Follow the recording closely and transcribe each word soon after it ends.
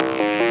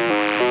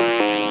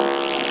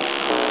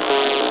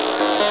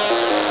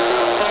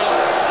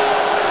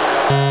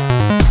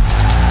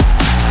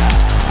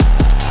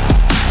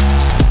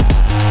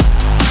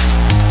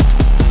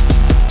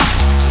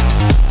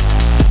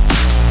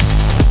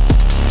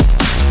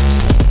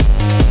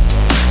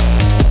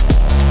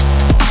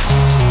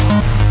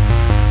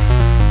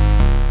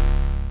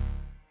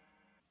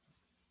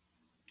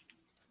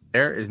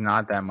is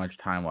not that much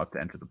time left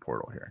to enter the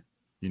portal here.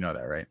 You know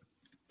that, right?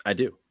 I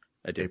do.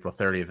 April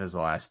 30th is the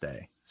last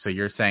day. So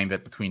you're saying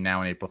that between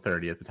now and April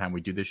 30th, the time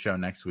we do this show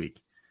next week,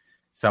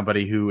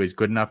 somebody who is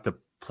good enough to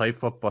play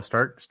football,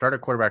 start a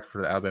quarterback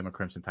for the Alabama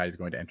Crimson Tide is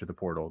going to enter the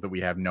portal that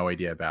we have no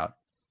idea about,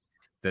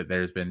 that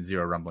there's been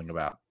zero rumbling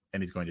about,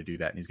 and he's going to do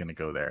that, and he's going to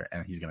go there,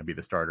 and he's going to be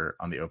the starter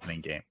on the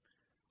opening game.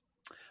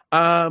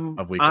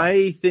 Of week 1.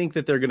 I think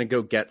that they're going to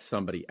go get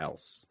somebody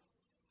else.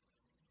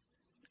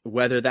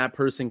 Whether that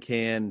person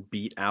can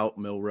beat out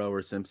Milroe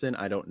or Simpson,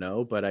 I don't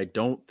know, but I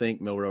don't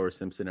think Milroe or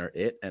Simpson are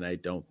it, and I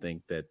don't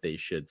think that they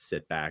should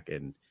sit back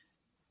and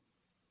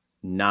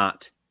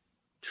not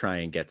try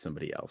and get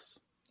somebody else.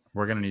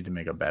 We're going to need to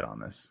make a bet on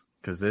this,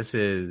 because this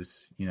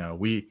is,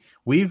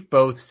 we've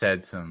both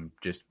said some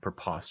just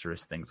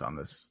preposterous things on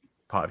this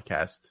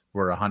podcast.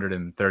 We're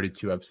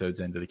 132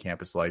 episodes into the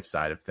campus life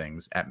side of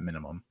things at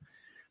minimum.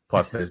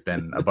 Plus, there's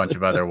been a bunch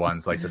of other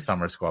ones like the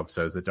summer school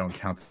episodes that don't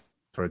count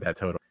toward that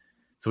total.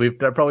 So we've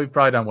probably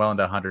done well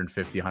into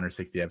 150,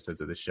 160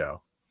 episodes of the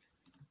show.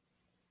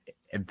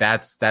 And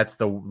that's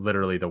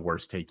literally the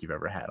worst take you've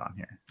ever had on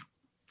here.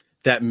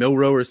 That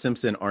Milroe or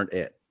Simpson aren't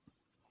it.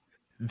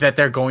 That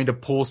they're going to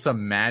pull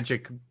some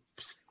magic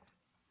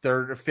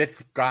third or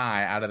fifth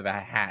guy out of the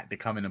hat to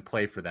come in and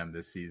play for them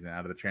this season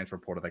out of the transfer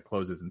portal that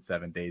closes in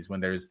 7 days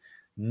when there's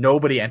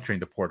nobody entering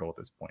the portal at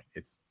this point.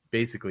 It's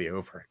basically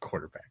over at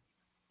quarterback.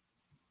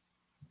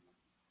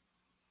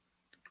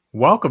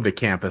 Welcome to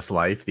Campus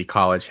Life, the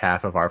college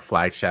half of our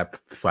flagship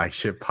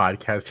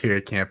podcast here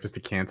at Campus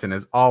to Canton.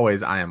 As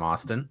always, I am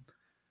Austin.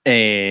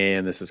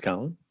 And this is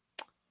Colin.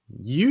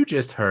 You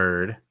just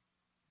heard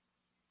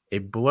a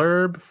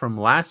blurb from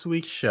last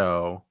week's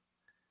show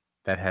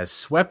that has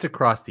swept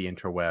across the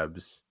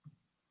interwebs.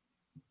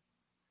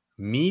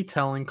 Me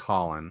telling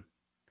Colin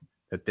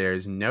that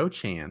there's no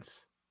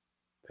chance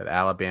that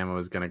Alabama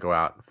was going to go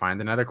out and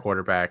find another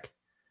quarterback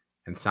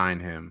and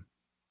sign him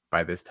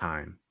by this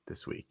time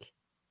this week.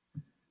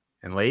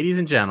 And ladies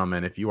and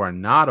gentlemen, if you are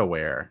not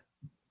aware,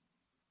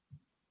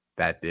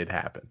 that did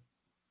happen.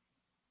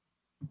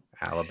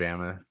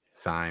 Alabama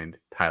signed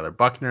Tyler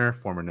Buchner,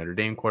 former Notre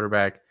Dame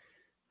quarterback,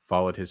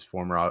 followed his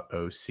former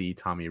OC,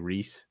 Tommy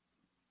Rees,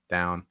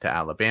 down to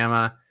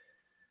Alabama.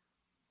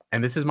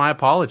 And this is my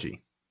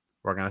apology.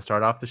 We're going to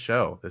start off the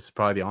show. This is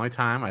probably the only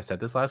time, I said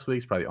this last week,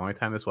 it's probably the only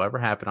time this will ever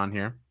happen on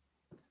here.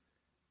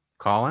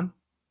 Colin,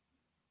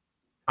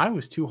 I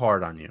was too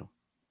hard on you.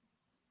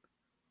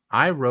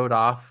 I wrote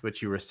off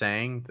what you were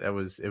saying. It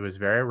was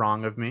very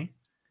wrong of me.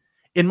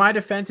 In my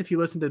defense, if you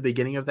listen to the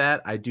beginning of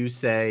that, I do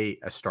say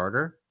a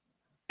starter,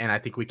 and I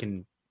think we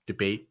can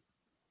debate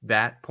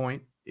that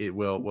point.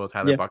 Will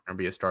Tyler Buchner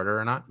be a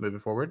starter or not moving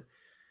forward?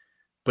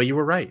 But you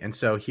were right, and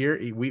so here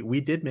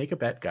we did make a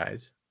bet,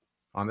 guys,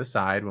 on the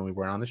side when we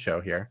weren't on the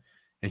show here,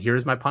 and here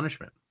is my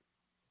punishment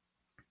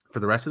for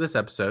the rest of this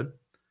episode.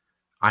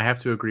 I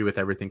have to agree with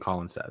everything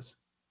Colin says.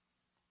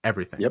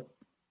 Everything. Yep,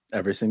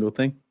 every single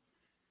thing.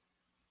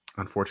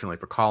 Unfortunately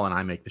for Colin,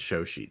 I make the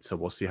show sheet, so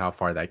we'll see how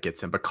far that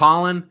gets him. But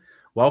Colin,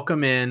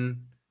 welcome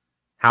in.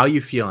 How you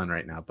feeling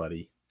right now,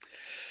 buddy?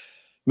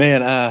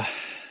 Man,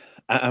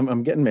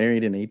 I'm getting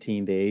married in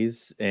 18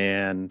 days,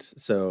 and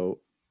so,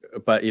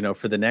 but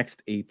for the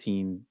next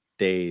 18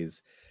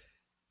 days,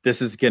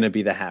 this is going to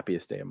be the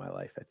happiest day of my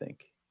life, I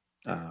think.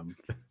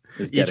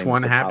 Each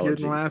one happier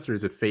than the last, or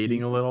is it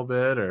fading a little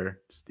bit,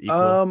 or just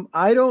equal?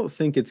 I don't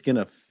think it's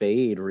gonna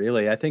fade,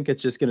 really. I think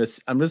it's just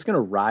I'm just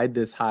gonna ride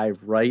this high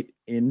right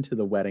into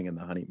the wedding and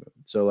the honeymoon.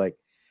 So,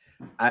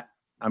 I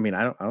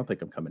don't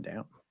think I'm coming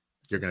down.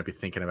 You're gonna be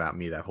thinking about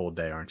me that whole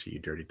day, aren't you, you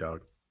dirty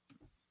dog?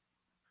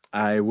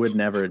 I would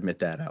never admit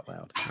that out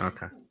loud.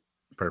 Okay,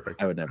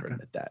 perfect. I would never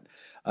admit that.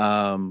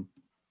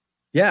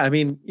 Yeah,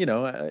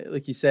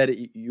 like you said,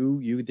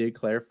 you did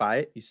clarify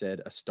it. You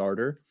said a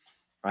starter.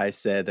 I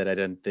said that I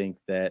didn't think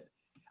that,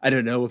 I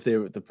don't know if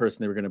the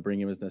person they were going to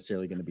bring in was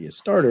necessarily going to be a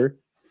starter,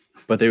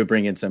 but they would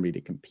bring in somebody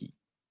to compete.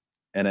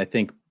 And I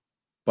think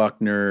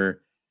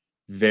Buchner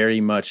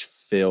very much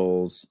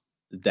fills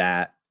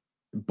that.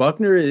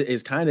 Buchner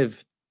is kind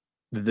of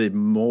the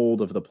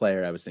mold of the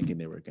player I was thinking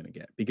they were going to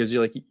get, because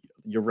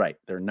you're right.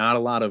 There are not a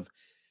lot of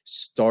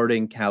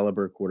starting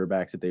caliber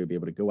quarterbacks that they would be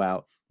able to go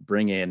out,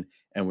 bring in,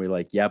 and we're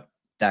like, yep,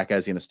 that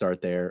guy's going to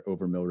start there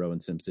over Milroe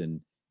and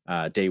Simpson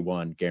day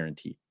one,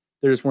 guaranteed.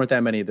 There just weren't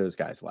that many of those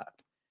guys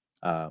left.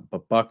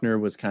 But Buchner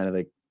was kind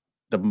of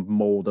the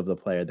mold of the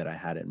player that I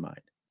had in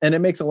mind. And it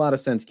makes a lot of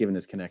sense given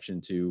his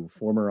connection to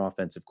former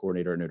offensive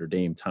coordinator at Notre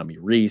Dame, Tommy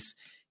Rees,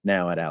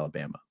 now at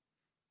Alabama.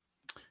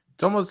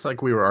 It's almost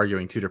like we were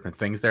arguing two different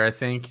things there, I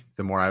think.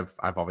 The more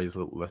I've always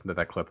listened to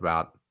that clip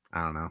about,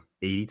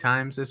 80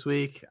 times this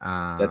week.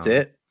 That's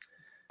it?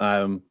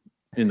 In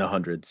the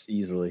hundreds,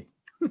 easily.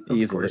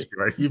 Easily. Of course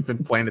you are. You've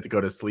been playing it to go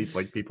to sleep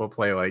like people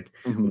play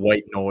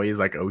white noise,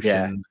 like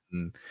Ocean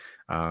and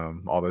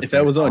all those. If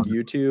that was on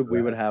YouTube,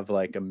 we would have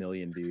 1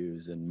 million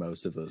views, and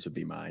most of those would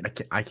be mine.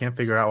 I can't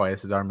figure out why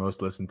this is our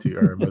most listened to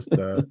or most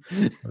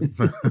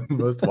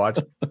most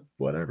watched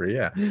whatever.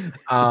 Yeah.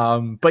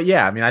 But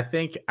yeah, I mean, I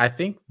think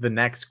the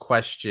next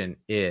question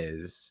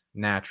is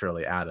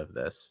naturally out of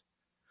this.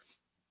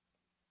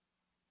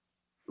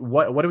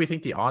 What do we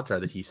think the odds are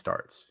that he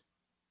starts?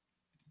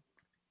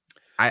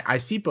 I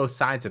see both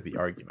sides of the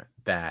argument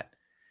that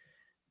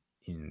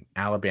in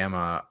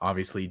Alabama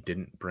obviously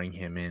didn't bring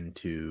him in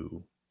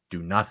to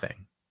do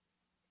nothing.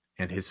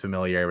 And his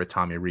familiarity with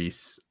Tommy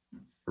Rees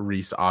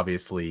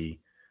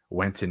obviously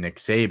went to Nick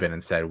Saban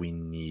and said, we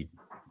need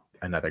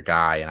another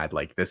guy, and I'd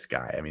like this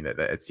guy. I mean,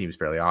 it seems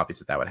fairly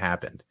obvious that would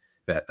happen.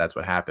 That's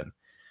what happened.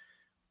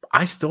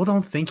 I still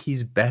don't think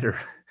he's better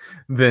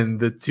than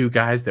the two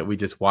guys that we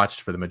just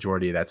watched for the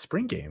majority of that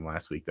spring game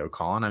last week, though,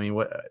 Colin. I mean,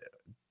 what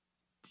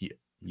do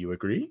you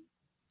agree?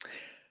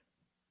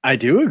 I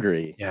do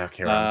agree. Yeah,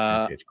 okay, we're on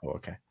the same page. Cool,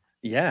 okay.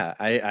 Yeah,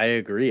 I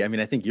agree. I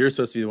mean, I think you're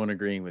supposed to be the one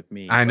agreeing with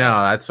me. I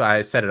know. That's why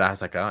I said it. I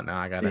was like, oh no,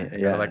 I gotta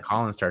let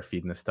Colin start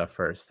feeding this stuff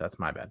first. That's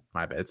my bad.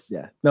 It's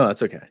no,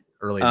 that's okay.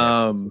 Early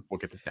we'll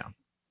get this down.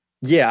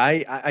 Yeah,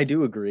 I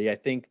do agree. I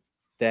think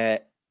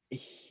that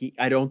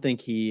I don't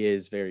think he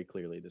is very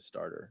clearly the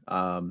starter.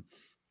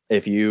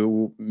 If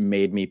you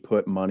made me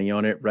put money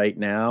on it right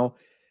now,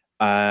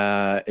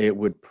 it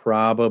would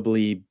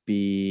probably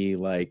be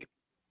like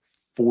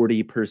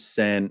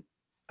 40%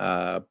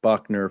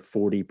 Buckner,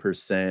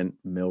 40%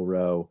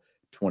 Milroe,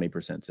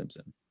 20%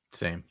 Simpson.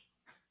 Same.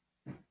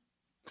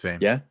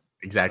 Yeah.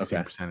 Exact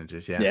same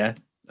percentages. Yeah. Yeah.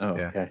 Oh,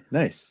 yeah. Okay.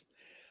 Nice.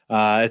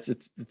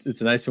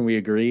 It's nice when we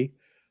agree.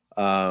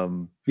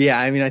 Yeah.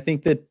 I mean, I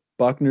think that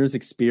Buckner's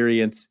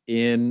experience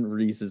in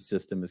Rees's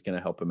system is going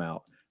to help him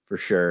out for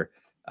sure.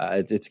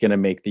 It's going to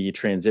make the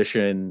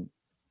transition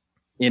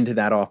into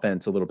that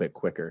offense a little bit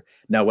quicker.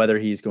 Now, whether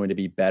he's going to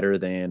be better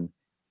than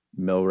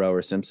Milroe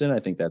or Simpson, I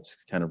think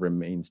that's kind of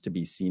remains to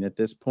be seen at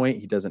this point.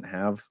 He doesn't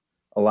have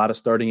a lot of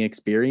starting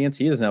experience.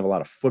 He doesn't have a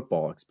lot of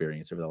football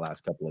experience over the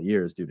last couple of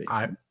years, do they?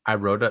 I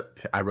wrote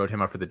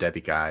him up for the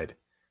Debbie Guide.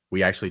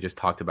 We actually just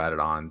talked about it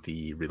on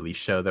the release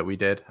show that we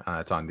did.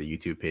 It's on the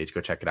YouTube page. Go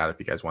check it out if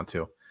you guys want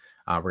to.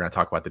 We're going to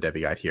talk about the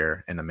Debbie Guide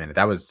here in a minute.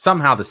 That was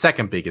somehow the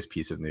second biggest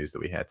piece of news that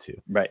we had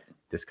to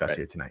discuss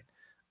here tonight.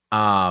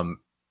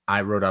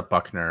 I wrote up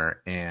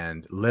Buckner,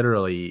 and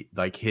literally,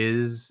 like,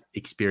 his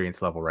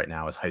experience level right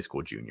now is high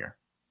school junior.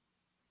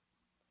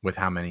 With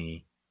how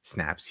many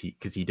snaps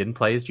because he didn't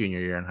play his junior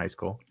year in high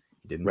school,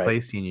 he didn't play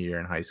his senior year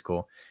in high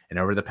school, and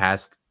over the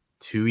past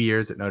 2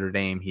 years at Notre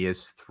Dame, he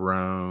has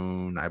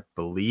thrown, I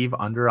believe,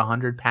 under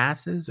 100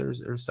 passes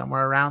or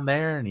somewhere around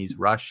there, and he's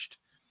rushed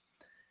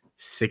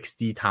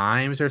 60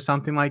 times or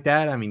something like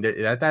that. I mean,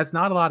 that's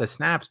not a lot of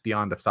snaps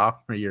beyond a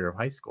sophomore year of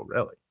high school,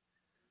 really.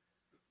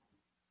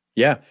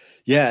 Yeah.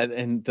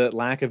 And the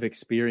lack of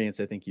experience,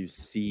 I think you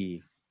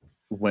see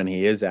when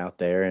he is out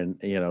there, and,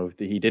 you know,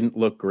 he didn't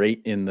look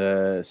great in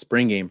the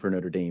spring game for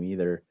Notre Dame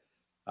either.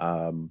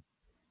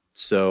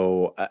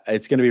 So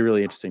it's going to be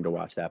really interesting to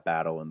watch that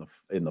battle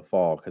in the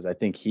fall, because I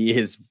think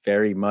he's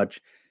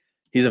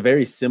a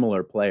very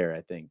similar player,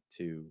 I think,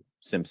 to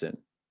Simpson,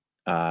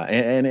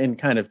 and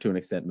kind of to an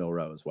extent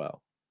Milroe as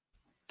well.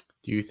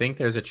 Do you think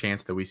there's a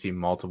chance that we see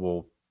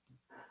multiple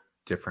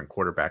different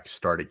quarterbacks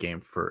start a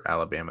game for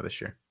Alabama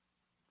this year?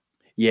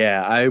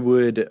 Yeah, I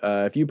would.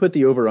 If you put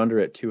the over under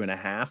at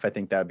 2.5, I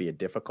think that would be a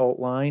difficult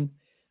line.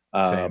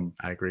 Same.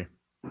 I agree.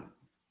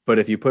 But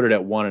if you put it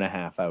at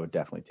 1.5, I would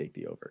definitely take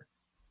the over.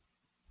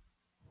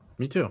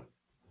 Me too.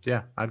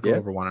 Yeah, I'd go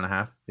over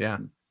 1.5. Yeah,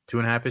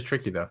 2.5 is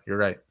tricky though. You're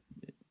right.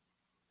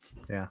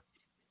 Yeah.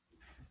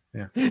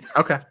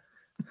 Okay.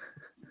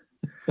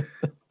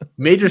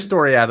 Major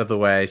story out of the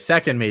way.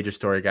 Second major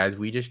story, guys.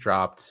 We just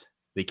dropped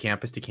the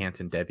Campus to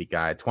Canton Debbie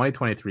Guide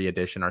 2023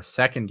 edition, our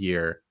second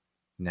year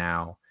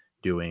now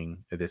doing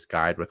this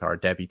guide with our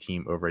Debbie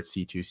team over at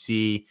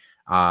C2C.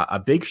 A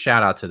big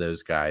shout out to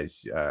those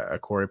guys.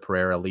 Corey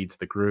Pereira leads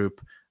the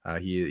group.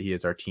 He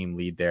is our team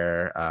lead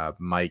there.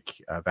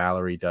 Mike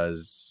Valerie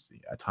does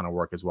a ton of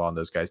work as well, and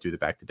those guys do the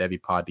Back to Debbie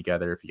pod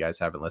together. If you guys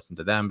haven't listened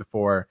to them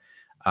before,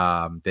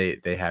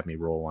 they have me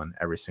rolling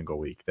every single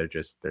week.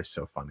 They're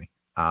so funny.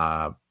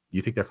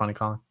 You think they're funny,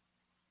 Colin?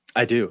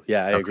 I do.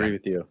 Yeah, I agree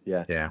with you.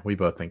 Yeah, we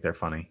both think they're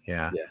funny.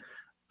 Yeah.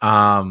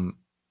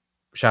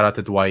 Shout out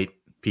to Dwight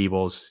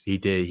Peebles.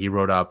 He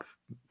wrote up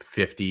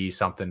 50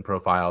 something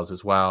profiles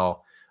as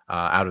well,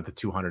 out of the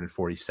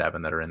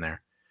 247 that are in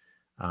there.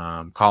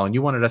 Colin,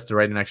 you wanted us to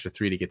write an extra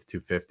 3 to get to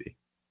 250.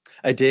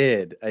 I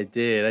did.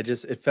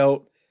 It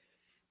felt,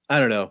 I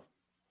don't know.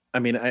 I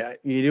mean,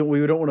 we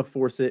don't want to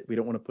force it. We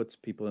don't want to put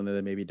some people in there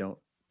that maybe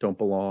don't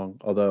belong.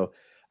 Although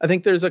I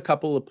think there's a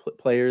couple of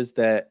players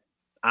that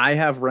I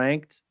have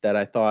ranked that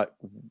I thought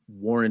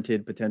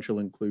warranted potential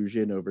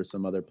inclusion over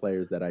some other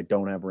players that I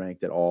don't have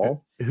ranked at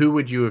all. Who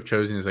would you have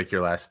chosen as like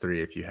your last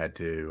 3 if you had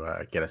to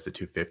get us to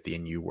 250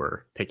 and you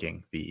were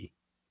picking the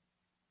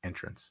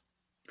entrance?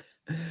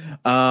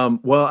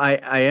 Well,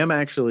 I am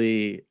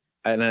actually,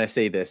 and I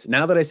say this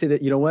now that I say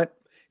that, you know what?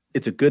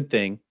 It's a good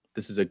thing.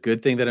 This is a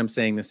good thing that I'm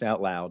saying this out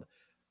loud.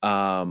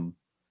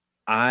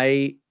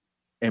 I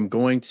am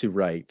going to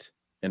write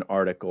an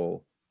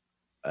article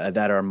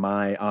that are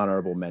my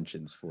honorable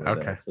mentions for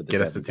Okay. the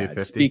Get us to Devy guide.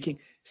 250.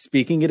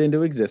 Speaking it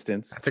into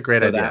existence. That's a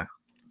great idea.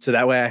 So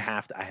that way I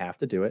have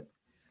to do it.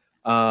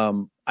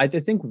 I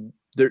think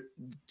there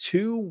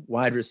two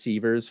wide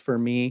receivers for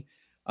me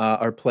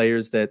are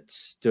players that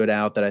stood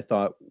out that I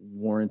thought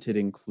warranted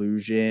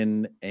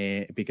inclusion,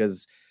 and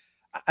because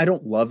I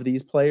don't love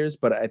these players,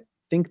 but I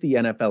think the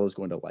NFL is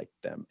going to like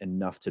them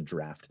enough to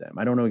draft them.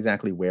 I don't know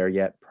exactly where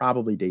yet,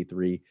 probably day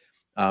 3.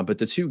 But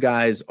the two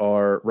guys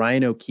are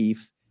Ryan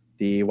O'Keefe,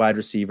 the wide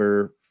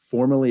receiver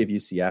formerly of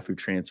UCF, who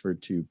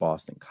transferred to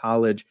Boston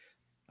College.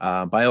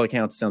 By all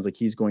accounts, sounds like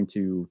he's going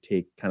to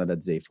take kind of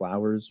that Zay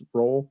Flowers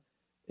role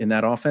in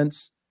that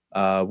offense.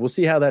 We'll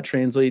see how that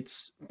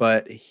translates,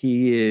 but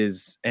he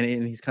is, and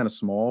he's kind of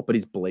small, but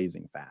he's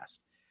blazing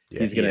fast. Yeah,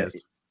 he's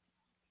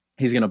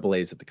gonna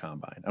blaze at the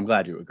combine. I'm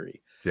glad you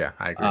agree. Yeah,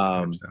 I agree.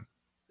 100%.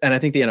 And I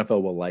think the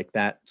NFL will like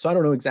that. So I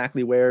don't know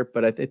exactly where,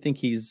 but I think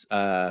he's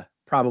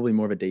probably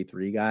more of a day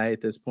 3 guy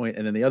at this point.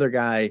 And then the other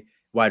guy,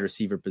 wide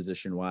receiver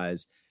position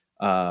wise,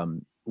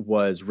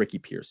 was Ricky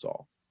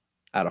Pearsall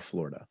out of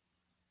Florida.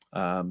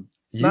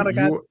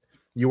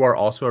 You are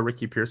also a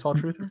Ricky Pearsall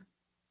truther?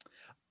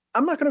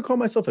 I'm not going to call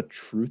myself a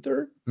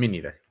truther. Me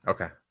neither.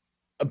 Okay.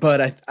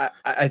 But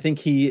I think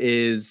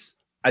he's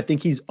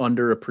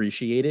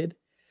underappreciated.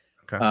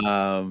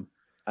 Okay.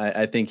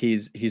 I think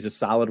he's a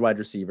solid wide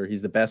receiver.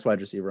 He's the best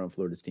wide receiver on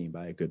Florida's team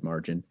by a good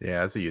margin.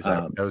 Yeah, as a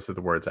user, those are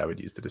the words I would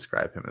use to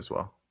describe him as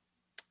well.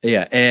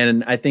 Yeah,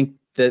 and I think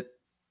that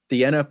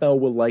the NFL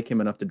will like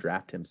him enough to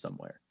draft him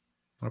somewhere.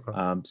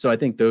 Okay. So I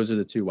think those are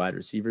the two wide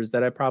receivers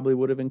that I probably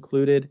would have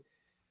included.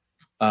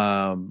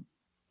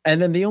 And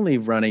then the only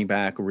running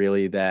back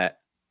really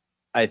that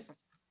I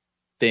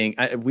think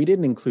we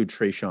didn't include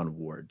Trayshawn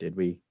Ward, did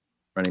we?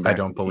 Running back. I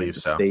don't believe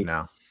so. State.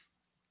 No.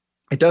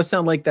 It does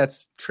sound like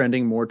that's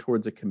trending more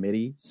towards a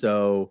committee.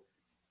 So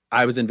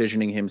I was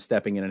envisioning him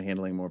stepping in and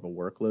handling more of a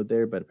workload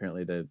there, but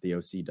apparently the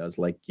OC does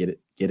like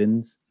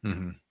Giddens.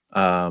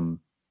 Mm-hmm.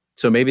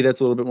 So maybe that's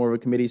a little bit more of a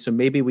committee. So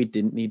maybe we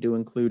didn't need to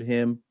include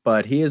him,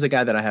 but he is a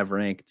guy that I have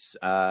ranked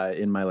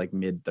in my like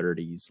mid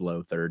 30s,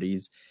 low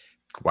 30s.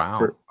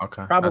 Wow.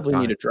 Okay. Probably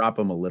need to drop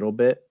him a little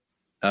bit,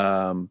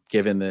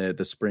 given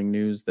the spring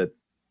news that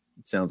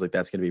it sounds like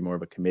that's going to be more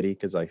of a committee.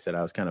 Because like I said,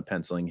 I was kind of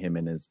penciling him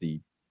in as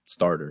the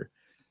starter.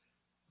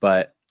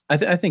 But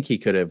I think he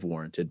could have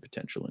warranted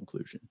potential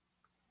inclusion.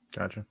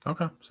 Gotcha.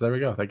 Okay. So there we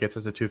go. That gets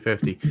us to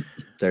 250.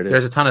 There it is.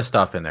 There's a ton of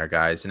stuff in there,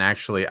 guys. And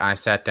actually, I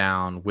sat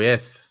down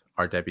with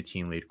our deputy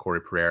team lead,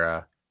 Corey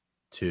Pereira,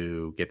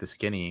 to get the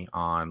skinny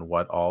on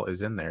what all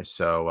is in there.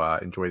 So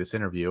enjoy this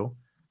interview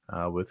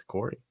with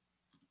Corey.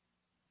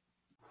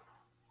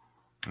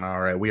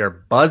 All right. We are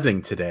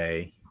buzzing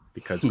today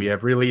because we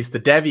have released the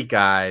Devy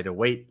guide.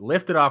 Weight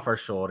lifted off our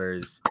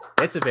shoulders.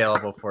 It's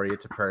available for you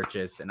to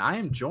purchase. And I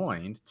am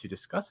joined to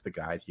discuss the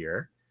guide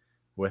here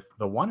with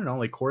the one and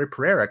only Corey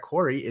Pereira.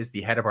 Corey is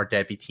the head of our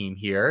Devy team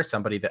here,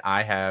 somebody that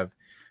I have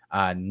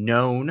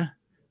known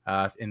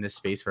in this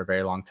space for a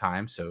very long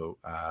time. So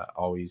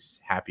always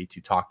happy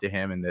to talk to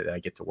him and that I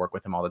get to work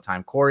with him all the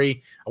time.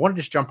 Corey, I want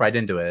to just jump right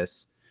into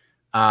this.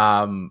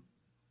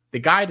 The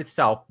guide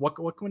itself, what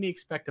can we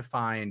expect to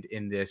find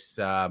in this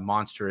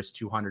monstrous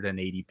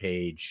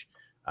 280-page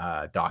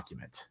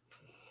document?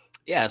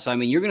 Yeah, so I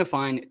mean, you're going to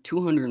find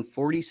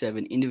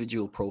 247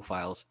 individual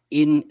profiles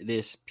in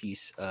this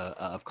piece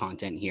of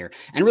content here.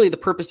 And really the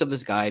purpose of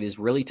this guide is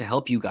really to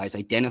help you guys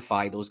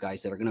identify those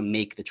guys that are going to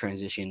make the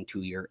transition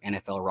to your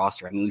NFL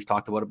roster. I mean, we've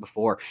talked about it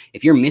before.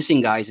 If you're missing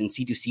guys in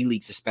C2C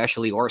leagues,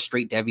 especially, or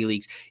straight Devy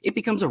leagues, it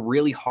becomes a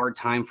really hard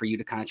time for you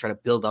to kind of try to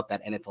build up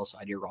that NFL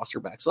side of your roster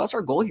back. So that's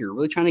our goal here,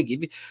 really trying to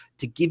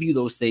give you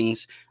those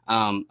things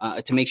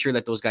to make sure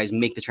that those guys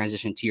make the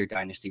transition to your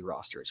dynasty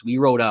rosters. We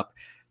wrote up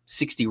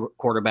 60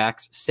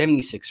 quarterbacks,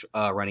 76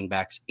 running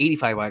backs,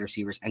 85 wide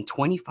receivers, and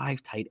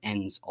 25 tight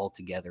ends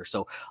altogether.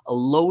 So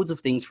loads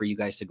of things for you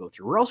guys to go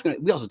through.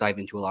 We also dive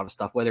into a lot of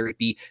stuff, whether it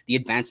be the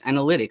advanced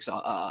analytics,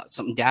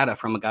 some data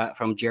from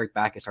Jarek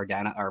Backus,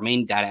 our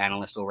main data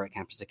analyst over at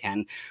Campus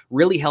Aken,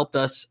 really helped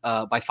us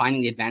by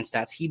finding the advanced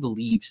stats he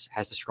believes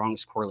has the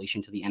strongest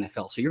correlation to the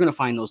NFL. So you're going to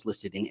find those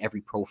listed in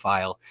every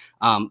profile.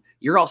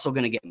 You're also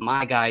going to get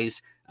my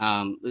guys.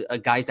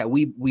 Guys that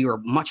we were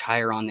much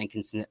higher on than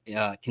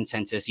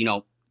consensus,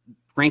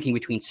 ranking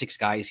between 6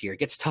 guys here. It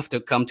gets tough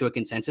to come to a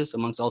consensus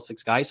amongst all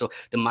 6 guys. So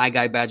the My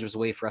Guy badge was a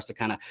way for us to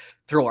kind of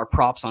throw our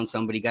props on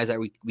somebody, guys that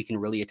we can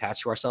really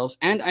attach to ourselves.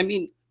 And I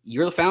mean,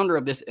 you're the founder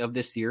of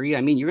this theory. I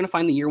mean, you're going to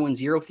find the year 1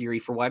 0 theory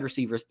for wide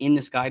receivers in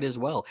this guide as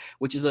well,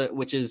 which is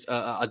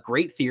a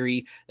great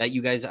theory that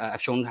you guys have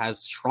shown has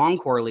strong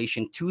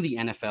correlation to the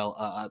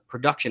NFL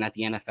production at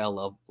the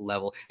NFL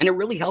level. And it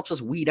really helps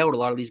us weed out a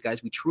lot of these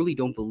guys we truly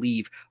don't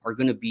believe are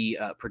going to be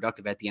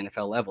productive at the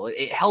NFL level.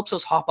 It helps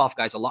us hop off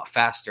guys a lot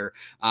faster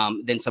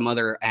than some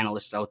other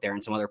analysts out there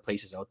and some other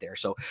places out there.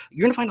 So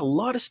you're going to find a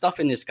lot of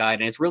stuff in this guide,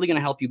 and it's really going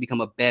to help you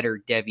become a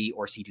better Devy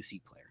or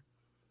C2C player.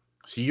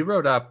 So you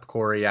wrote up,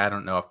 Corey, I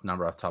don't know if the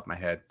number off the top of my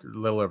head, a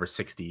little over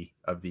 60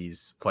 of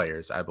these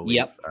players, I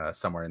believe,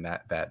 somewhere in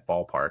that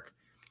ballpark.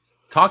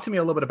 Talk to me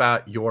a little bit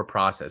about your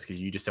process, because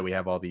you just said we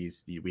have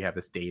we have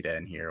this data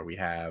in here, we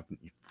have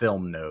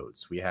film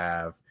notes, we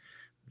have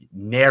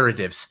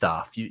narrative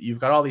stuff. You've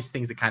got all these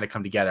things that kind of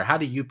come together. How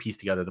do you piece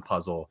together the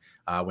puzzle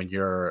when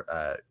you're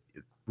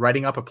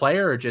writing up a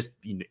player, or just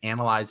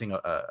analyzing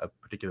a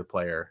particular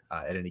player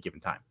at any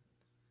given time?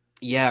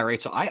 Yeah, right.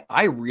 So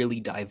I really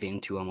dive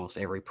into almost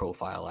every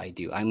profile I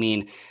do. I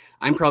mean,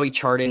 I'm probably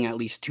charting at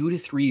least 2 to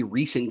 3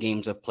 recent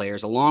games of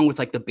players, along with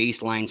like the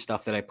baseline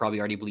stuff that I probably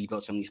already believe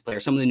about some of these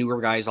players. Some of the newer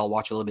guys I'll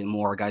watch a little bit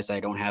more, guys that I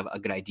don't have a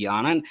good idea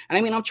on. And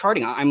I mean, I'm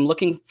charting. I'm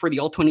looking for the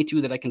all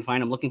 22 that I can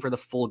find. I'm looking for the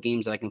full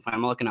games that I can find.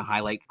 I'm looking at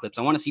highlight clips.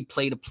 I want to see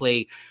play to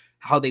play,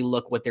 how they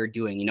look, what they're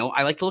doing.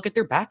 I like to look at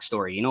their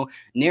backstory,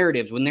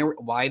 narratives,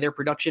 why their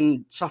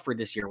production suffered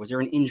this year. Was there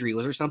an injury?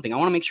 Was there something? I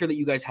want to make sure that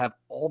you guys have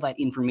all that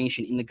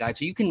information in the guide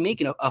so you can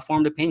make a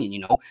formed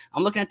opinion.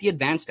 I'm looking at the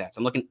advanced stats.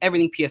 I'm looking at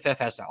everything PFF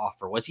has to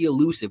offer. Was he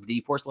elusive? Did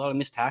he force a lot of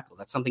missed tackles?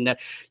 That's something that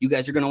you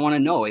guys are going to want to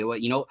know.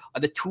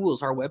 The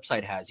tools our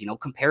website has,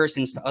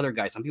 comparisons to other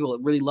guys. Some people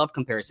really love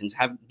comparisons,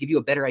 give you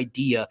a better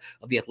idea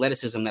of the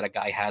athleticism that a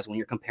guy has when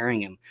you're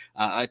comparing him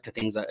to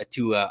things,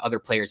 to other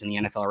players in the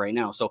NFL right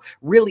now. So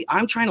really,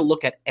 I'm trying to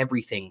look at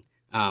everything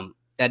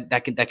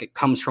that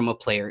comes from a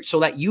player, so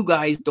that you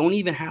guys don't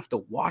even have to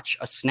watch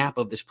a snap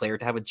of this player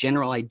to have a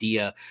general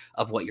idea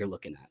of what you're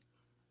looking at.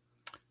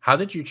 How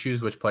did you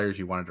choose which players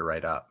you wanted to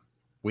write up?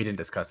 We didn't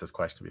discuss this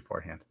question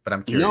beforehand, but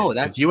I'm curious. No,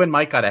 that's you and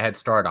Mike got a head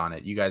start on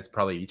it. You guys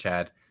probably each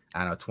had,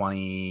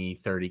 20,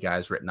 30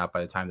 guys written up by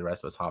the time the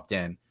rest of us hopped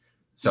in.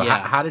 So yeah.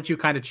 how did you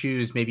kind of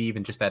choose, maybe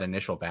even just that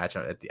initial batch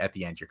at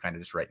the end, you're kind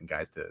of just writing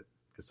guys because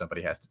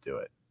somebody has to do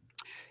it?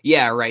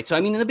 Yeah, right. So,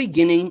 I mean, in the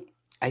beginning,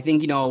 I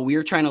think, we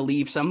were trying to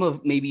leave some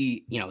of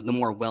maybe, the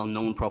more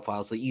well-known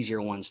profiles, the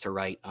easier ones to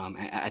write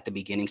at the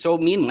beginning. So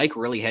me and Mike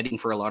were really heading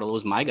for a lot of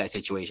those my guy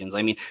situations.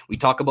 I mean, we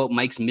talk about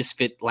Mike's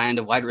misfit land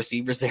of wide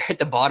receivers there at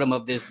the bottom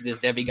of this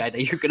Devy guy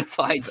that you're going to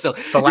find. So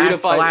the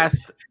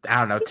last, I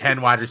don't know,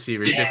 10 wide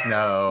receivers, just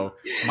know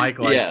Mike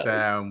likes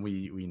them.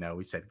 We know,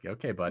 we said,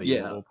 okay,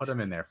 buddy, we'll put them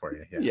in there for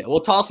you. Yeah.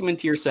 We'll toss them in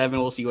tier 7.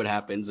 We'll see what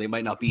happens. They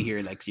might not be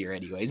here next year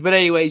anyways. But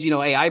anyways,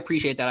 hey, I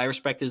appreciate that. I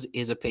respect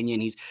his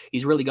opinion.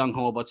 He's really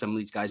gung-ho about some of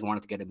these guys,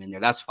 wanted to get him in there.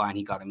 That's fine.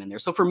 He got him in there.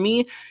 So for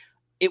me,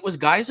 it was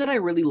guys that I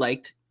really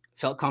liked,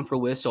 felt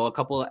comfortable with. So a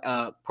couple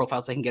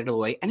profiles I can get out of the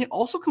way. And it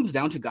also comes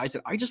down to guys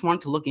that I just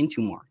wanted to look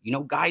into more.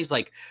 Guys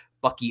like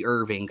Bucky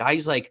Irving,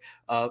 guys like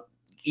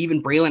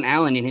even Braylon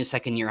Allen in his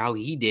second year, how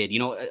he did,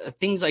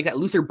 things like that.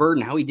 Luther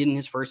Burden, how he did in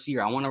his first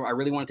year. I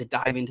really wanted to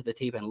dive into the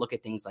tape and look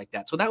at things like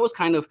that. So that was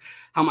kind of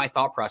how my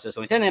thought process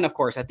went. And then of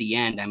course, at the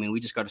end, I mean, we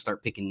just got to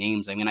start picking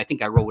names. I mean, I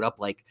think I wrote up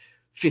like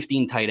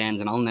 15 tight ends,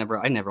 and I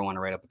never want to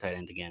write up a tight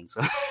end again.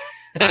 So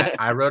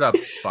I wrote up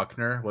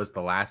Buckner was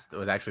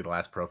actually the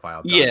last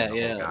profile.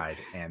 Guide,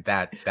 and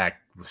that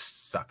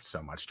sucked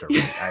so much to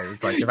read. I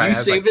was like, you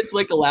saved it to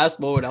like the last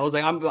moment. I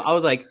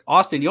was like,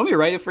 Austin, you want me to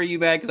write it for you,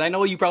 man? Because I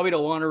know you probably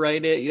don't want to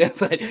write it,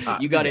 but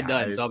you got it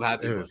done, so I'm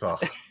happy. It was all,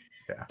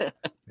 yeah.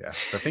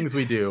 The things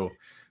we do.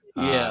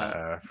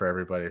 For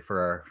everybody,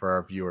 for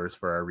our viewers,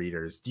 for our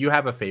readers. Do you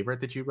have a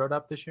favorite that you wrote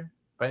up this year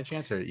by any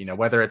chance, or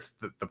whether it's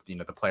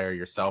the player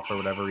yourself for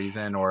whatever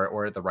reason,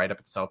 or the write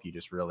up itself you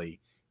just really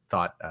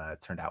thought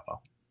turned out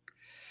well?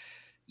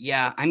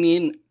 Yeah, I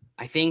mean,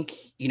 I think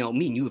me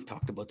and you have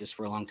talked about this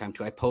for a long time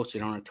too. I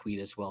posted on a tweet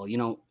as well.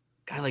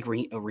 Guy like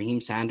Raheem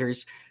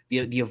Sanders,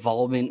 the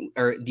evolvement,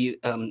 or the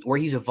where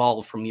he's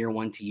evolved from year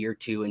 1 to year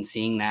 2, and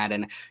seeing that,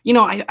 and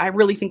I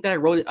really think that I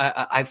wrote it.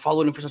 I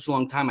followed him for such a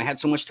long time. I had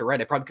so much to write.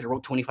 I probably could have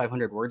wrote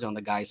 2,500 words on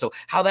the guy. So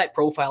how that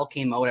profile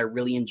came out, I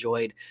really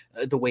enjoyed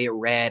the way it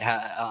read.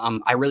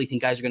 I really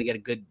think guys are going to get a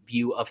good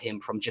view of him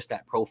from just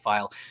that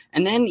profile.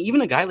 And then even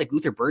a guy like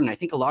Luther Burden, I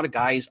think a lot of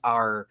guys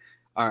are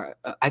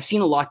I've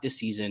seen a lot this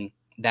season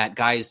that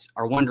guys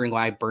are wondering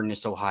why Burden is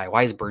so high.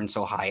 Why is Burden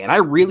so high? And I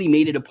really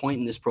made it a point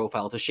in this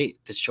profile to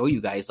show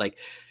you guys, like,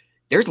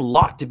 there's a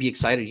lot to be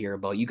excited here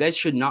about. You guys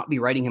should not be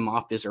writing him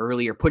off this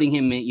early or putting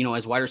him in,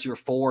 as wide receiver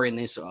 4 in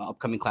this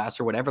upcoming class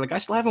or whatever. Like, I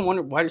still haven't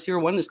wide receiver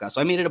 1 in this class. So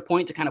I made it a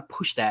point to kind of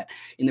push that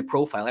in the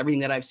profile,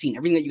 everything that I've seen,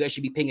 everything that you guys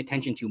should be paying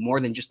attention to more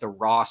than just the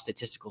raw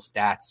statistical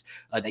stats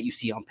that you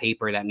see on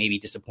paper that maybe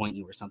disappoint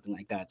you or something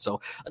like that.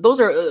 So those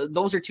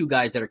are 2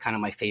 guys that are kind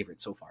of my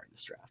favorites so far in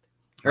this draft.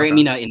 Or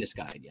in this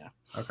guide, yeah.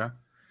 Okay.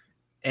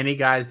 Any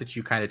guys that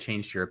you kind of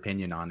changed your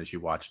opinion on as you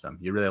watched them?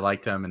 You really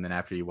liked them, and then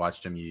after you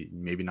watched them, you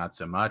maybe not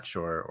so much,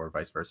 or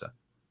vice versa?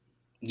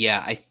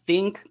 Yeah, I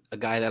think a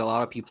guy that a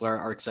lot of people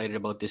are excited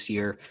about this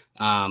year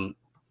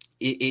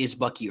is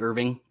Bucky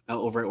Irving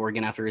over at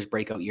Oregon after his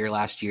breakout year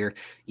last year.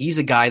 He's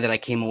a guy that I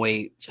came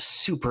away just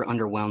super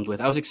underwhelmed with.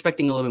 I was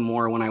expecting a little bit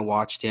more when I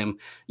watched him.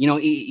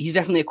 He's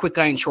definitely a quick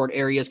guy in short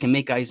areas, can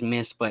make guys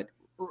miss, but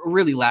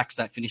really lacks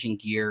that finishing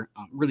gear,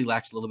 really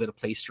lacks a little bit of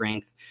play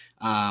strength.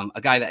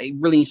 A guy that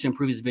really needs to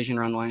improve his vision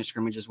around the line of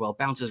scrimmage as well.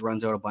 Bounces,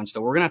 runs out a bunch.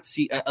 So we're going to have to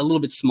see a little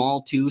bit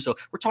small too. So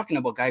we're talking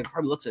about a guy who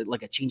probably looks at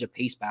like a change of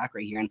pace back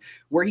right here. And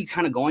where he's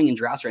kind of going in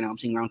drafts right now, I'm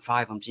seeing round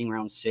 5, I'm seeing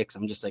round 6.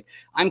 I'm just like,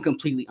 I'm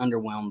completely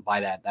underwhelmed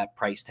by that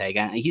price tag.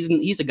 And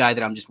he's a guy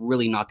that I'm just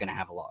really not going to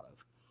have a lot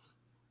of.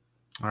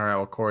 All right.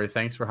 Well, Corey,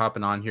 thanks for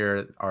hopping on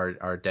here.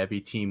 Our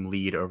Devy team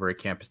lead over at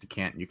Campus to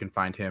Canton. You can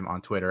find him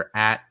on Twitter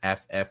at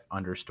ff__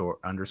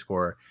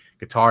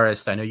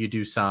 guitarist. I know you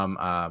do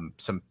some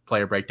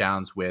player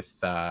breakdowns with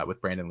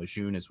Brandon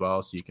Lejeune as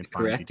well, so you can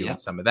find you doing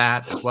some of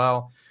that as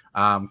well.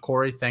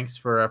 Corey, thanks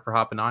for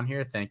hopping on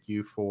here. Thank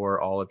you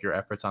for all of your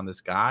efforts on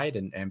this guide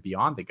and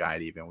beyond the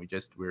guide. Even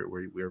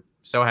we're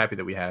so happy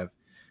that we have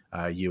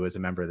you as a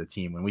member of the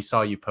team. When we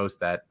saw you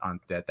post that on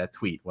that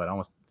tweet,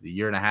 almost a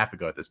year and a half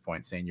ago at this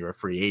point, saying you're a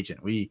free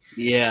agent, we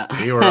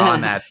were on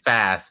that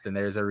fast, and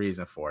there's a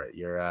reason for it.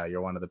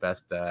 You're one of the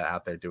best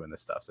out there doing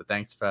this stuff. So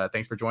thanks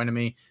for joining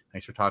me.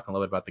 Thanks for talking a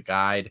little bit about the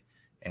guide,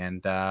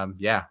 and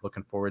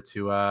looking forward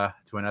to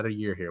another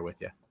year here with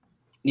you.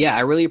 Yeah,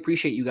 I really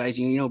appreciate you guys,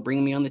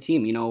 bringing me on the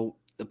team.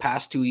 The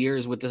past 2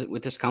 years with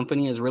this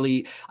company is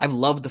really, I've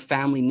loved the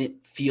family knit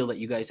feel that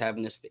you guys have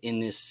in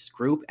this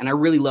group. And I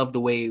really love the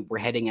way we're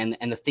heading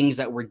and the things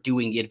that we're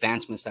doing, the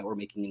advancements that we're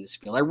making in this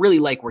field. I really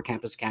like where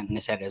Campus Canton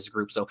is headed as a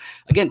group. So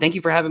again, thank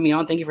you for having me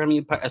on. Thank you for having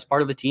me as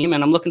part of the team.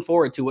 And I'm looking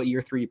forward to what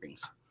year 3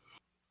 brings.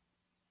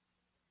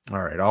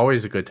 All right.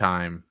 Always a good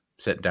time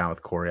sitting down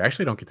with Corey. I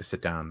actually don't get to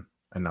sit down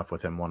enough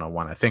with him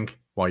one-on-one. I think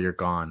while you're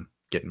gone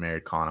getting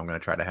married, Colin, I'm going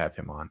to try to have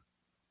him on.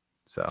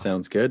 So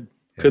sounds good.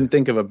 Yeah. Couldn't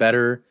think of a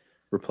better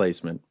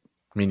replacement.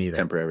 Me neither.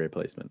 Temporary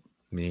replacement.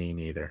 Me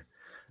neither.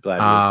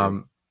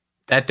 Glad.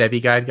 That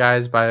Devy guide,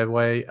 guys, by the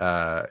way,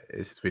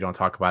 we don't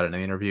talk about it in the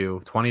interview,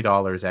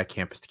 $20 at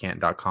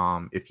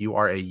campustocanton.com. If you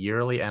are a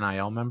yearly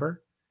NIL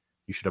member,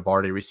 you should have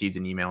already received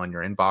an email in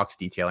your inbox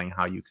detailing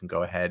how you can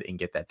go ahead and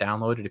get that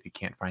downloaded. If you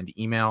can't find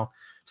the email,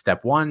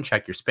 step 1,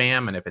 check your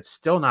spam. And if it's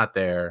still not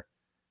there,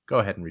 go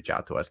ahead and reach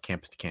out to us,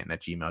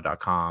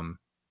 campustocanton@gmail.com.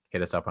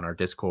 Hit us up on our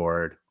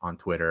Discord, on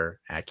Twitter,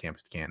 at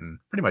Campus Canton,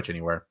 pretty much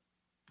anywhere.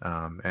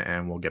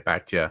 And we'll get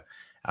back to you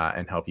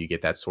and help you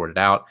get that sorted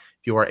out.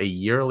 If you are a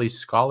yearly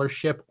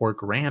scholarship or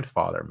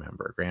grandfather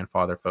member,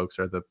 grandfather folks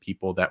are the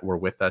people that were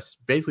with us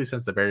basically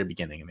since the very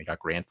beginning, and they got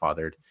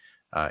grandfathered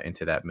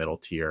into that middle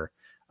tier.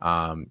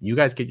 You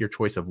guys get your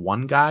choice of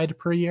one guide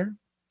per year.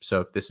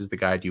 So if this is the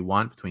guide you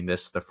want between the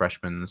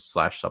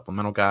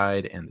freshman/supplemental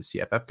guide and the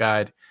CFF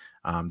guide,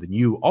 then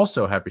you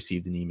also have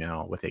received an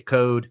email with a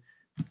code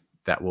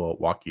that will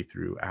walk you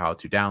through how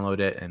to download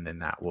it, and then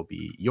that will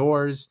be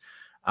yours.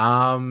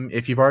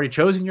 If you've already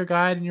chosen your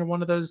guide and you're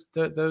one of those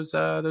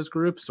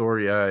groups, or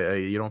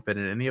you don't fit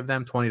in any of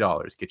them,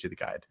 $20 get you the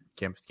guide.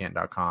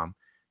 CampusCanton.com.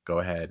 Go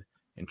ahead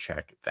and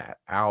check that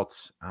out.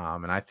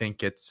 And I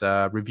think it's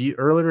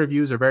early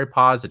reviews are very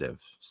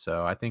positive.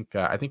 So I think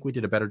we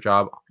did a better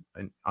job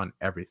on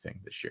everything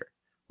this year.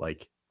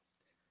 Like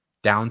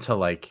down to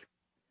like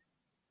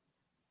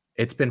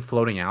it's been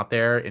floating out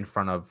there in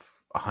front of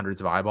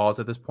hundreds of eyeballs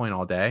at this point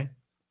all day.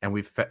 And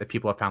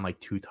people have found like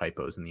 2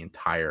 typos in the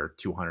entire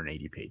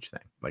 280-page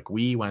thing. Like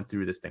we went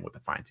through this thing with a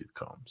fine-tooth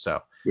comb.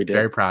 So we did.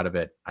 Very proud of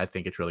it. I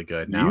think it's really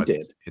good. Now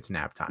it's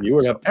nap time. You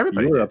were up.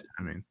 Everybody you were did. Up.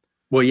 I mean,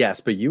 well, yes,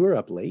 but you were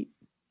up late.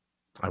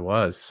 I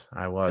was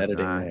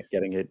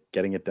editing it,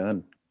 getting it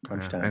done.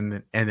 Crunch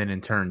time. And then in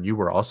turn, you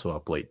were also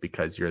up late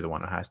because you're the one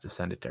who has to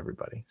send it to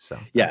everybody. So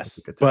yes,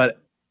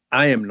 but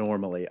I am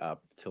normally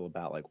up till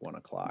about like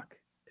 1:00.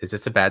 Is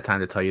this a bad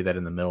time to tell you that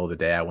in the middle of the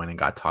day I went and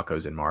got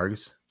tacos and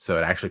Margs? So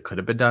it actually could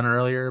have been done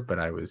earlier, but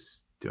I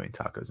was doing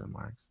tacos and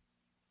Margs.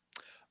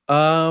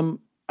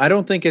 I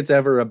don't think it's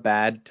ever a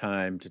bad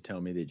time to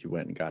tell me that you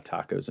went and got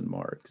tacos and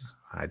Margs.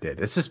 I did.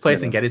 It's this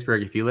place in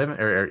Gettysburg. If you live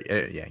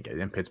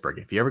in Pittsburgh,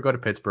 if you ever go to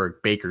Pittsburgh,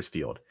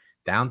 Bakersfield,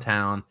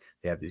 downtown,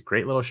 they have these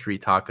great little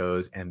street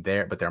tacos,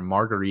 but their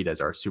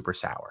margaritas are super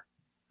sour,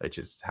 which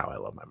is how I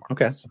love my Margs.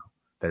 Okay. So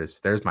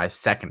there's my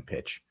second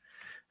pitch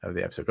of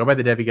the episode. Go by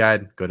the Devy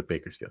guide, go to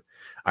Bakersfield.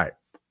 All right,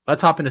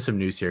 let's hop into some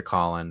news here,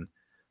 Colin.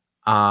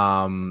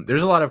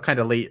 There's a lot of kind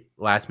of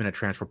last minute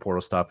transfer portal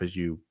stuff, as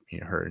you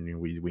heard, and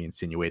we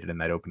insinuated in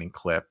that opening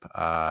clip.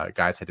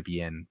 Guys had to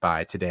be in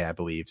by today, I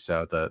believe.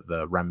 So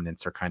the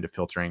remnants are kind of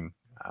filtering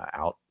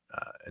out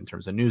in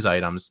terms of news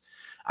items.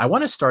 I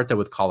want to start though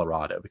with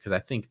Colorado, because I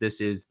think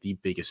this is the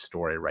biggest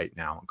story right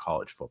now in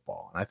college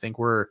football, and I think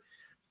we're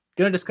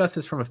going to discuss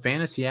this from a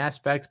fantasy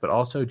aspect, but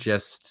also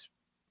just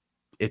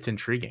it's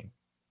intriguing.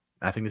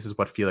 I think this is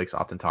what Felix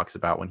often talks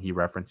about when he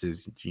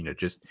references,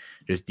 just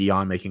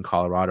Deion making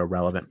Colorado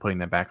relevant, putting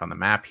them back on the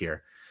map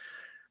here.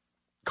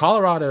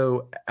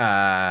 Colorado,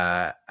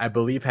 I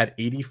believe, had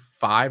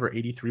 85 or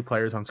 83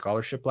 players on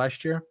scholarship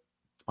last year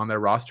on their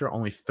roster.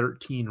 Only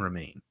 13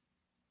 remain.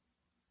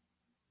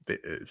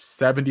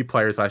 70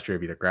 players last year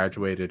have either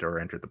graduated or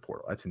entered the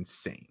portal. That's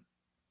insane.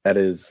 That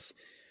is.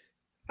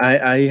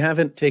 I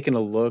haven't taken a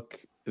look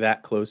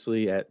that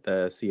closely at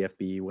the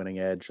CFB winning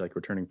edge, like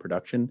returning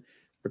production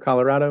for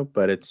Colorado,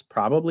 but it's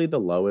probably the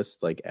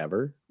lowest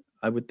ever,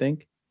 I would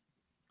think.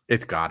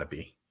 It's gotta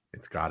be.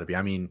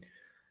 I mean,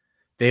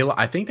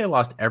 I think they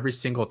lost every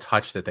single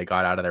touch that they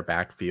got out of their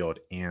backfield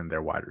and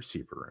their wide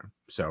receiver room.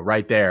 So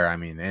right there, I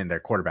mean, and their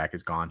quarterback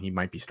is gone. He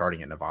might be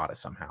starting at Nevada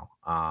somehow.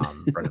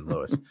 Brendan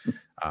Lewis,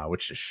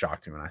 which just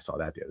shocked me when I saw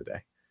that the other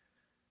day.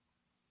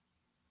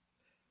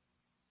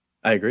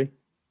 I agree.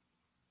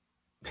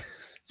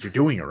 You're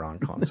doing it wrong,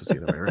 Colin. So it's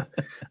the other way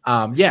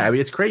around. Yeah, I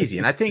mean, it's crazy.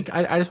 And I think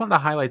I just wanted to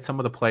highlight some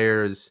of the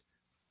players.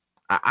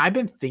 I've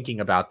been thinking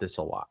about this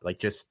a lot, like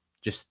just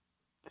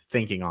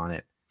thinking on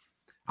it.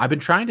 I've been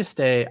trying to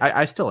stay,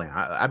 I still am.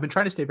 I've been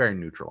trying to stay very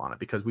neutral on it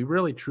because we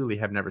really, truly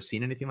have never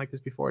seen anything like this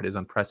before. It is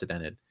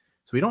unprecedented.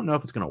 So we don't know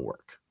if it's going to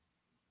work.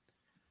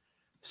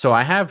 So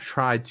I have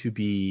tried to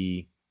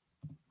be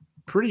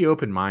pretty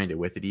open-minded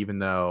with it, even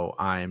though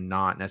I'm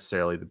not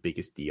necessarily the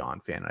biggest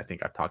Dion fan. I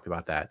think I've talked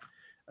about that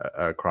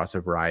across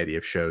a variety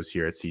of shows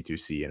here at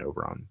C2C and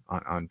over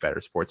on Better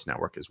Sports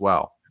Network as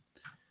well.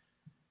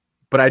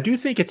 But I do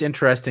think it's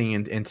interesting,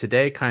 and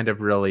today kind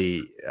of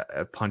really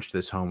punched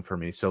this home for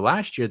me. So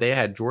last year, they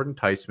had Jordan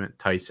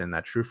Tyson,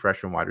 that true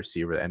freshman wide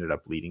receiver that ended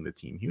up leading the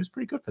team. He was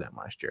pretty good for them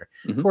last year.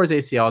 Towards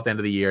ACL at the end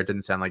of the year, it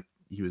didn't sound like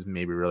he was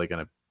maybe really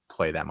going to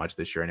play that much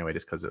this year anyway,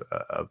 just because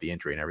of the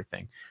injury and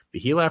everything. But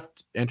he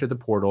entered the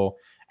portal,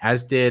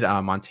 as did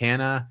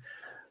Montana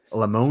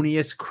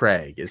Lemonious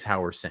Craig, is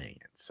how we're saying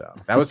it. So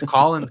that was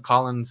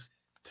Colin's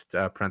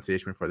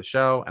pronunciation for the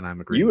show, and I'm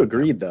agreeing. You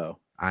agreed, though.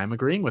 I'm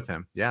agreeing with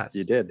him. Yes.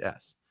 You did.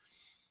 Yes.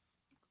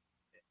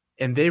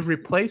 And they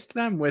replaced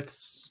them with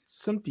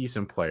some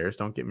decent players.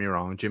 Don't get me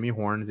wrong. Jimmy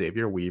Horn,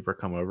 Xavier Weaver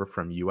come over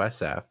from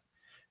USF.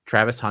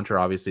 Travis Hunter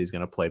obviously is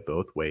going to play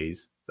both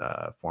ways,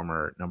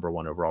 former number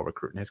 1 overall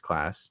recruit in his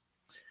class.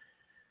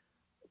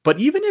 But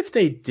even if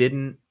they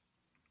didn't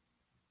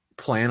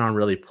plan on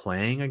really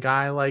playing a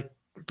guy like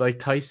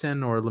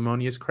Tyson or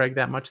Lemonious Craig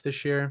that much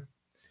this year,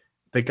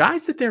 the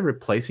guys that they're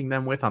replacing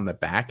them with on the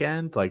back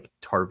end, like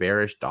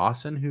Tarvarish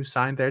Dawson, who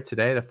signed there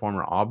today, the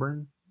former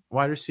Auburn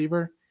wide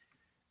receiver,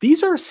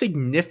 these are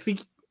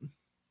significant.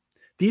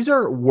 These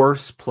are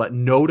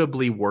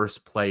notably worse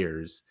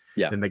players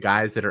than the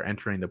guys that are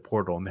entering the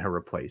portal and they're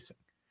replacing.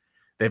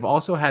 They've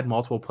also had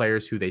multiple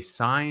players who they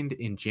signed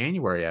in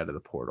January out of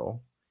the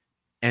portal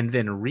and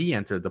then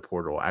re-entered the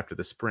portal after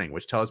the spring,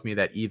 which tells me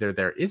that either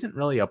there isn't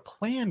really a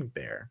plan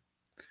there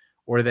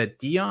or that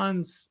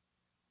Dion's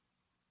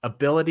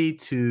ability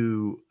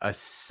to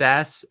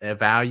assess,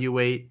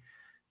 evaluate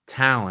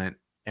talent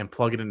and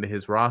plug it into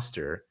his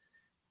roster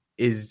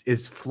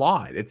is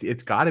flawed.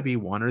 It's got to be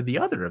one or the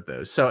other of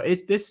those. So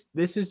this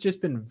has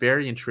just been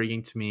very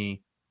intriguing to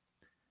me.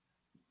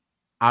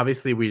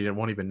 Obviously, we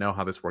won't even know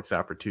how this works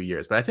out for 2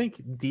 years, but I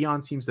think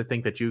Dion seems to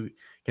think that you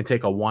can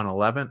take a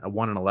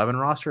 1-11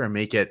 roster and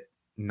make it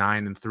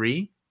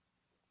 9-3.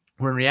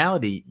 Where in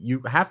reality,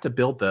 you have to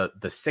build the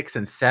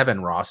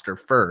 6-7 roster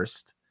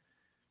first,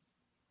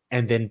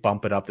 and then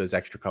bump it up those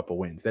extra couple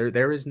wins.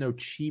 There is no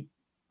cheap,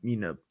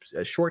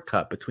 a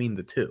shortcut between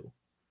the two.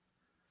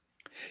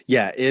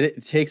 Yeah,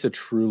 it takes a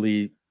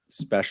truly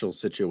special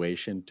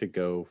situation to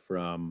go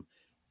from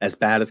as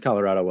bad as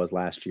Colorado was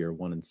last year,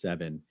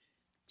 1-7,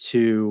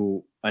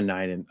 to a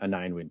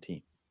 9-win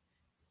team.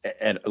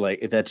 And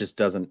like that just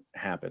doesn't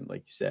happen,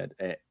 like you said.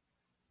 And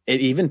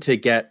even to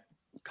get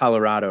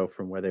Colorado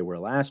from where they were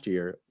last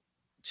year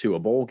to a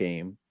bowl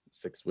game,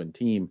 6-win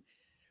team,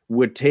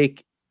 would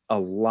take a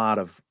lot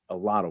of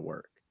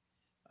work,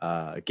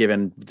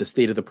 given the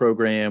state of the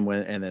program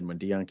and then when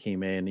Dion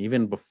came in,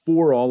 even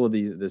before all of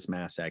this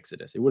mass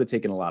exodus, it would have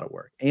taken a lot of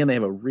work. And they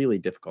have a really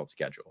difficult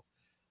schedule.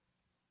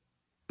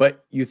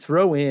 But you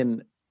throw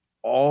in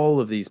all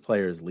of these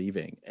players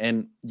leaving,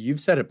 and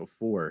you've said it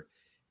before,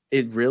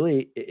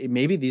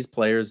 maybe these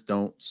players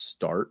don't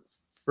start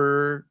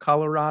for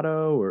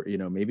Colorado, or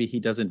maybe he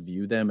doesn't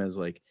view them as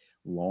like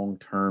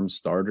long-term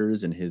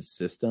starters in his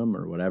system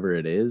or whatever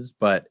it is,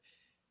 but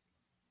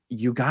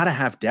you got to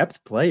have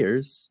depth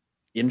players.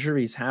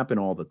 Injuries happen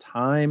all the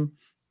time.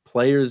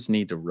 Players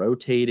need to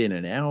rotate in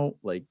and out.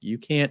 Like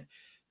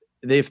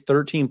they have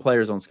 13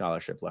 players on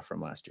scholarship left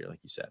from last year. Like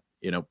you said,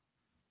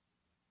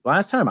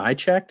 last time I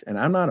checked, and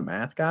I'm not a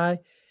math guy,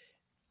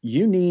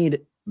 you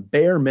need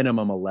bare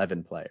minimum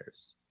 11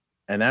 players,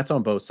 and that's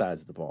on both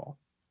sides of the ball.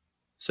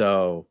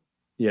 So,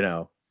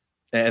 and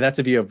that's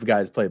if you have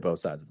guys play both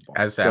sides of the ball.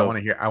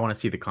 I want to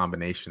see the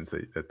combinations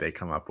that they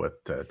come up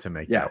with to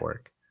make that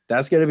work.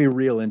 That's going to be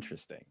real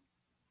interesting.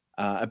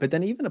 But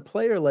then even a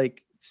player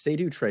like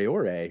Seydou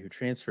Traore, who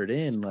transferred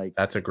in, like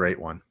that's a great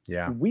one.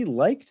 Yeah, we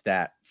liked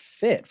that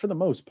fit for the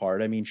most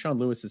part. I mean, Sean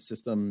Lewis's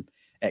system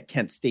at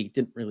Kent State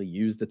didn't really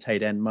use the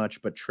tight end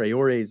much, but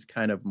Traore is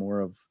kind of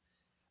more of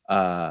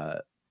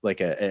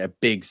like a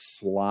big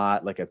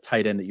slot, like a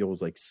tight end that you'll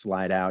like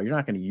slide out. You're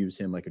not going to use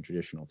him like a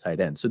traditional tight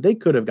end. So they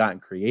could have gotten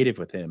creative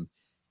with him,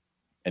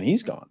 and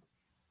he's gone.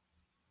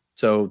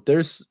 So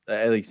there's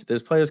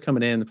players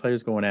coming in, the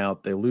players going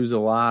out. They lose a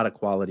lot of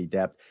quality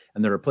depth,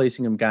 and they're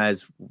replacing them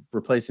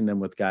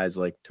with guys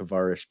like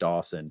Tarvarish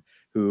Dawson,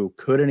 who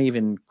couldn't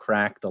even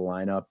crack the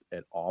lineup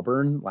at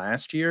Auburn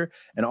last year.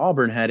 And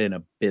Auburn had an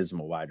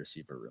abysmal wide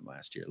receiver room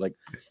last year. Like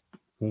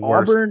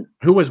Auburn,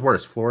 who was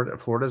worse,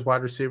 Florida's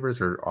wide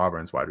receivers or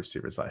Auburn's wide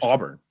receivers last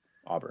year?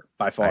 Auburn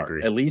by far.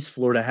 At least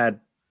Florida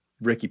had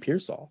Ricky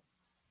Pearsall,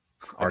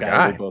 our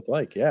guy. We both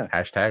like, yeah.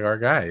 Hashtag our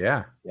guy,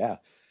 yeah, yeah.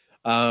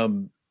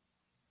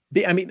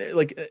 I mean,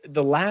 like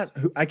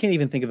I can't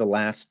even think of the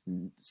last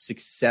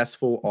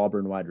successful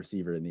Auburn wide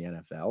receiver in the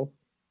NFL.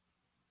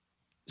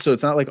 So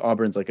it's not like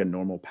Auburn's like a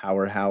normal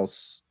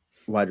powerhouse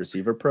wide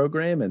receiver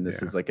program, and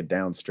this is like a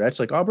down stretch.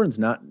 Like Auburn's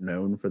not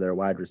known for their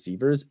wide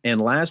receivers, and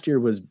last year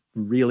was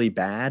really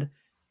bad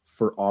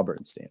for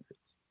Auburn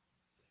standards.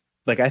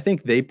 Like I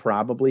think they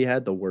probably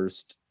had the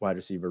worst wide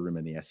receiver room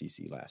in the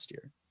SEC last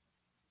year.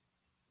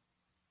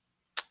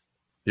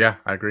 Yeah,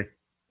 I agree.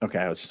 Okay,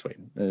 I was just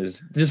waiting. I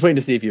was just waiting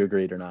to see if you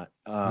agreed or not.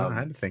 No, I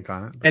had to think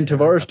on it. And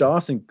Tavares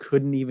Dawson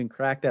couldn't even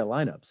crack that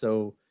lineup.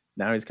 So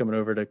now he's coming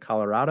over to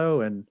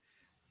Colorado, and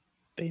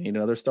they need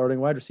another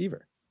starting wide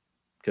receiver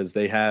because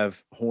they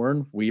have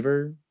Horn,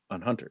 Weaver,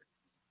 and Hunter.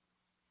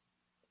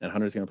 And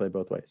Hunter's going to play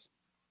both ways.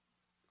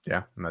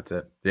 Yeah, and that's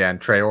it. Yeah, and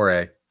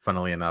Traore,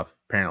 funnily enough,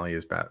 apparently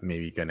is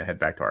maybe going to head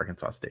back to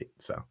Arkansas State.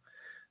 So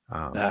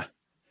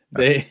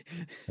they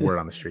word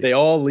on the street. They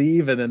all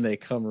leave and then they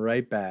come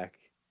right back.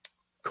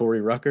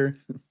 Corey Rucker.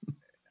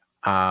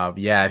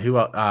 Yeah, who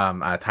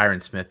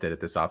Tyron Smith did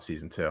it this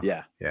offseason too.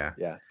 Yeah.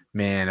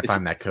 Man, if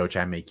I'm that coach,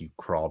 I make you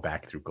crawl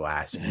back through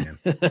glass, man.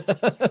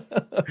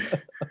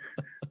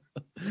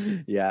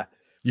 Yeah.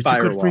 You too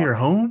good for your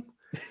home?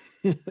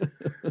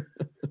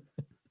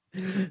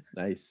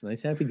 Nice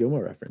Happy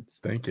Gilmore reference.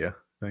 Thank you.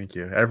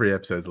 Every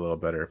episode's a little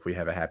better if we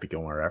have a Happy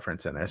Gilmore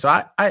reference in there.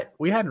 So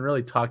we hadn't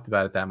really talked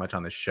about it that much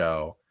on the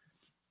show.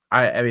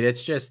 I mean,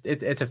 it's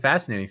a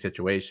fascinating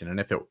situation, and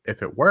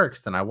if it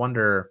works, then I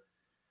wonder.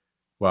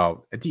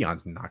 Well,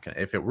 Deion's not gonna.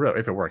 If it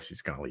works,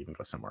 he's gonna leave and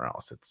go somewhere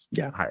else. It's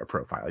higher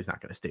profile. He's not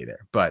gonna stay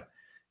there. But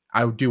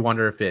I do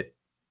wonder if it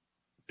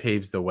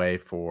paves the way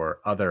for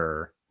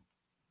other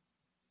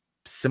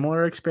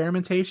similar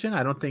experimentation.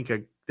 I don't think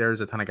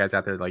there's a ton of guys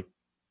out there like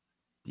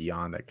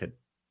Deion that could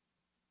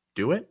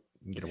do it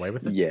and get away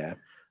with it. Yeah,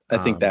 I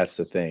think that's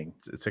the thing.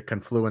 It's a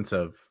confluence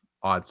of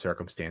odd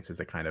circumstances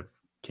that kind of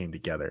came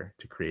together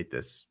to create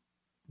this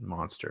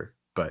monster.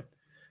 But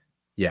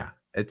yeah,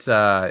 it's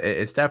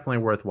definitely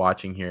worth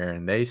watching here.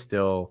 And they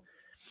still,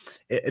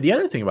 the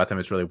other thing about them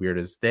that's really weird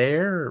is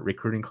their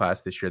recruiting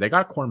class this year. They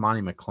got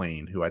Cormani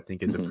McLean, who I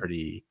think is a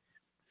pretty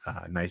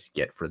nice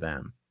get for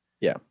them.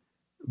 Yeah.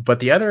 But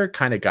the other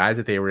kind of guys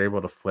that they were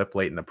able to flip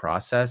late in the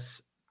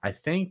process, I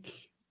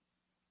think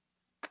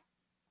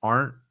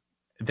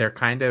they're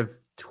kind of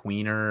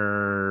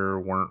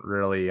tweener, weren't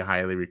really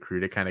highly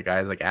recruited kind of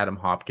guys. Like Adam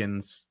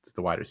Hopkins,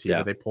 the wide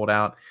receiver they pulled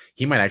out.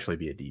 He might actually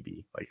be a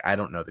DB. Like, I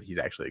don't know that he's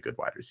actually a good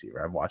wide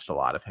receiver. I've watched a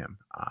lot of him.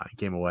 He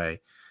came away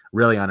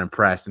really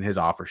unimpressed, and his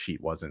offer sheet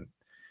wasn't.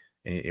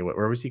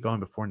 Where was he going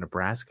before?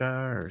 Nebraska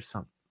or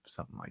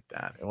something like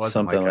that? It wasn't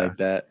something like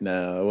that.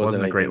 No, it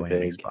wasn't a great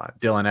landing spot.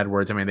 Dylan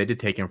Edwards. I mean, they did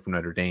take him from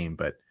Notre Dame,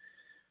 but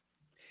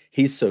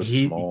he's so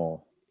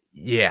small.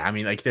 Yeah, I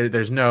mean, like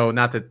there's no,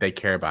 not that they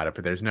care about it,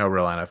 but there's no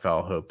real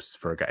NFL hopes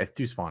for a guy. If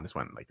Deuce Vaughn just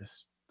went like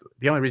this,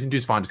 the only reason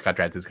Deuce Vaughn just got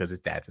drafted is because his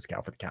dad's a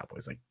scout for the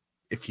Cowboys. Like,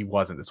 if he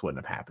wasn't, this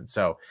wouldn't have happened.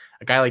 So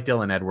a guy like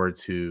Dylan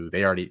Edwards, who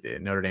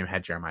Notre Dame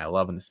had Jeremiah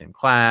Love in the same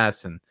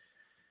class, and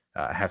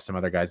have some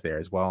other guys there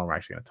as well. And we're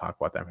actually going to talk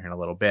about them here in a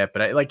little bit.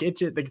 But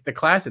the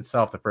class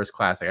itself, the first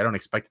class, like I don't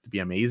expect it to be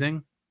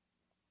amazing,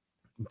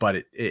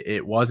 but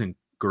it wasn't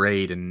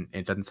great, and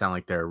it doesn't sound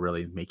like they're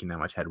really making that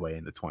much headway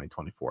in the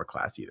 2024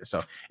 class either.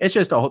 So it's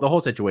just the whole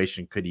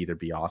situation could either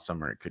be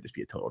awesome or it could just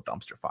be a total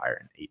dumpster fire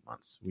in 8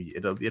 months.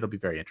 It'll be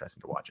very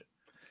interesting to watch it.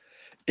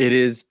 It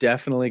is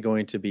definitely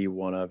going to be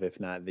one of, if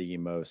not the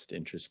most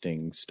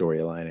interesting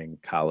storyline in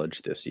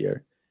college this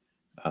year.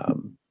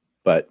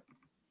 But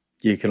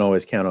you can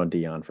always count on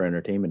Deion for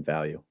entertainment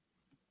value.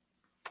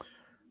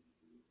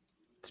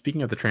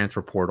 Speaking of the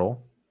transfer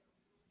portal,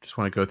 just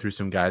want to go through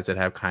some guys that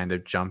have kind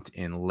of jumped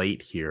in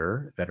late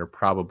here that are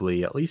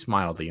probably at least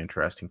mildly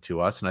interesting to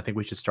us. And I think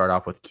we should start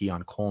off with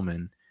Keon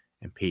Coleman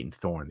and Peyton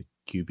Thorne,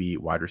 the QB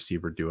wide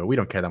receiver duo. We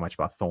don't care that much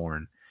about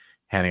Thorne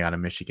heading out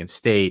of Michigan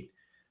State.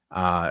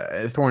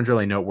 Thorne's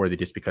really noteworthy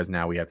just because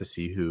now we have to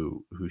see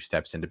who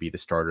steps in to be the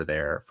starter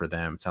there for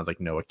them. It sounds like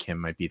Noah Kim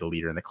might be the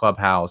leader in the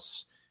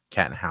clubhouse.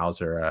 Catton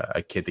Hauser,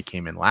 a kid that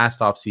came in last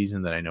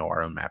offseason that I know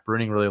our own Matt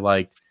Bruning really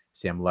liked.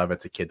 Sam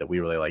Levitt's a kid that we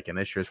really like in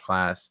this year's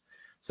class.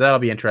 So that'll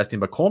be interesting.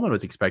 But Coleman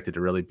was expected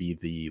to really be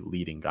the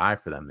leading guy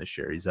for them this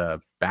year. He's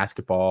a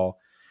basketball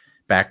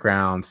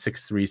background,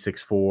 6'3",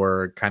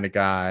 6'4" kind of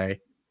guy.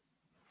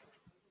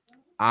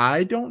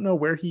 I don't know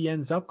where he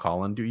ends up,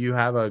 Colin. Do you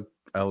have a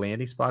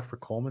landing spot for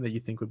Coleman that you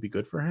think would be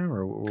good for him?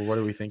 Or what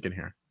are we thinking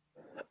here?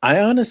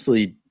 I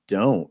honestly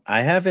don't.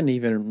 I haven't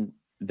even...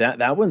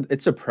 That one,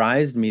 it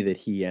surprised me that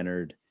he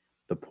entered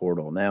the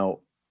portal.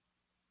 Now,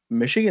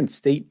 Michigan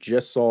State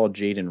just saw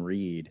Jaden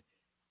Reed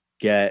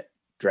get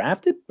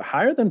drafted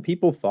higher than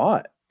people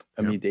thought.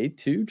 I mean, they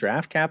too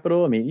draft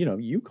capital. I mean,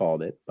 you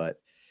called it, but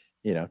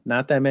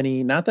not that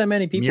many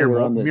people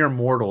were on the mere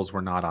mortals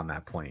were not on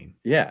that plane.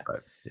 Yeah.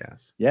 But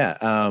yes.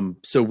 Yeah.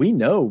 So we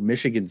know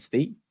Michigan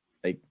State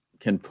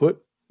can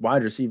put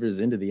wide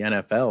receivers into the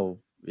NFL.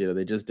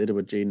 They just did it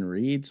with Jaden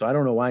Reed. So I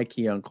don't know why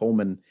Keon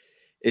Coleman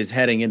is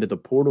heading into the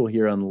portal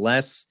here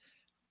unless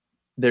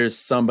there's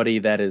somebody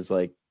that is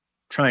like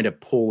trying to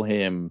pull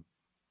him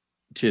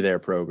to their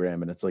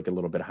program and it's like a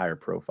little bit higher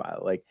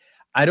profile. Like,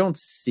 I don't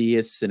see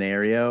a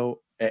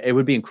scenario, It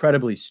would be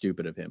incredibly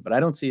stupid of him, but I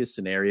don't see a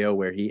scenario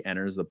where he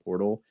enters the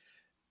portal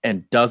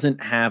and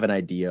doesn't have an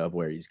idea of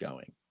where he's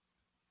going.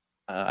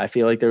 I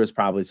feel like there was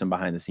probably some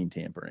behind the scene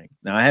tampering.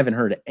 Now, I haven't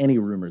heard any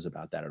rumors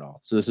about that at all.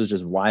 So this is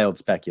just wild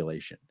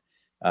speculation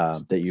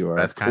that you are,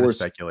 that's kind of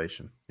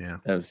speculation. Yeah.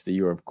 That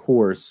you are, of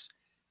course,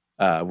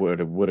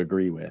 would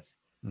agree with.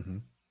 Mm-hmm.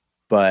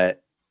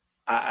 But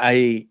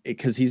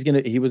because he was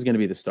going to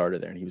be the starter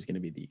there and he was going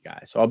to be the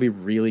guy. So I'll be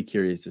really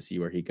curious to see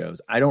where he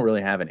goes. I don't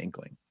really have an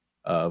inkling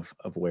of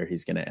where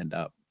he's going to end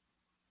up.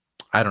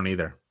 I don't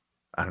either.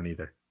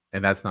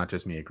 And that's not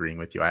just me agreeing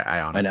with you.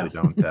 I honestly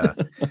don't.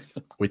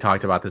 We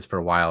talked about this for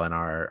a while in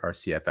our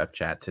CFF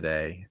chat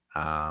today.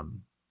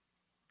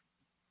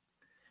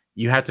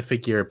 You have to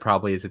figure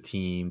probably as a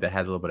team that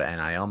has a little bit of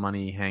NIL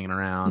money hanging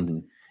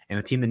around, and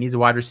a team that needs a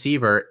wide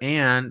receiver,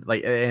 and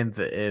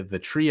the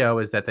trio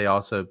is that they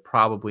also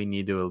probably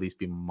need to at least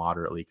be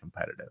moderately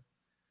competitive.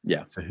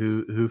 Yeah. So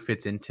who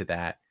fits into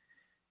that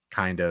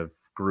kind of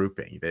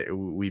grouping?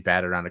 We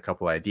batted around a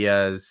couple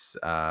ideas.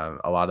 A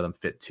lot of them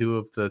fit 2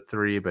 of the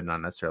 3, but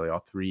not necessarily all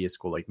 3. A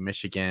school like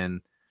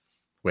Michigan,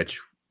 which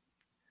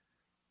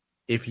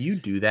if you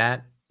do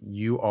that,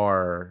 you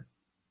are,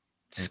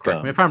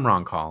 correct me if I'm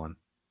wrong, Colin,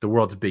 the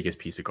world's biggest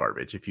piece of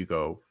garbage. If you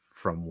go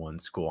from one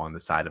school on the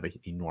side of an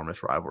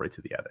enormous rivalry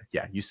to the other,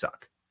 yeah, you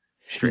suck.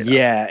 Straight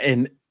up.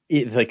 And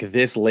like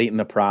this late in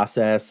the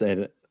process,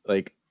 and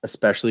like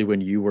especially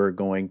when you were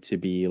going to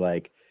be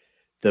like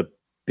the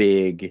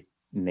big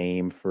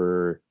name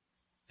for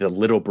the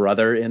little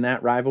brother in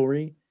that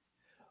rivalry.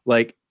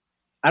 Like,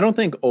 I don't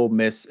think Ole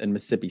Miss and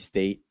Mississippi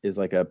State is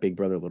like a big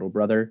brother, little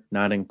brother,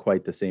 not in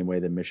quite the same way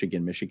that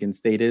Michigan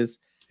State is.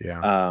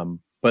 Yeah.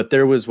 But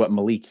there was what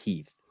Malik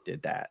Heath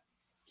did that.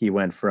 He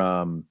went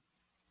from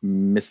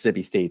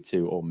Mississippi State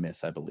to Ole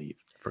Miss, I believe.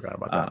 Forgot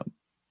about that.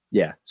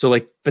 Yeah. So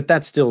like, but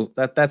that's still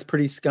that's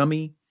pretty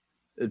scummy.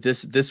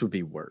 This would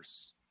be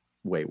worse.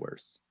 Way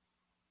worse.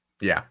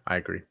 Yeah, I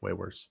agree. Way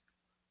worse.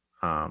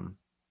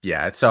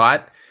 Yeah,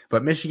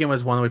 but Michigan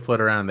was one that we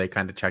floated around and they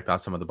kind of checked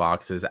off some of the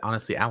boxes.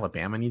 Honestly,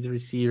 Alabama needs a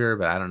receiver,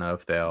 but I don't know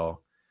if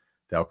they'll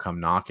come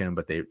knocking,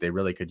 but they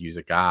really could use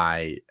a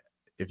guy.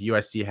 If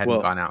USC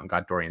hadn't gone out and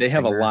got Dorian Singer,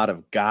 have a lot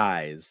of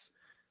guys.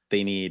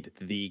 They need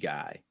the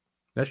guy.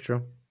 That's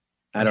true.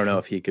 I don't know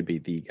if he could be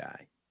the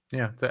guy.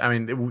 Yeah, I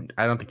mean,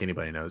 I don't think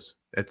anybody knows.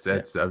 It's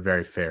a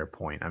very fair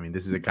point. I mean,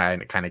 this is a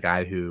kind of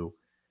guy who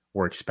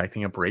we're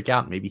expecting a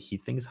breakout. Maybe he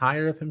thinks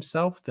higher of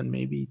himself than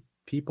maybe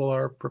people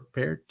are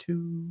prepared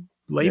to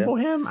label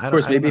him. Of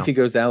course, maybe if he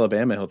goes to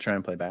Alabama, he'll try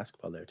and play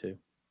basketball there too.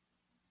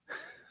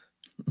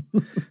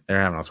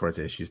 They're having all sorts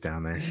of issues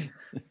down there.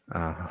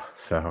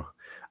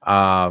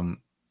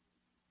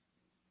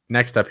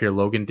 Next up here,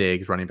 Logan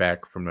Diggs, running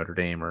back from Notre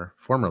Dame, or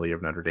formerly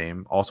of Notre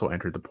Dame, also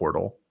entered the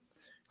portal.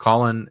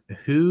 Colin,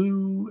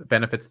 who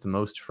benefits the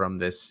most from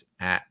this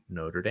at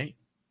Notre Dame?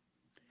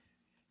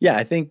 Yeah,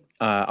 I think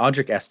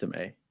Audric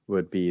Estime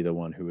would be the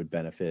one who would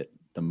benefit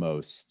the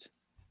most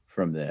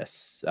from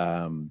this.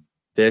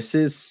 This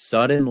is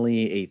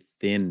suddenly a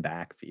thin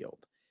backfield.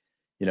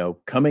 You know,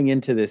 coming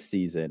into this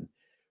season,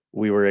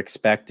 we were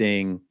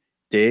expecting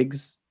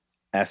Diggs,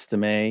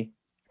 Estime,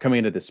 coming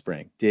into the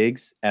spring.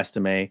 Diggs,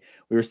 Estime.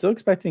 We were still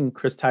expecting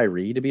Chris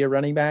Tyree to be a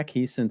running back.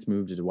 He's since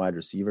moved to wide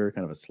receiver,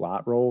 kind of a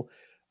slot role.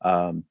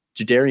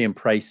 Jadarian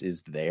Price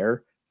is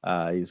there.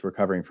 He's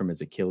recovering from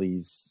his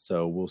Achilles,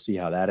 so we'll see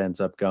how that ends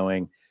up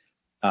going.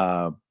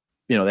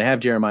 They have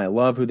Jeremiah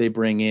Love, who they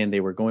bring in. They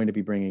were going to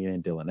be bringing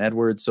in Dylan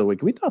Edwards. So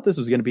we thought this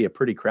was going to be a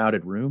pretty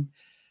crowded room,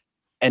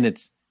 and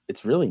it's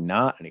really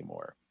not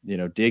anymore. You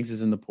know, Diggs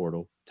is in the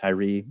portal.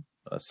 Tyree,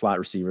 a slot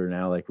receiver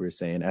now, like we were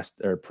saying.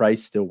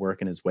 Price still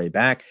working his way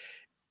back.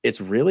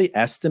 It's really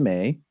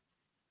Estime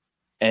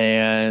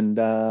and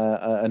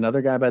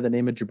another guy by the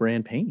name of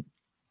Jabran Payne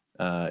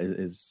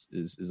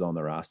is on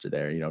the roster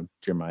there. You know,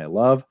 Jeremiah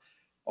Love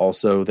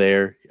also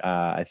there.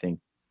 I think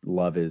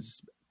Love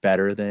is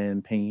better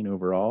than Payne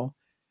overall,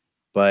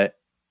 but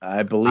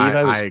I believe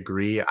I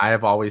agree. I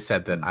have always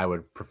said that I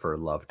would prefer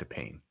Love to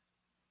Payne.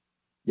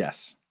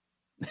 Yes.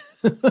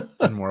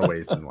 In more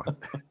ways than one.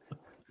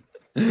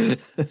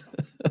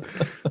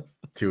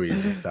 Too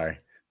easy. Sorry.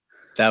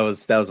 That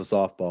was a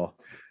softball.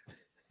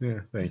 Yeah.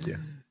 Thank you.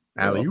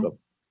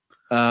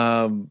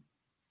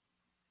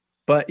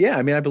 But yeah,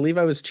 I mean, I believe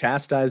I was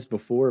chastised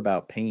before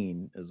about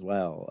Payne as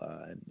well.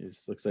 It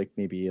just looks like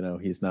maybe, you know,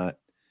 he's not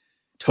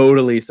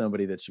totally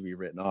somebody that should be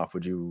written off.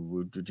 Would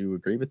you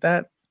agree with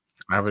that?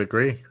 I would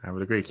agree.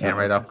 Can't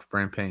write off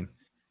Brand Payne.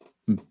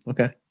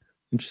 Okay.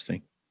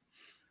 Interesting.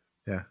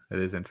 Yeah, it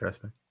is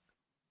interesting.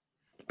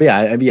 But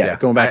yeah,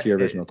 going back to your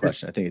original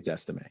question, I think it's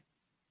Estime.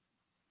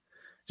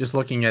 Just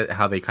looking at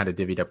how they kind of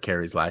divvied up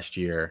carries last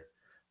year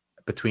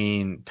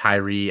between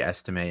Tyree,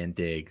 Estime, and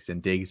Diggs.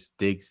 And Diggs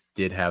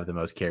did have the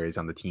most carries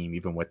on the team,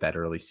 even with that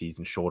early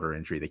season shoulder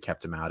injury that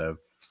kept him out of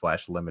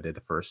 / limited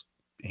the first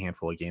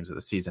handful of games of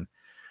the season.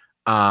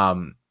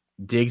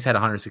 Diggs had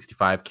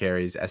 165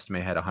 carries,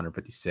 Estime had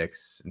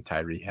 156, and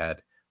Tyree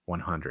had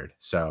 100.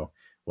 So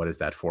what is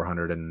that,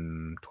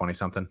 420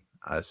 something?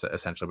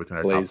 Essentially between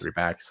our top 3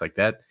 backs like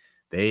that.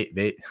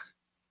 They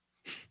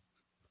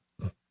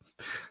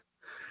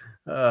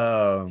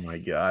oh my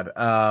God.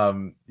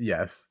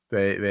 Yes,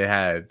 they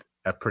had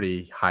a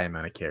pretty high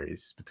amount of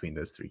carries between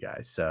those three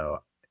guys.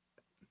 So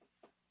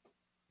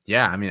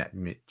yeah, I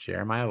mean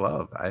Jeremiah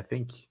Love, I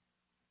think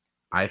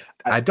I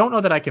don't know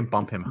that I can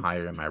bump him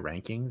higher in my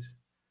rankings,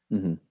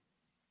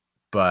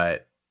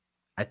 but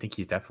I think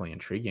he's definitely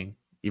intriguing,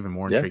 even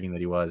more intriguing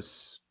than he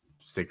was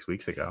 6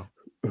 weeks ago.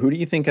 Who do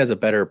you think has a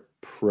better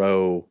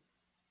pro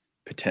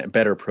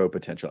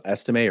potential,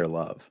 Estime or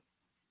Love?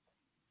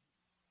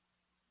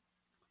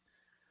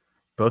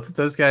 Both of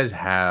those guys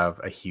have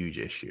a huge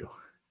issue.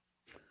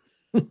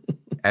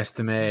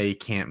 Estime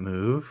can't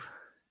move,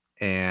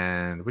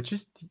 and which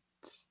is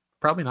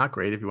probably not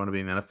great if you want to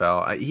be in the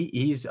NFL.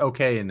 He's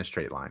okay in the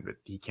straight line, but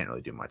he can't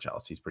really do much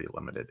else. He's pretty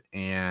limited.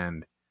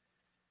 And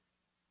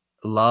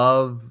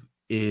Love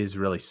is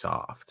really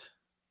soft.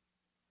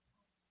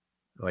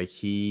 Like,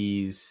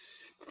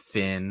 he's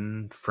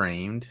thin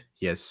framed.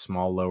 He has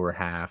small lower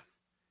half.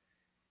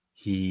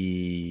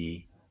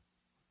 He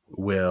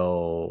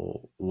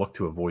will look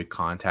to avoid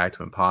contact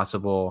when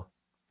possible.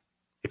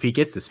 If he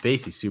gets the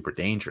space, he's super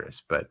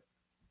dangerous, but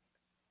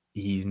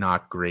he's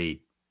not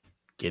great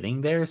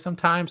getting there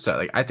sometimes. So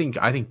like I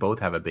think both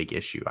have a big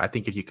issue. I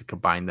think if you could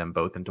combine them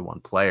both into one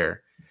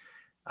player,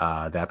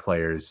 that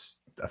player's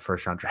a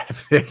first round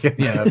draft pick in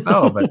the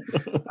NFL. But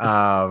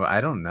I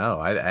don't know.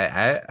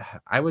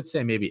 I would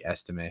say maybe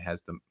Estime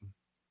has the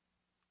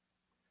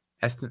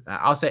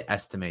I'll say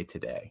Estime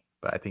today,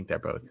 but I think they're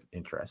both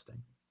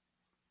interesting.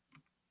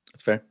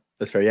 That's fair.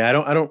 Yeah,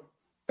 I don't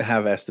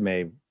have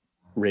Estime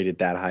rated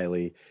that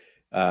highly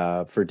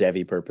for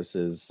Devy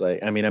purposes.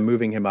 Like, I mean, I'm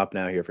moving him up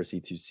now here for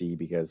C2C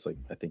because like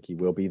I think he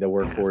will be the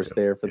workhorse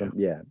there for them.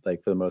 Yeah,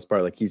 like for the most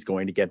part, like he's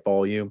going to get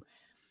volume.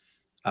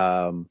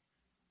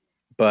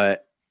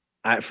 But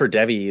for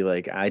Devy,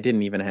 like I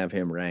didn't even have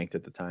him ranked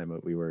at the time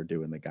that we were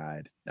doing the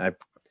guide. I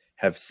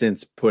have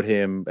since put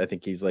him, I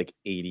think he's like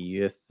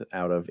 80th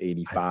out of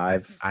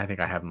 85. I think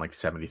I have him like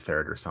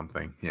 73rd or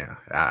something. Yeah.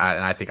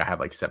 And I think I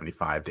have like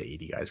 75 to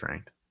 80 guys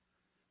ranked.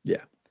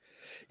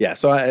 Yeah.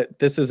 So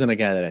this isn't a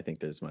guy that I think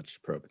there's much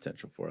pro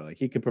potential for. Like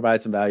he could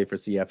provide some value for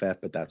CFF,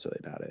 but that's really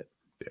about it.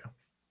 Yeah.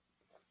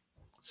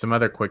 Some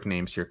other quick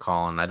names here,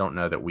 Colin. I don't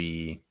know that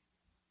we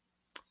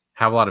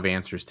have a lot of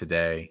answers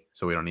today,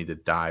 so we don't need to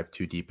dive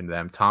too deep into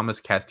them.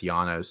 Thomas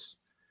Castellanos,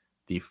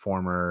 the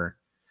former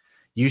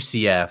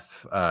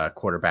UCF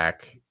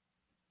quarterback,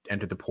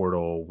 entered the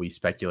portal. We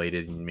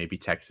speculated in maybe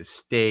Texas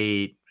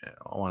State,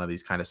 one of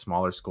these kind of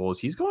smaller schools.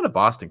 He's going to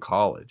Boston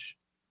College.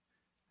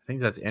 I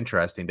think that's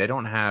interesting. They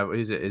don't have,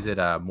 is it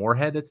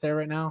Moorhead that's there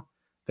right now?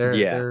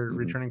 They're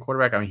returning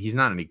quarterback. I mean, he's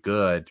not any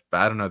good,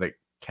 but I don't know that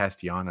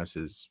Castellanos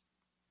is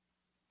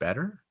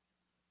better.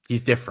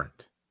 He's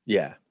different.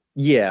 Yeah.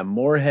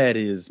 Moorhead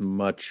is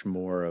much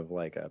more of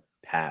like a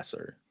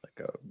passer.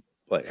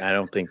 Like I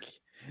don't think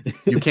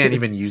you can't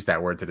even use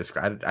that word to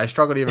describe it. I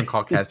struggle to even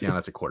call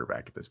Castellanos a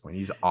quarterback at this point.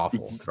 He's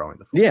awful throwing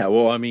the football. Yeah,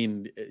 well, I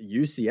mean,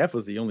 UCF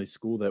was the only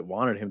school that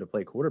wanted him to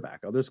play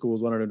quarterback. Other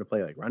schools wanted him to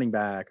play like running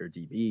back or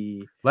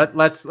DB.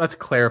 Let's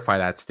clarify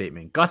that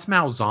statement. Gus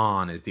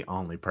Malzahn is the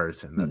only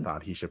person that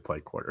thought he should play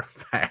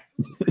quarterback,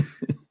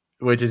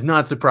 which is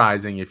not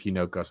surprising if you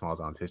know Gus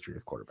Malzahn's history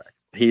with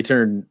quarterbacks. He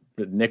turned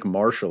Nick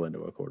Marshall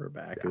into a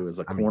quarterback. It was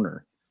a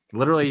corner.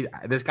 Literally,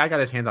 this guy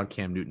got his hands on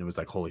Cam Newton and was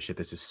like, holy shit,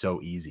 this is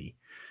so easy.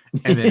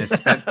 And then has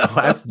spent the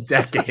last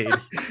decade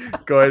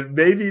going,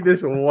 maybe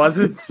this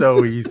wasn't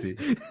so easy.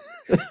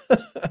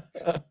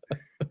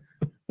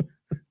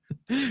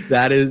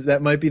 That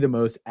might be the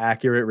most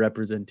accurate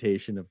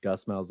representation of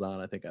Gus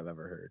Malzahn I think I've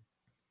ever heard.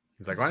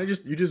 He's like, why don't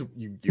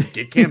you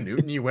get Cam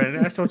Newton, you win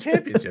a national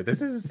championship.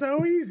 This is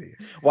so easy.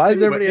 Why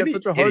does everybody have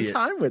such a hard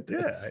time with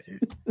this?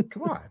 Yeah,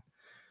 come on.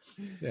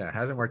 Yeah, it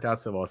hasn't worked out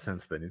so well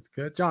since then. It's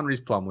good. John Reese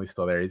Plumlee's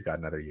still there. He's got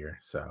another year.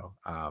 So,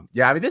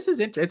 yeah, I mean, this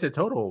is it's a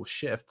total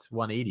shift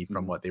 180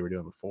 from what they were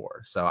doing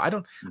before. So I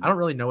don't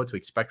really know what to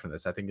expect from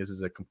this. I think this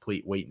is a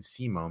complete wait and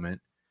see moment.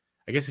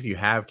 I guess if you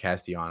have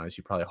Castellanos,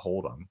 you probably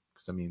hold him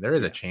because I mean, there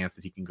is a chance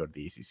that he can go to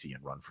the ACC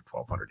and run for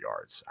 1,200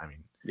 yards. I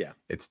mean,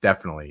 it's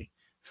definitely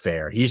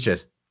fair. He's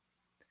just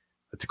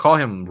to call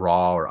him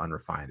raw or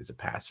unrefined as a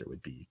passer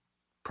would be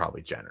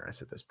probably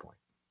generous at this point.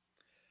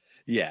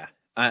 Yeah.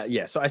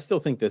 So I still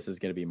think this is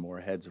going to be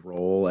Moorhead's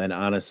role. And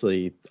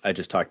honestly, I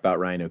just talked about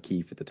Ryan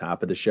O'Keefe at the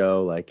top of the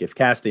show. Like if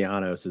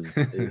Castellanos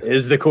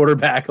is the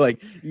quarterback,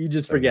 like you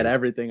just forget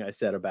everything I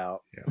said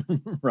about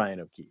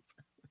Ryan O'Keefe.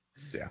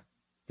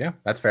 Yeah,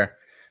 that's fair.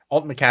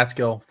 Alton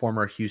McCaskill,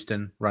 former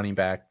Houston running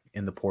back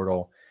in the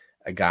portal,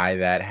 a guy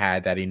that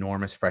had that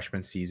enormous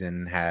freshman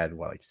season, had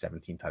like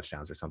 17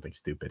 touchdowns or something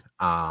stupid.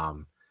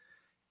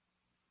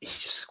 He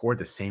just scored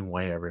the same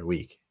way every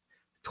week.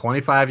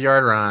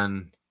 25-yard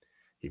run.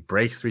 He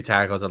breaks 3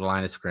 tackles at the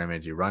line of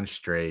scrimmage. He runs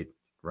straight,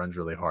 runs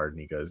really hard, and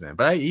he goes in.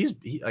 But he's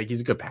a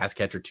good pass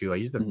catcher too.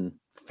 He's a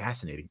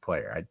fascinating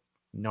player. I had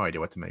no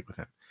idea what to make with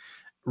him.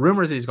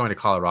 Rumors that he's going to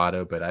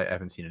Colorado, but I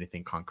haven't seen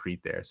anything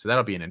concrete there. So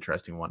that'll be an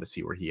interesting one to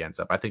see where he ends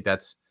up. I think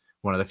that's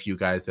one of the few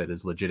guys that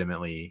is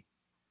legitimately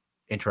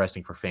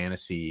interesting for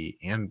fantasy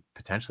and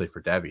potentially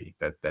for Debbie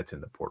that's in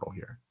the portal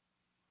here.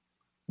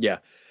 Yeah.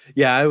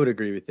 Yeah, I would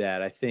agree with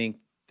that. I think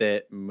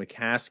that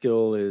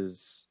McCaskill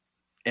is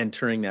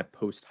entering that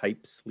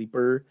post-hype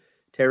sleeper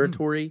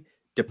territory,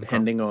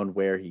 depending on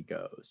where he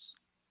goes.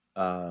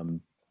 Where yeah,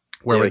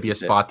 would like be you a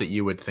said. spot that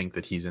you would think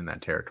that he's in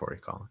that territory,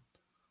 Colin?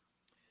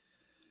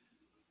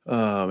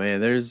 Oh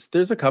man,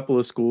 there's a couple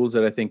of schools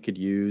that I think could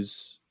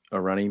use a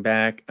running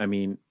back. I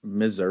mean,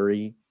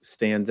 Missouri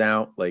stands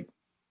out. Like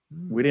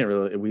we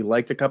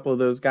liked a couple of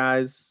those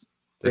guys.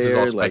 This is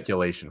all there, like,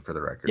 speculation for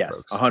the record,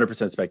 yes, folks.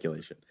 100%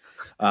 speculation.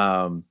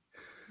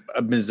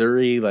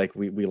 Missouri, like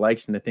we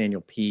liked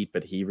Nathaniel Pete,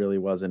 but he really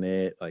wasn't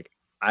it. Like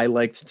I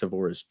liked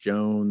Tavoris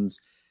Jones.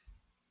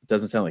 It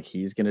doesn't sound like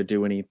he's going to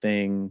do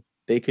anything.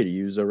 They could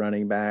use a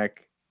running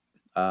back.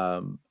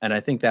 And I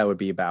think that would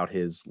be about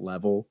his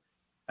level.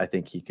 I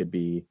think he could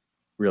be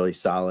really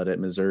solid at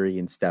Missouri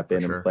and step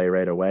in and play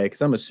right away.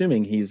 Cause I'm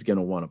assuming he's going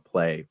to want to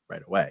play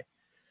right away.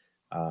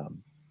 I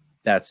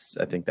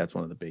think that's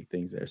one of the big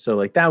things there. So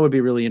like, that would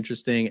be really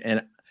interesting.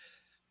 And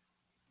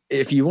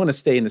if you want to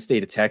stay in the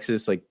state of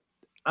Texas, like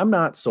I'm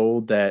not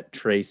sold that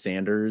Trey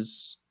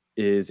Sanders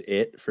is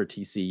it for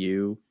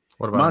TCU.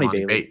 What about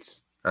Amani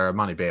Bates or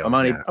Amani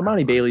Bailey?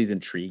 Amani Bailey's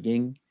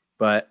intriguing,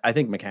 but I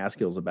think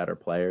McCaskill's a better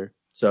player.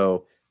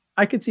 So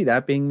I could see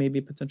that being maybe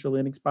a potential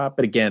landing spot.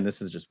 But again,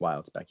 this is just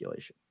wild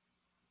speculation.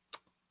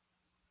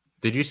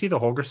 Did you see the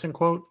Holgorsen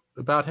quote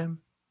about him?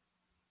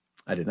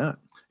 I did not.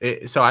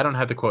 So I don't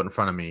have the quote in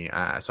front of me,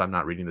 so I'm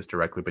not reading this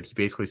directly, but he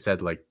basically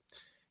said like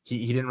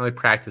he didn't really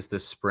practice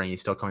this spring.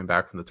 He's still coming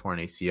back from the torn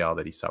ACL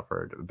that he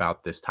suffered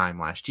about this time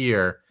last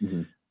year.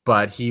 Mm-hmm.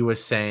 But he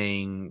was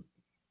saying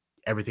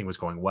everything was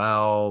going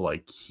well.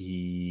 Like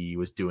he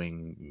was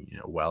doing,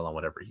 well on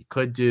whatever he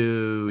could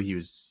do. He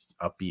was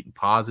upbeat and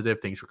positive.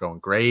 Things were going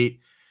great.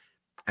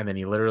 And then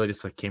he literally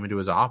just like came into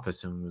his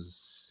office and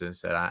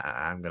said,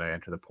 I'm going to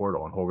enter the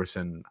portal. And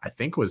Holgorsen, I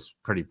think, was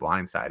pretty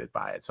blindsided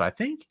by it. So I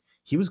think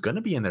he was going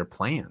to be in their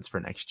plans for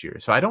next year.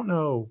 So I don't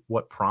know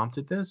what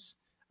prompted this.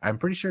 I'm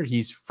pretty sure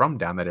he's from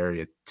down that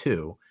area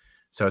too.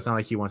 So it's not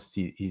like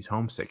he's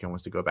homesick and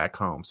wants to go back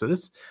home. So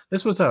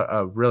this was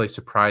a really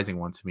surprising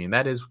one to me. And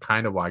that is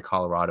kind of why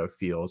Colorado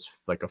feels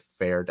like a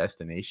fair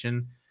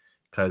destination,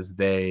 because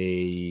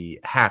they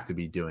have to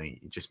be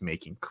just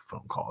making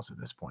phone calls at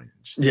this point.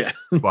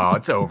 Well,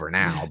 it's over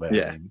now, but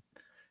yeah.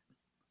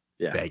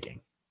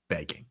 Begging.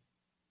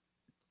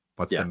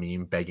 What's the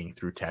meme? Begging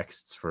through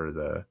texts for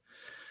the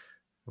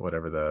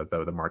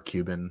Mark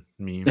Cuban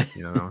meme,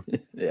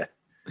 Yeah.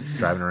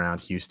 Driving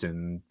around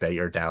Houston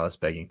or Dallas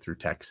begging through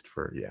text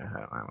for,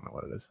 I don't know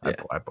what it is. Yeah.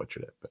 I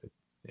butchered it, but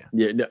yeah.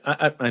 Yeah, no,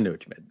 I know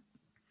what you meant.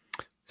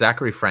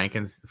 Zachary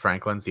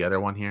Franklin's the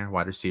other one here,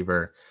 wide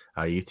receiver,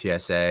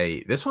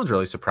 UTSA. This one's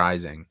really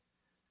surprising.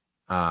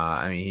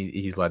 I mean,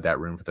 he's led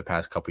that room for the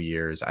past couple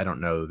years. I don't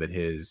know that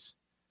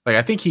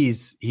I think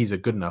he's a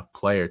good enough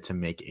player to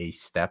make a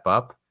step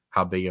up.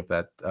 How big of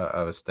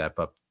a step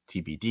up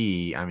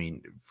TBD? I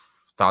mean,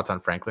 thoughts on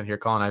Franklin here,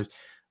 Colin?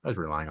 I was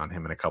relying on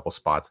him in a couple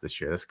spots this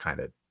year. This kind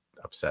of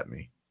upset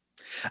me.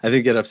 I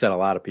think it upset a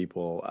lot of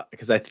people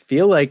because I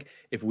feel like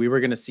if we were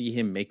going to see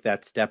him make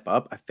that step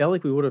up, I felt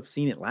like we would have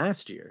seen it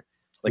last year.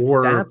 Like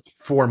or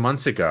 4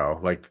 months ago.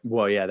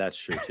 Well, yeah, that's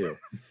true too.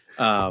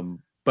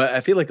 But I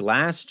feel like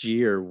last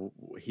year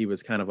he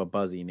was kind of a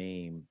buzzy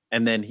name.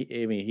 And then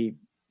he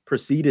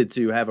proceeded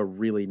to have a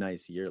really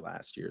nice year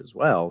last year as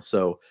well.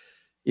 So,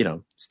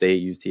 stay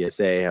at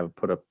UTSA, have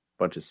put up a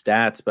bunch of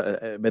stats,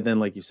 but then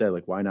like you said,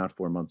 like why not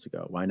 4 months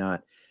ago? Why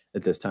not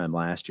at this time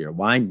last year?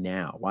 Why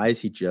now? Why is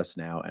he just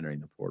now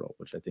entering the portal?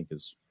 Which I think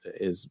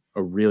is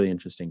a really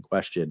interesting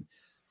question.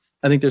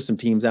 I think there's some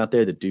teams out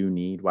there that do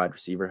need wide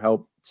receiver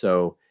help.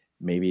 So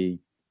maybe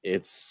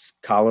it's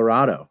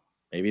Colorado.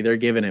 Maybe they're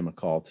giving him a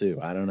call too.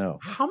 I don't know.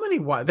 How many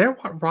their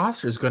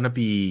roster is going to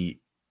be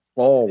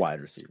all wide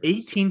receivers,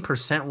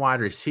 18% wide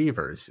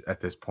receivers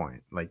at this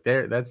point. Like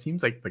that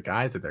seems like the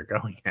guys that they're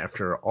going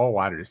after are all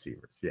wide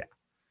receivers. Yeah.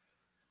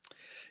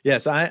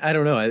 Yes, I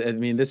don't know. I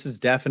mean, this is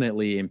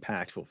definitely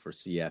impactful for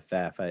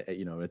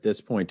CFF. At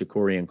this point,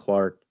 DeCorian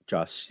Clark,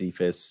 Josh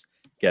Cephas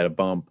get a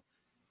bump.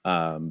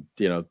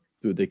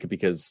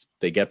 Because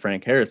they get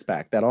Frank Harris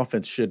back. That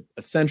offense should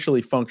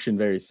essentially function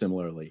very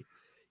similarly,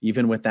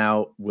 even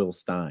without Will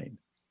Stein.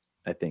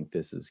 I think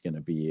this is going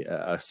to be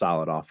a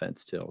solid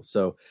offense still.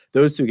 So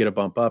those two get a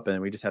bump up,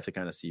 and we just have to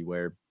kind of see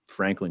where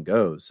Franklin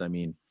goes. I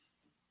mean,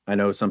 I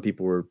know some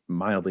people were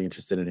mildly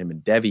interested in him in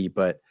Devi,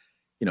 but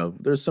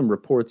there's some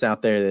reports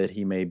out there that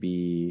he may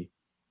be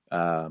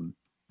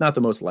not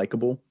the most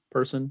likable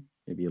person,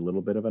 maybe a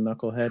little bit of a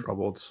knucklehead.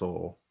 Troubled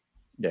soul.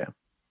 Yeah.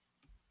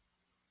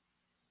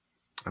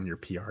 I'm your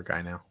PR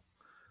guy now.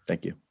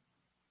 Thank you.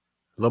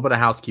 A little bit of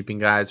housekeeping,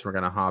 guys. We're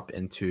going to hop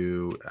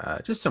into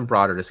just some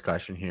broader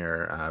discussion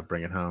here,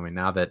 bring it home. And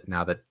now that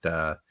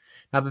the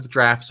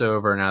draft's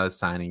over, now that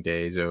signing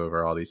day is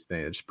over, all these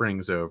things,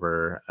 spring's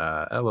over,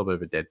 a little bit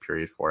of a dead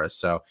period for us.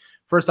 So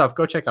first off,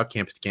 go check out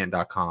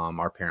campuscanton.com,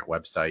 our parent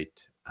website.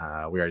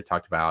 We already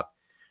talked about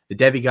the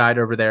Devy guide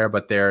over there,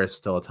 but there is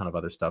still a ton of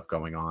other stuff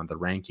going on. The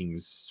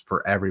rankings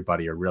for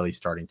everybody are really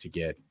starting to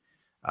get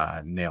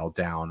nailed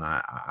down.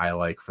 I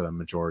like for the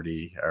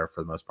majority, or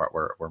for the most part,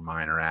 where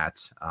mine are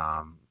at.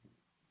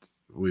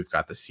 We've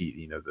got the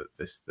C,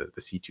 the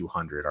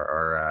C200,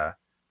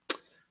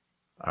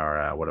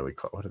 our what do we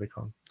call? What are they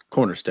called?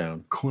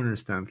 Cornerstone.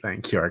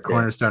 Thank you. Our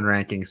Cornerstone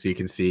rankings, so you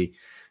can see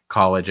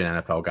college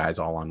and NFL guys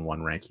all on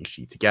one ranking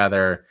sheet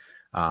together.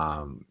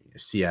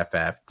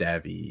 CFF,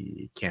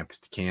 Devy, Campus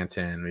to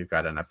Canton. We've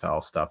got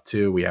NFL stuff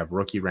too. We have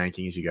rookie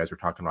rankings. You guys were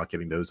talking about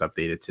getting those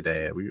updated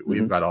today.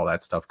 We've got all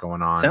that stuff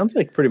going on. Sounds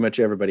like pretty much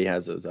everybody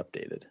has those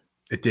updated.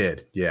 It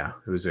did, yeah.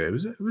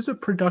 It was a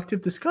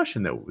productive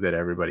discussion that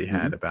everybody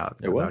had about.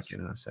 It was.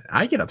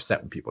 I get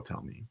upset when people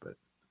tell me, but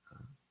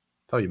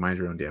tell you mind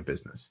your own damn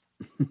business.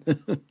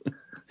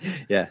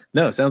 Yeah,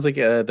 no. It sounds like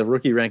the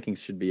rookie rankings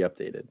should be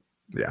updated.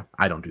 Yeah,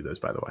 I don't do those,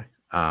 by the way.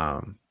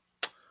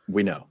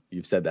 We know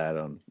you've said that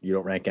you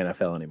don't rank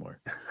NFL anymore.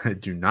 I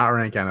do not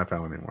rank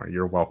NFL anymore.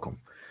 You're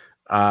welcome.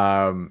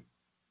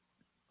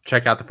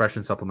 Check out the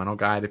freshman supplemental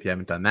guide if you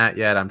haven't done that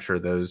yet. I'm sure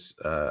those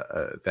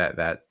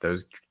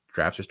those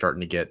drafts are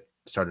starting to get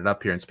started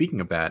up here. And speaking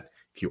of that,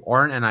 if you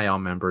are an NIL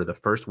member, the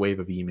first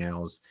wave of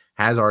emails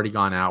has already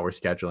gone out. We're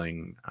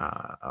scheduling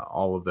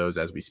all of those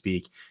as we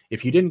speak.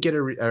 If you didn't get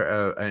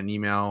an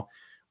email,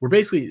 we're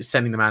basically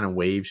sending them out in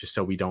waves just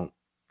so we don't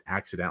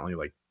accidentally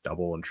like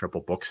double and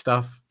triple book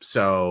stuff.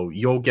 So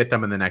you'll get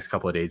them in the next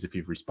couple of days if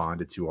you've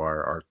responded to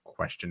our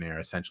questionnaire.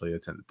 Essentially,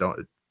 it's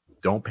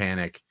don't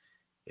panic.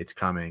 It's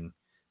coming.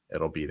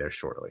 It'll be there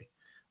shortly.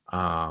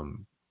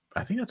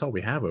 I think that's all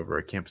we have over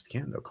at Campus to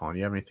Canton, though. Colin,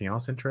 you have anything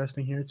else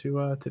interesting here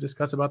to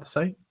discuss about the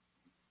site?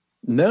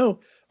 No.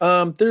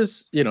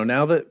 There's,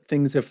 now that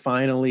things have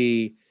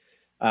finally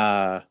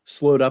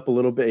slowed up a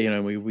little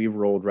bit, we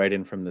rolled right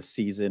in from the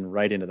season,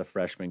 right into the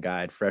freshman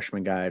guide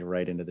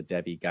right into the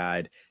Devy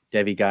guide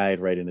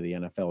right into the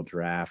NFL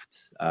draft.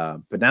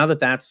 But now that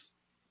that's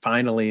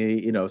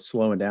finally,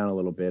 slowing down a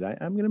little bit,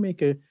 I'm going to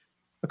make a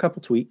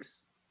couple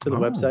tweaks to the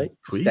website,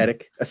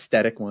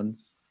 aesthetic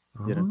ones,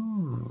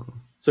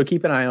 So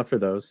keep an eye out for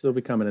those. They'll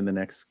be coming in the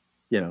next,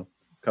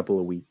 couple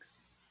of weeks.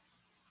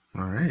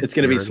 All right. It's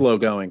going to be slow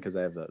going because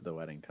I have the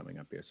wedding coming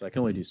up here. So I can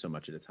only do so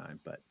much at a time,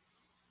 but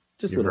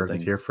just little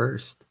things. Here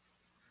first.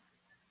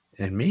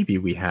 And maybe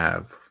we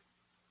have,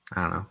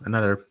 I don't know,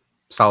 another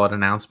solid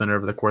announcement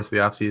over the course of the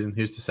offseason.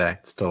 Who's to say?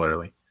 It's still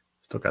early.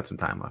 Still got some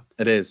time left.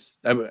 It is.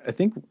 I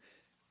think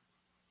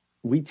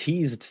we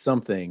teased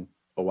something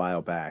a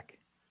while back.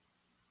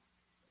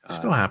 It's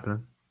still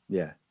happening.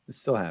 Yeah, it's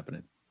still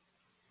happening.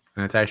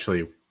 And it's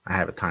actually, I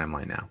have a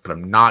timeline now, but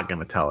I'm not going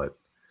to tell it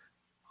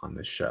on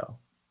this show.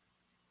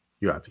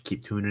 You have to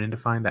keep tuning in to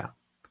find out.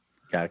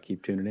 Got to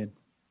keep tuning in.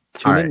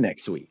 Tune in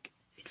next week.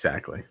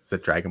 Exactly. Is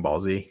that Dragon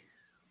Ball Z?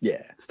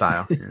 Yeah.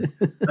 Style. All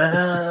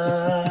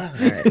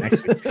right,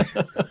 next week.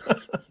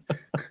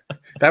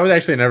 That was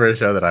actually never a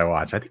show that I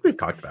watched. I think we've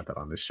talked about that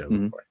on this show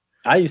before.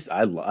 I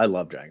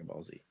love Dragon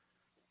Ball Z.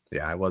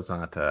 Yeah, I was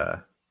not.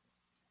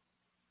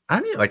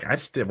 I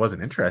just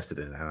wasn't interested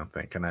in it, I don't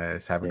think, and I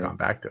just haven't gone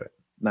back to it.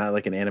 Not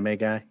like an anime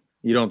guy.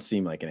 You don't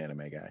seem like an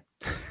anime guy.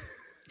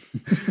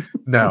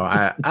 No,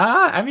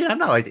 I mean, I'm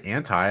not like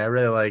anti. I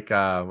really like.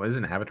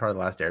 Isn't Avatar: The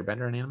Last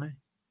Airbender an anime?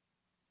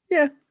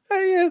 Yeah,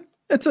 yeah.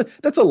 That's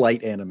a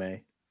light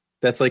anime.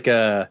 That's like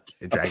a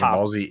Dragon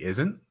Ball Z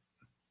isn't.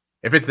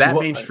 If it's that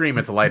mainstream,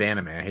 it's a light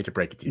anime. I hate to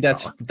break it to you.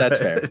 That's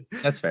fair.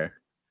 That's fair.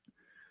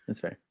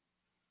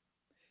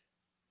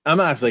 I'm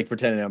not like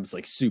pretending I'm just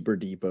like super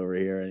deep over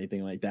here or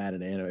anything like that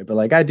in anime, but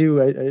like I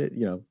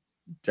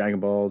Dragon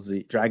Ball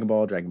Z, Dragon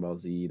Ball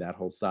Z, that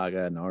whole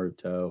saga,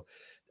 Naruto,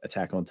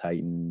 Attack on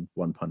Titan,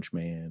 One Punch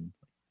Man,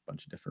 a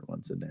bunch of different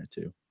ones in there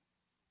too.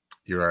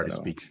 You're already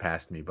speaking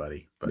past me,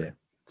 buddy, but it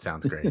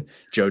sounds great.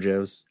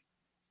 JoJo's.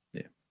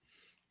 Yeah.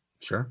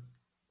 Sure.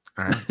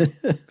 All right.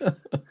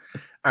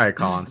 All right,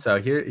 Colin.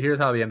 So here's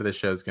how the end of the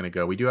show is going to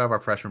go. We do have our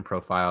freshman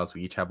profiles.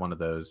 We each have one of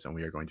those, and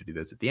we are going to do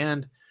those at the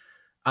end.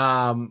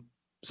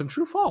 Some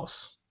true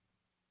false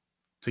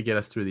to get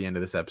us through the end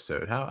of this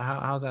episode.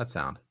 How's that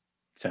sound?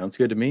 Sounds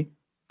good to me.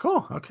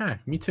 Cool. Okay.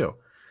 Me too.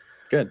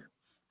 Good.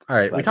 All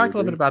right. We talked a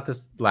little bit about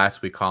this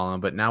last week,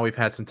 Colin, but now we've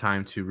had some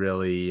time to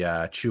really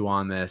chew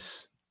on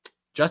this.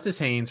 Justice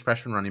Haynes,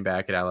 freshman running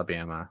back at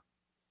Alabama.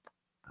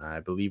 I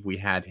believe we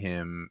had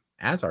him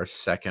as our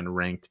second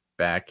ranked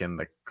back in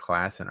the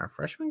class in our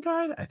freshman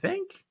guide, I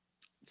think.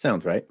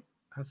 Sounds right.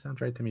 That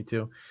sounds right to me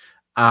too.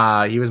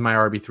 He was my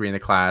RB3 in the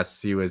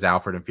class. He was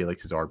Alfred and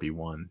Felix's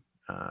RB1,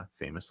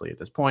 famously at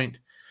this point.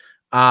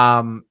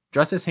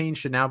 Justice Haynes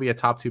should now be a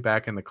top 2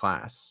 back in the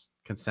class.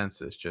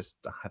 Consensus, just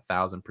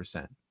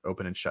 1,000%.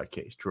 Open and shut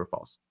case. True or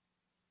false?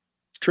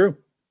 True.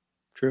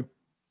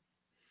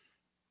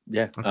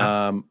 Yeah.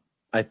 Okay.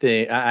 I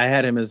think I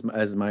had him as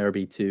my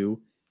RB2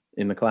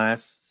 in the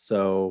class.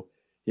 So,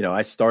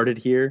 I started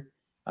here.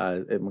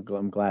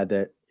 I'm glad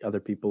that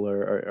other people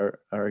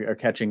are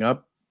catching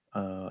up.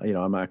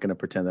 I'm not going to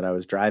pretend that I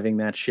was driving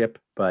that ship,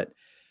 but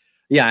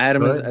yeah, I had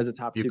him as a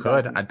top 2. You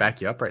could. I'd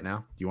back you up right now.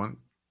 Do you want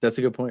That's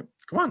a good point.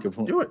 Come That's on, a good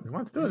point. do it.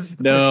 Let's do it.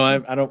 No,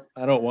 I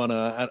don't want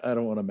to. I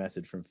don't want a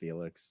message from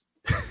Felix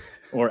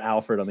or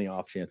Alfred on the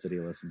off chance that he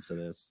listens to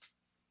this.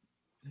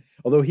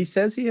 Although he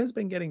says he has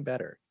been getting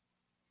better,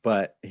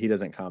 but he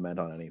doesn't comment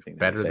on anything.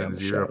 Better than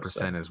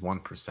 0% is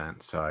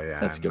 1%. So yeah,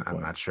 that's a good point.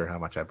 I'm not sure how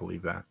much I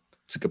believe that.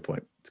 It's a good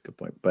point. It's a good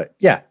point. But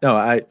yeah,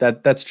 no,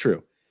 that's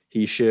true.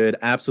 He should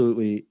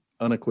absolutely,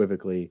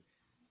 unequivocally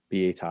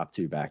be a top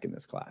 2 back in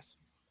this class.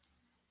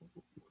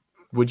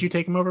 Would you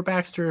take him over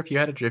Baxter if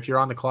you're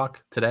on the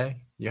clock today?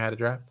 You had a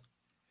draft.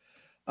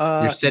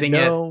 You're sitting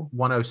at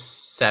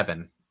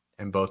 107,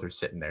 and both are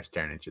sitting there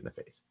staring at you in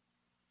the face.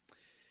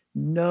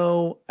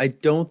 No, I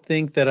don't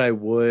think that I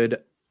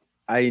would.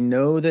 I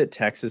know that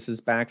Texas's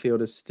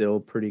backfield is still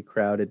pretty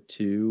crowded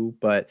too,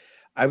 but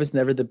I was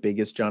never the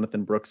biggest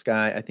Jonathan Brooks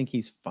guy. I think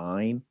he's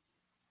fine.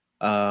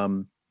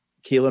 Keelan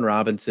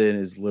Robinson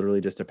is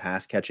literally just a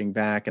pass catching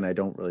back, and I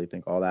don't really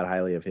think all that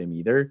highly of him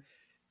either.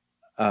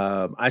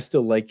 I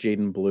still like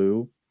Jaden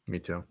Blue. Me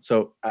too.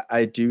 So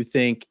I do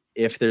think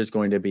if there's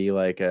going to be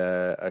like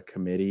a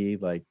committee,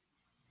 like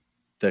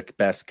the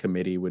best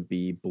committee would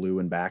be Blue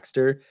and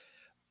Baxter.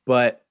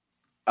 But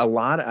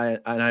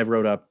I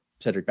wrote up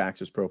Cedric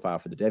Baxter's profile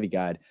for the Devy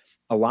Guide.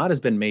 A lot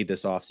has been made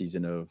this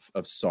offseason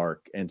of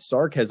Sark, and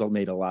Sark has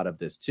made a lot of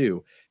this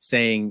too,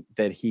 saying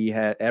that he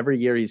had every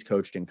year he's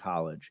coached in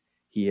college,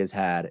 he has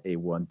had a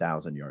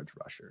 1,000 yards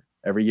rusher.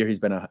 Every year he's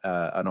been an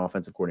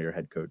offensive coordinator,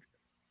 head coach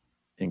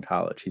in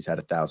college, he's had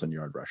a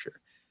 1,000-yard rusher.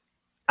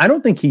 I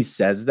don't think he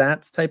says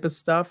that type of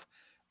stuff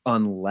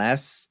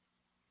unless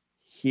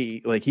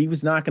he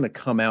was not going to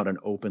come out and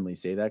openly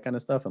say that kind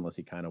of stuff unless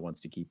he kind of wants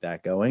to keep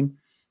that going.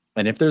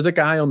 And if there's a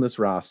guy on this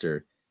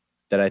roster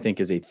that I think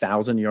is a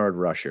 1,000-yard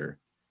rusher,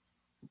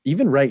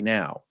 even right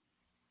now,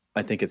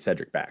 I think it's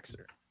Cedric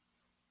Baxter.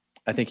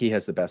 I think he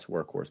has the best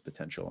workhorse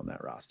potential on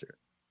that roster.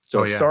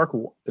 So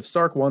if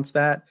Sark wants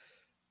that,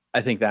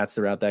 I think that's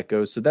the route that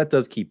goes. So that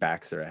does keep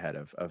Baxter ahead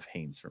of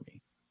Haynes for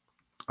me.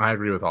 I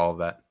agree with all of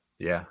that.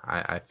 Yeah,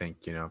 I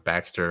think,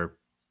 Baxter,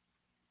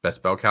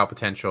 best bell cow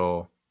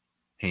potential.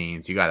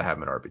 Haynes, you got to have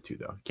him at RB2,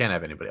 though. You can't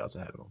have anybody else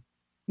ahead of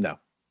him.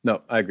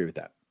 No, I agree with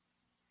that.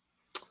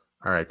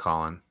 All right,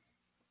 Colin.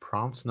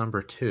 Prompts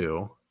number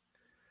 2.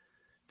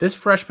 This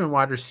freshman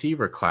wide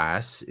receiver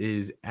class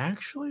is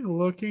actually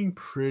looking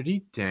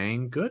pretty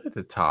dang good at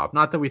the top.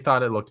 Not that we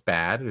thought it looked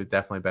bad. It was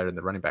definitely better than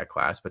the running back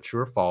class, but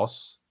true or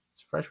false,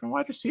 freshman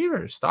wide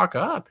receivers, stock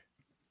up.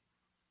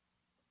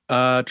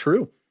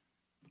 True.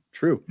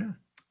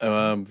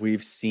 Yeah.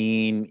 We've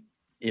seen,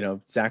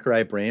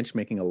 Zachariah Branch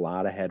making a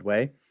lot of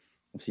headway.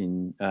 We've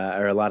seen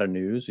a lot of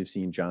news. We've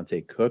seen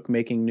Jonte Cook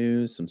making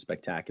news, some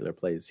spectacular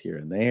plays here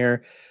and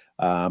there.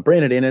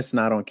 Brandon Inniss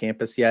not on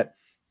campus yet.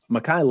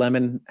 Makai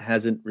Lemon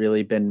hasn't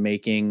really been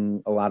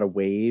making a lot of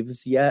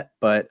waves yet,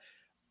 but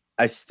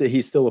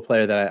he's still a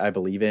player that I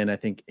believe in. I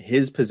think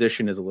his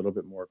position is a little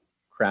bit more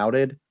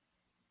crowded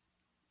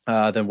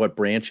than what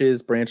Branch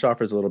is. Branch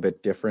offers a little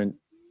bit different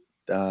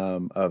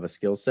of a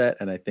skill set,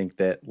 and I think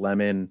that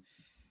Lemon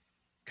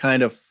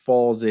kind of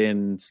falls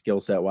in skill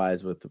set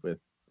wise with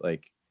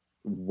like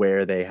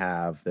where they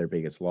have their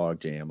biggest log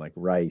jam, like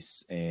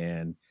Rice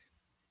and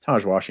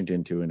Taj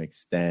Washington to an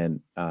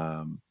extent,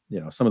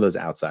 some of those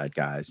outside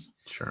guys.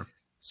 Sure.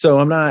 So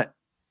I'm not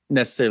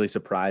necessarily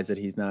surprised that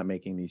he's not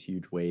making these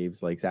huge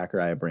waves like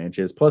Zachariah Branch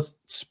is. Plus,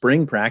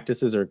 spring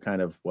practices are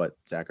kind of what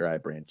Zachariah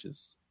Branch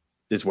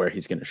is where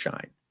he's going to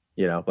shine.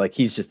 Like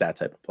he's just that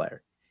type of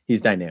player.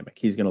 He's dynamic.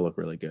 He's going to look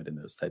really good in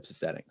those types of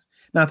settings.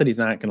 Not that he's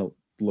not going to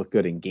look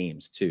good in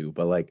games too,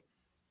 but like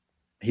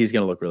he's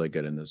going to look really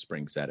good in those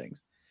spring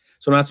settings.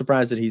 So I'm not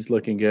surprised that he's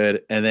looking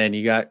good. And then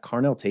you got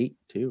Carnell Tate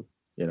too,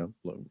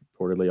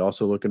 reportedly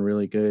also looking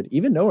really good.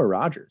 Even Noah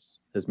Rogers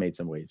has made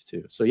some waves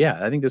too. So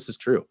yeah, I think this is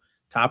true.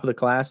 Top of the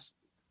class,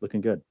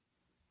 looking good.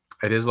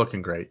 It is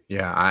looking great.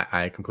 Yeah,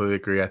 I completely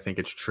agree. I think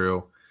it's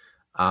true.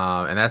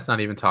 And that's not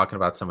even talking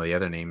about some of the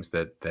other names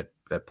that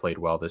played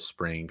well this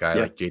spring. Guy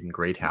like Jaden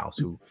Greathouse,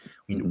 who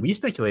we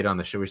speculated on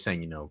the show. We're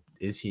saying,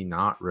 is he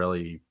not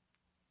really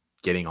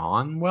getting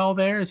on well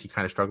there? Is he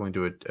kind of struggling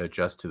to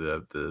adjust to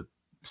the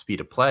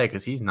speed of play?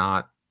 Because he's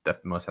not the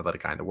most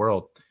athletic guy in the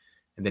world.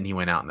 And then he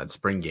went out in that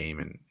spring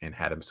game and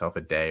had himself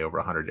a day over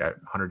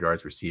 100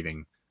 yards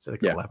receiving. So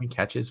like 11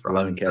 catches for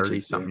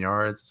 130 something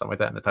yards, something like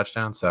that in the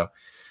touchdown. So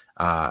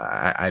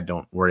I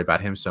don't worry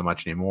about him so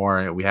much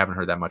anymore. We haven't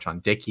heard that much on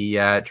Dickey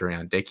yet.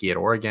 Jurion Dickey at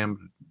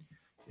Oregon,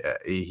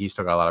 he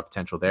still got a lot of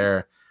potential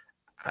there.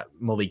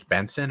 Malik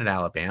Benson at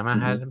Alabama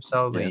had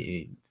himself.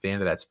 The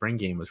end of that spring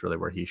game was really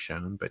where he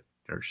shone,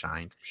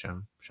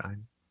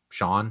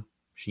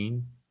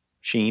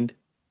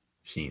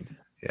 Sheened.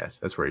 Yes,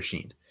 that's where he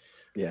sheened.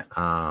 Yeah.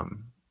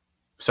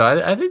 So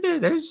I think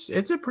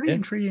it's a pretty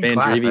intriguing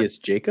class.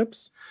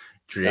 Jacobs,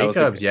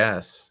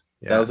 yes.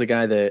 That was a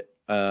guy that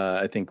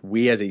I think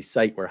we as a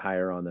site were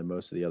higher on than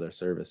most of the other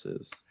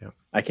services. Yeah.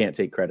 I can't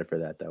take credit for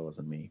that. That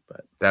wasn't me,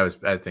 but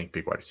I think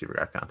big wide receiver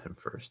guy found him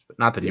first, but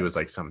not that he was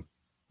like some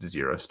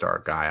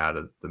 0-star guy out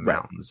of the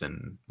mountains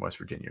in West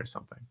Virginia or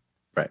something.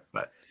 Right.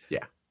 But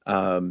yeah.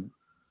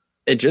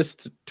 It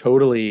just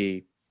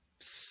totally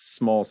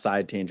small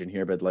side tangent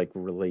here, but like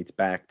relates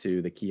back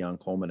to the Keon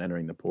Coleman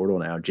entering the portal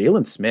now.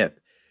 Jalen Smith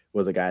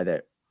was a guy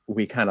that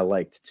we kind of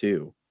liked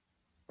too.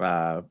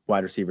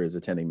 Wide receiver is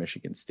attending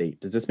Michigan State.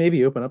 Does this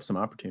maybe open up some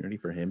opportunity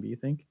for him, do you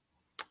think?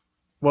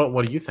 Well,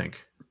 what do you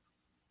think?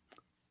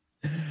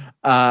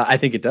 I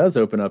think it does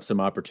open up some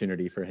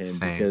opportunity for him.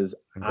 Same. Because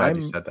I'm glad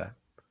you said that.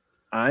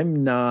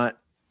 I'm not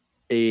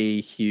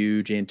a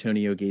huge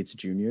Antonio Gates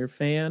Jr.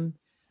 fan.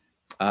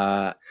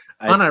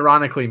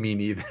 Unironically, me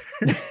neither.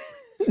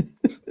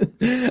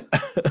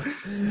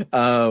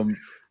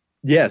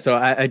 Yeah, so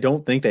I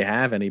don't think they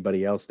have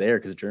anybody else there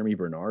because Jeremy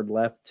Bernard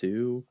left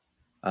too.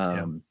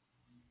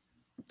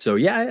 So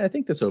yeah, I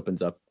think this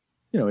opens up,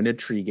 an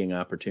intriguing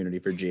opportunity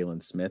for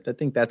Jalen Smith. I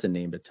think that's a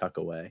name to tuck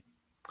away.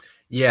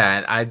 Yeah,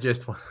 and I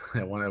just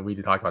we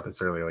talked about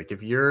this earlier. Like,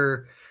 if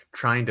you're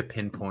trying to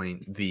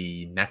pinpoint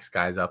the next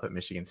guys up at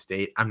Michigan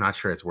State, I'm not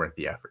sure it's worth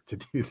the effort to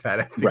do that.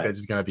 I think that's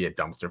just going to be a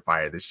dumpster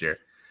fire this year.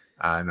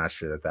 I'm not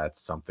sure that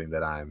that's something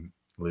that I'm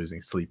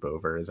losing sleep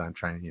over as I'm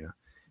trying,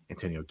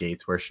 Antonio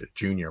Gates, which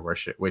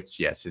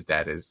yes, his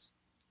dad is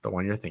the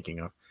one you're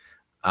thinking of.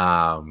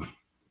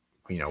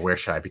 Where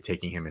should I be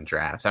taking him in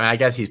drafts? I mean, I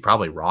guess he's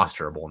probably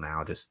rosterable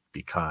now just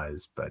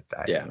because, but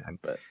I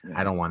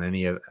don't want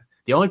any of.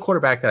 The only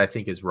quarterback that I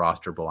think is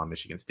rosterable on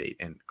Michigan State,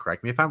 and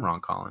correct me if I'm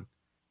wrong, Colin,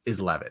 is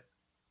Levitt.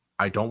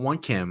 I don't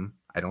want Kim.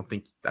 I don't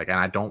think,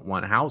 I don't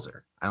want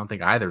Hauser. I don't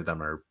think either of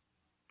them are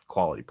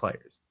quality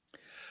players.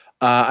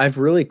 I've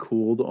really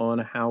cooled on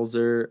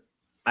Hauser.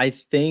 I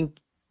think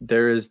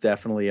there is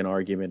definitely an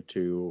argument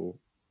to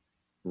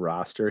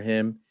roster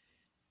him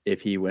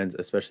if he wins,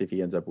 especially if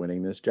he ends up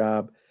winning this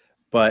job.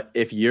 But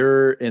if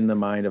you're in the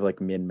mind of like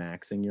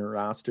min-maxing your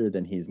roster,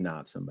 then he's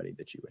not somebody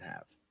that you would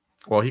have.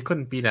 Well, he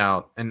couldn't beat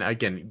out, and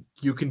again,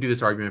 you can do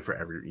this argument for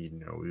every.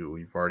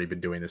 We've already been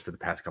doing this for the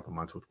past couple of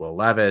months with Will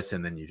Levis,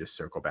 and then you just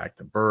circle back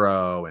to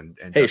Burrow and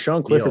hey,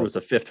 Sean Clifford was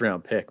a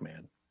 5th-round pick,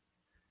 man.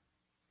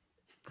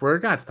 We're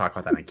going to talk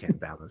about that on Can't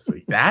Bound this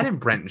week. That and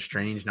Brenton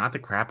Strange, not the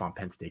crap on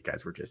Penn State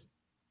guys, were just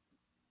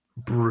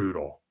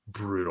brutal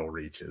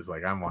reaches.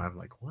 Like I'm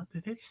like, what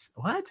did they just,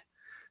 what?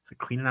 It's like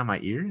cleaning out my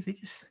ears. They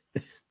just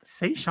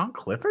say Sean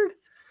Clifford.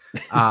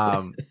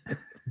 Brenton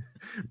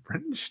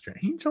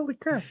Strange, holy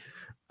crap.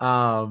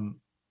 I don't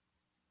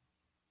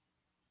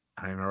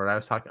remember what I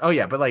was talking. Oh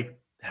yeah, but like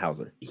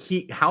Hauser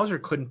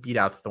couldn't beat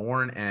out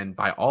Thorne, and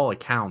by all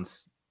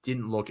accounts,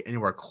 didn't look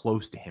anywhere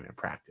close to him in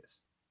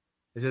practice.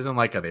 This isn't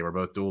like they were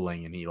both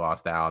dueling and he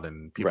lost out,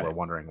 and people are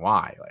wondering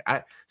why.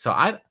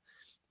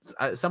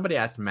 Somebody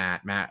asked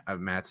Matt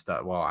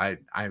stuff. Well, I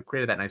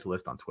created that nice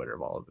list on Twitter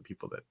of all of the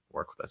people that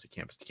work with us at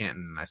Campus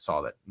Canton, and I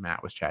saw that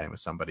Matt was chatting with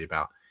somebody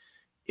about,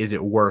 is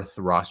it worth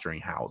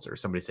rostering Hauser?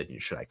 Somebody said,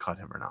 should I cut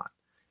him or not?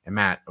 And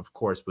Matt, of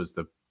course, was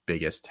the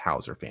biggest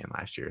Hauser fan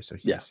last year. So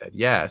he said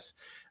yes.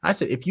 I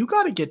said, if you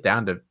got to get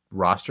down to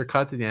roster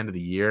cuts at the end of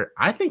the year,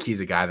 I think he's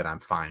a guy that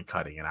I'm fine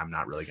cutting, and I'm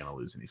not really going to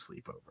lose any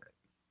sleep over it.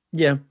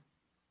 Yeah,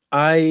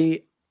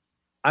 I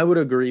would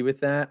agree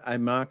with that.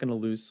 I'm not going to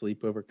lose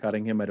sleep over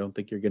cutting him. I don't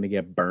think you're going to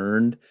get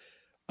burned.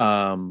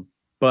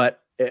 But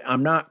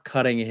I'm not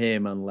cutting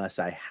him unless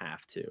I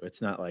have to.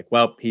 It's not like,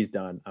 well, he's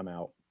done, I'm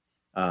out.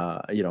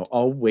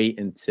 I'll wait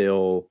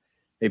until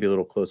maybe a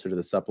little closer to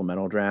the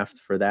supplemental draft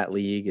for that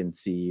league and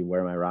see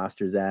where my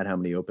roster's at, how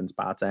many open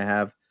spots I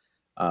have,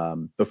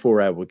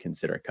 before I would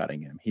consider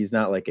cutting him. He's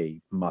not like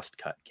a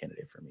must-cut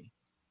candidate for me.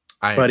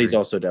 But he's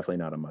also definitely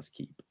not a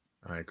must-keep.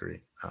 I agree.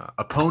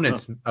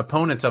 Opponents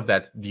of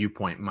that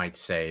viewpoint might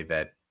say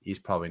that he's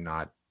probably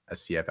not a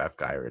CFF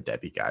guy or a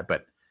Debbie guy,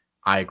 but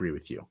I agree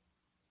with you.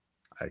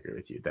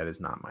 That is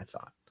not my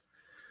thought.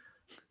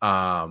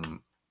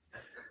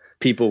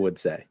 People would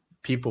say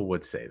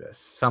this.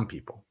 Some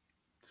people,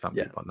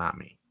 not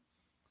me.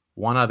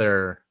 One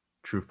other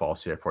true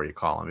false here for you,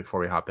 Colin, before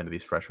we hop into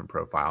these freshman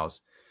profiles.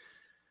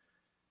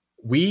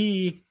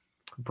 We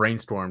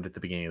brainstormed at the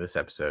beginning of this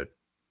episode.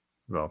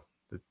 Well,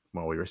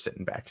 while we were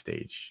sitting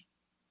backstage,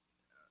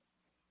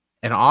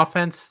 an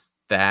offense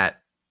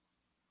that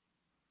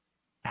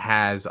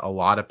has a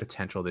lot of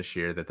potential this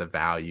year that the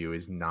value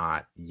is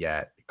not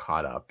yet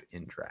caught up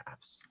in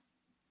drafts.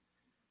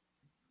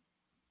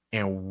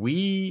 And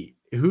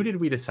who did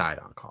we decide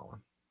on,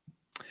 Colin?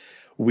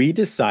 We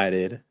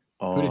decided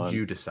on. Who did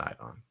you decide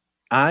on?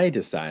 I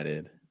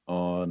decided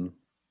on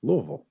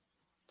Louisville.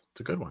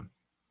 It's a good one.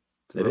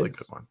 It's a really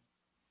good one.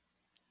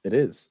 It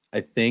is. I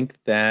think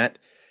that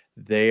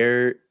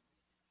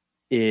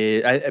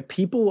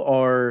people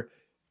are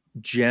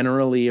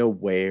generally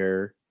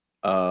aware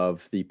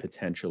of the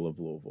potential of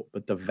Louisville,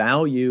 but the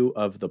value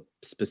of the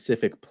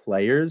specific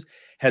players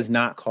has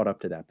not caught up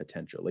to that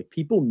potential. Like,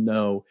 people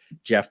know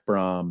Jeff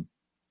Brom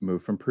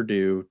moved from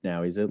Purdue.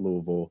 Now he's at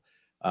Louisville.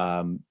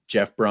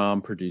 Jeff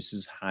Brom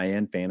produces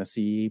high-end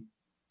fantasy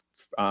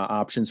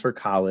options for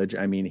college.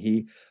 I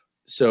mean,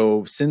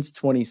 since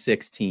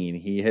 2016,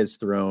 he has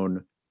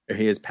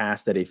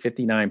passed at a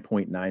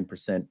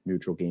 59.9%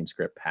 neutral game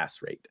script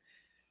pass rate.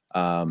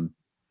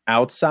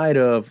 Outside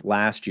of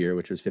last year,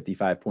 which was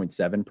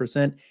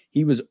 55.7%,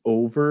 he was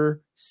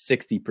over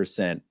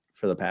 60%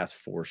 for the past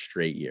 4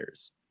 straight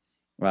years.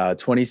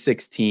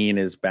 2016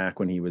 is back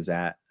when he was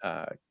at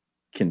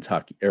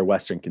Kentucky or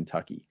Western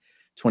Kentucky.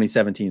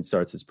 2017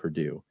 starts his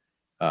Purdue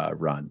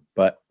run,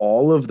 but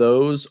all of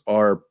those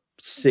are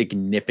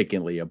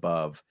significantly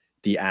above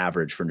the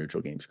average for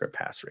neutral game script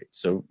pass rate.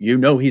 So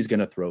he's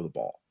going to throw the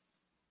ball.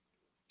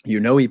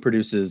 He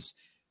produces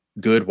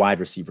good wide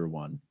receiver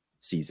 1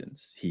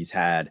 seasons. He's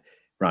had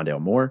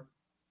Rondale Moore.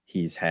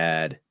 He's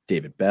had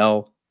David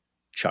Bell,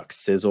 Chuck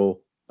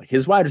Sizzle. Like,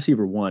 his wide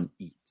receiver 1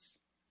 eats.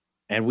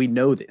 And we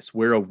know this.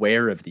 We're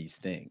aware of these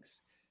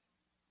things.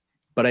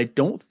 But I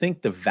don't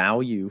think the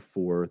value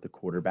for the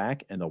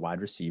quarterback and the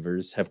wide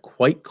receivers have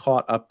quite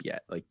caught up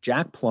yet. Like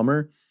Jack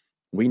Plummer,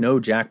 we know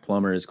Jack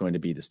Plummer is going to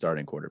be the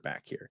starting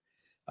quarterback here.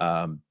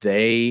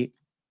 They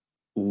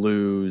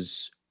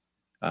lose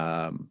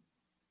almost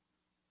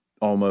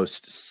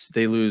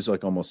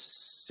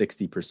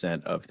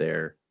 60% of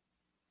their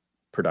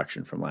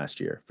production from last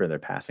year for their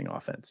passing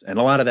offense. And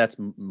a lot of that's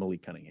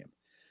Malik Cunningham.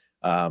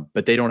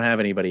 But they don't have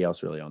anybody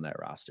else really on that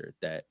roster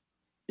that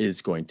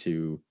is going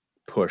to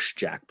push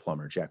Jack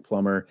Plummer. Jack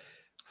Plummer,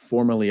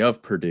 formerly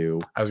of Purdue.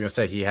 I was going to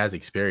say he has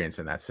experience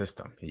in that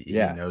system. He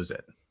knows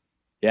it.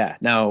 Yeah.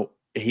 Now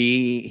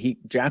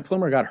Jack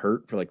Plummer got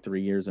hurt for like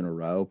 3 years in a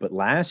row, but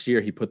last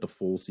year he put the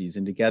full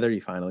season together. He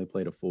finally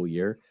played a full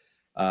year.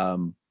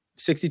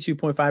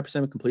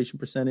 62.5% completion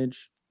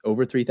percentage,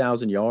 over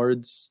 3,000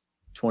 yards,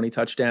 20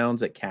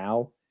 touchdowns at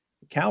Cal.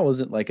 Cal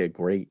isn't like a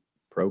great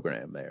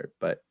program there,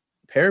 but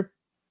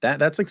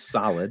that's like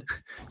solid.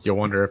 You'll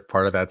wonder if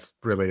part of that's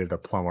related to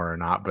Plummer or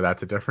not, but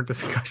that's a different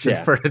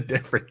discussion for a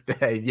different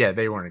day. Yeah,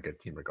 they weren't a good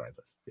team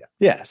regardless.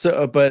 Yeah.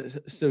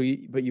 So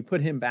you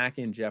put him back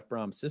in Jeff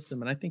Brom's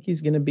system, and I think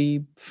he's going to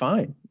be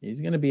fine.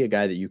 He's going to be a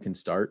guy that you can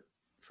start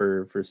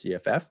for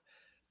CFF.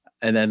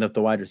 And then at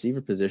the wide receiver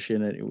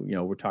position,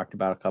 we're talking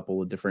about a couple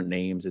of different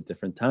names at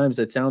different times.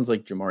 It sounds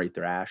like Jamari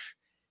Thrash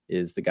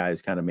is the guy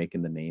who's kind of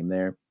making the name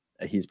there.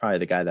 He's probably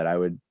the guy that I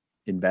would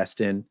invest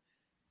in.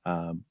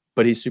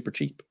 But he's super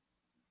cheap.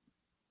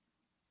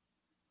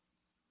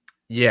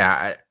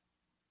 Yeah.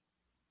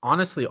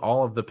 Honestly,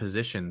 all of the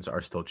positions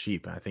are still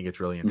cheap. And I think it's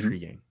really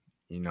intriguing.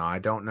 Mm-hmm. I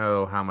don't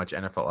know how much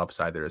NFL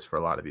upside there is for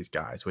a lot of these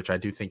guys, which I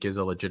do think is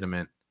a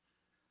legitimate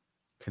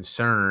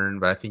concern.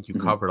 But I think you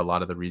covered a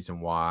lot of the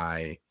reason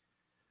why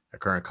at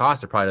current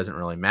cost, it probably doesn't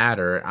really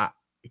matter.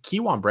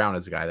 Keywan Brown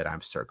is a guy that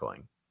I'm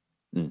circling.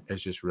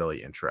 It's just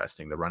really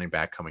interesting. The running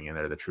back coming in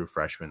there, the true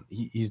freshman.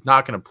 He's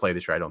not going to play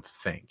this year, I don't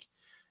think.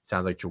 It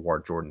sounds like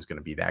Jawar Jordan's going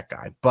to be that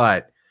guy.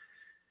 But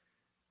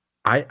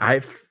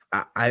I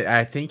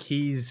think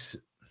he's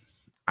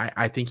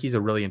a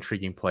really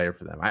intriguing player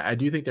for them. I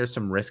do think there's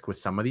some risk with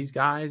some of these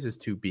guys as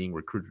to being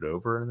recruited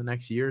over in the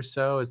next year or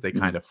so as they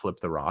kind of flip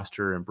the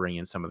roster and bring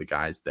in some of the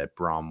guys that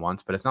Brom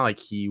wants. But it's not like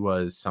he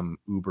was some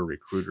uber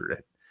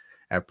recruiter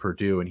at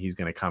Purdue and he's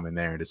going to come in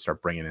there and just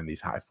start bringing in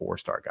these high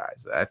 4-star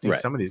guys. I think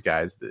some of these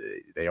guys,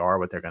 they are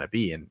what they're going to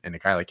be. And a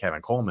guy like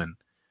Kevin Coleman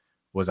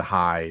was a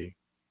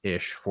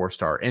high-ish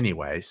 4-star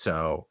anyway.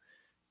 So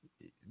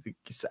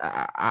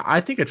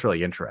I think it's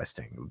really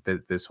interesting,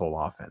 this whole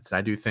offense.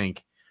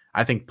 And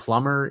I think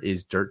Plummer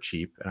is dirt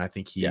cheap, and I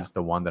think he's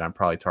the one that I'm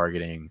probably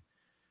targeting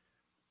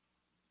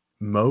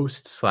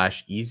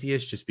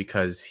most/easiest just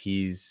because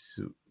he's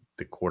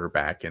the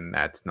quarterback, and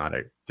that's not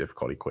a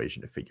difficult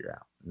equation to figure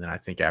out. And then I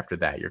think after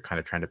that, you're kind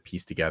of trying to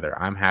piece together.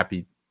 I'm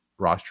happy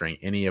rostering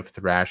any of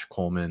Thrash,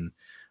 Coleman.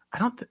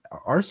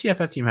 Our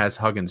CFF team has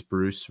Huggins,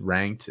 Bruce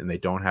ranked, and they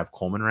don't have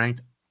Coleman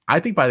ranked.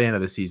 I think by the end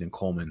of the season,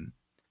 Coleman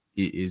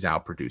is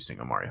out producing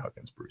Amari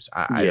Huggins, Bruce.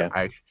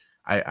 I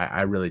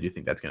really do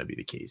think that's going to be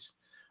the case.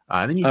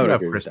 And then you could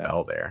have Chris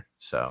Bell there.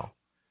 So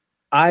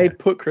I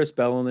put Chris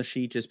Bell on the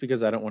sheet just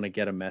because I don't want to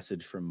get a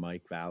message from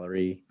Mike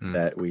Valerie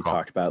that we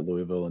talked about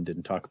Louisville and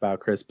didn't talk about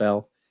Chris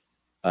Bell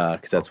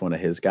because that's one of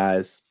his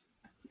guys.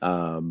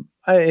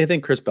 I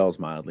think Chris Bell's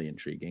mildly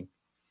intriguing.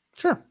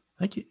 Sure.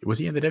 Thank you. Was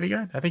he in the Devy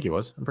guide? I think he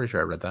was. I'm pretty sure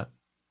I read that.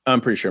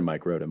 I'm pretty sure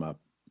Mike wrote him up.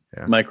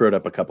 Yeah. Mike wrote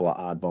up a couple of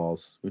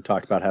oddballs. We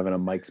talked about having a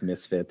Mike's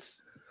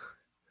Misfits.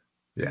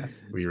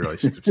 Yes, we really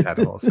should have just had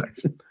a whole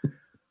section.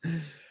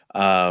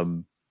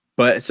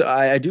 But so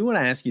I do want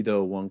to ask you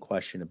though one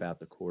question about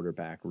the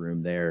quarterback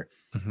room there.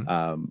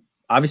 Mm-hmm.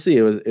 Obviously,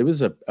 it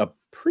was a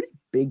pretty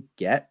big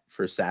get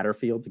for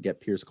Satterfield to get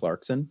Pierce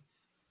Clarkson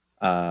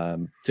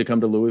to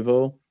come to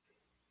Louisville.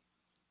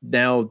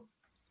 Now,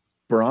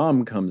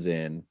 Brom comes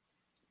in,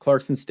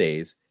 Clarkson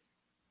stays.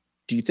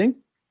 Do you think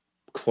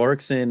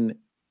Clarkson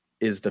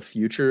is the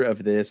future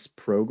of this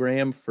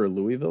program for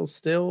Louisville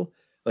still?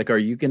 Like, are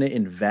you going to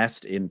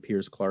invest in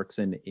Pierce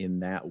Clarkson in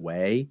that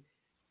way?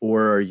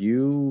 Or are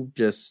you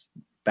just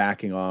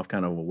backing off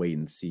kind of a wait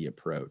and see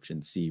approach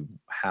and see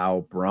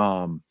how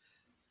Brom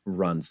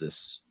runs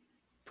this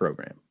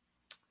program?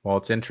 Well,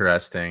 it's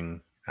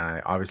interesting.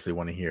 I obviously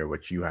want to hear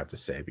what you have to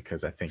say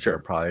because I think it'll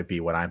probably be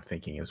what I'm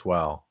thinking as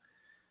well.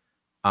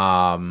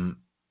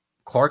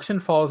 Clarkson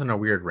falls in a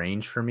weird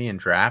range for me in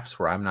drafts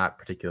where I'm not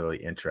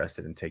particularly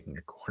interested in taking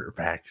a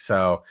quarterback.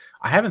 So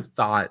I haven't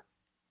thought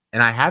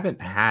And I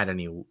haven't had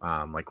any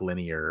like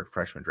linear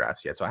freshman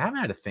drafts yet, so I haven't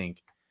had to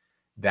think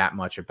that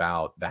much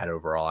about that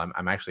overall.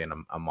 I'm actually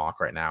in a mock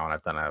right now, and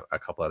I've done a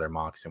couple other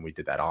mocks, and we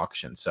did that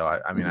auction. So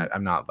I mean,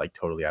 I'm not like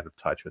totally out of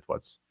touch with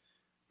what's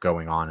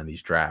going on in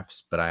these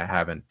drafts, but I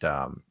haven't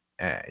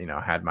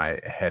had my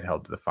head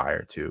held to the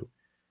fire to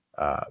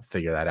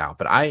figure that out.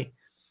 But I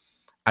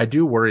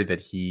do worry that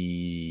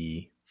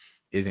he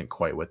isn't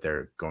quite what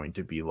they're going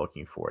to be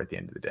looking for at the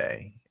end of the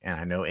day. And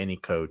I know any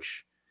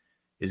coach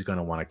is going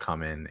to want to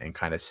come in and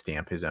kind of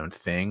stamp his own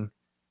thing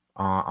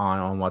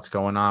on what's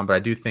going on. But I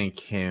do think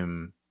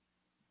him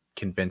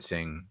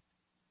convincing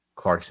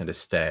Clarkson to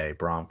stay,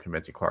 Brohm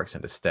convincing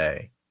Clarkson to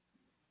stay,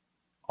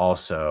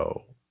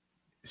 also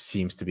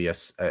seems to be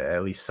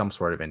at least some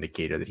sort of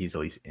indicator that he's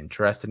at least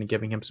interested in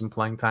giving him some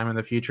playing time in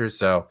the future.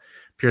 So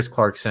Pierce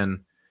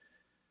Clarkson,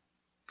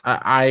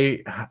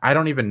 I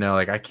don't even know.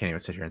 Like, I can't even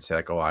sit here and say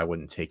like, oh, I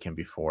wouldn't take him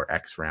before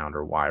X round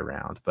or Y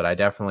round. But I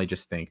definitely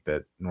just think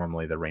that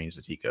normally the range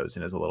that he goes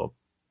in is a little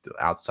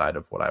outside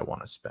of what I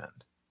want to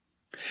spend.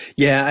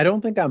 Yeah, I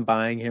don't think I'm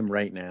buying him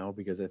right now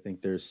because I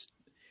think there's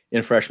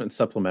in freshman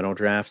supplemental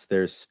drafts,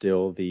 there's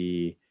still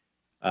the,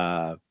 he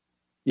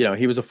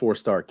was a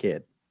 4-star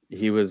kid.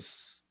 He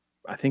was,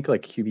 I think,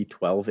 like QB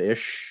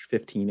 12-ish,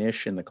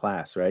 15-ish in the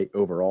class, right?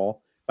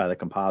 Overall by the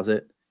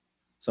composite.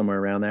 Somewhere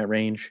around that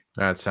range.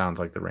 That sounds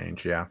like the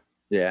range, yeah.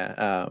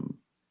 Yeah.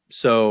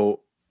 So,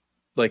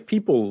 like,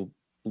 people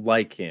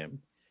like him.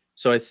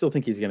 So I still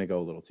think he's going to go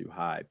a little too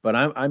high. But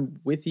I'm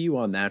with you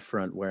on that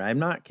front where I'm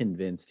not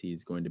convinced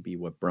he's going to be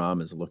what Brohm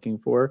is looking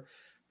for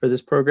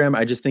this program.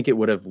 I just think it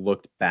would have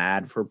looked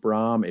bad for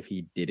Brohm if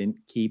he didn't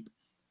keep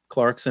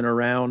Clarkson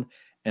around.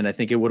 And I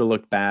think it would have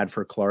looked bad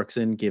for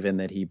Clarkson given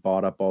that he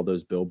bought up all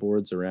those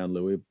billboards around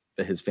Louisville.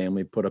 His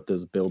family put up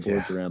those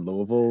billboards around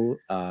Louisville.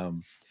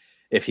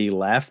 If he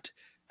left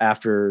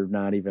after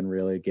not even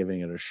really giving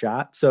it a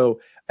shot.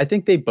 So I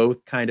think they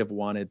both kind of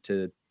wanted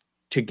to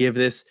give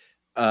this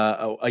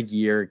a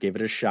year, give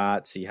it a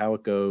shot, see how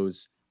it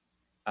goes.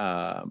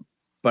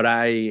 But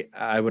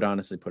I would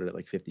honestly put it at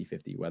like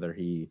 50-50, whether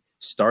he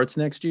starts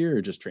next year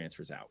or just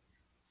transfers out.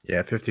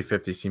 Yeah,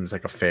 50-50 seems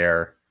like a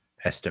fair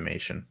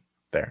estimation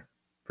there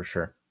for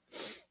sure.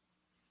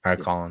 All right,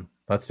 Colin,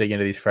 let's dig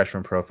into these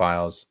freshman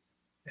profiles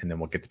and then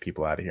we'll get the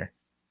people out of here.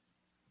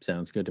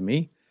 Sounds good to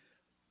me.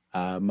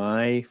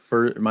 My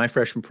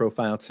freshman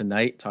profile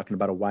tonight, talking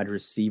about a wide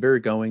receiver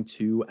going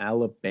to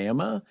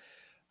Alabama,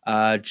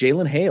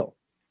 Jalen Hale,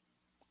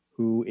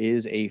 who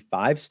is a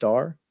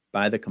 5-star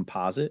by the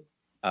composite,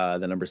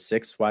 the number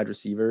 6 wide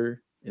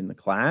receiver in the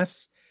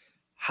class,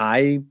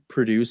 high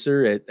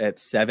producer at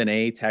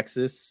 7A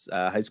Texas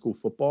high school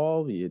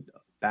football. He had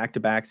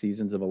back-to-back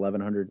seasons of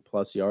 1,100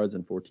 plus yards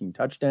and 14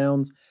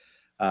 touchdowns.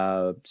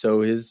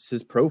 So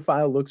his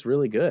profile looks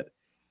really good.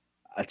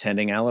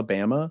 Attending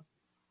Alabama.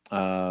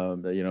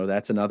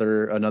 That's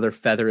another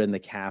feather in the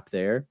cap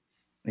there.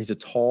 He's a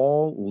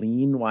tall,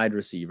 lean wide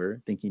receiver.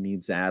 I think he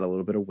needs to add a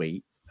little bit of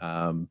weight.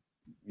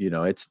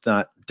 It's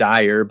not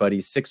dire, but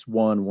he's 6'1",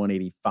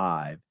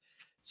 185.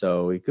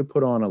 So he could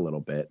put on a little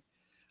bit.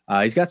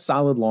 He's got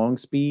solid long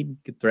speed,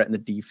 could threaten the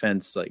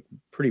defense like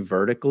pretty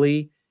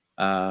vertically.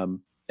 And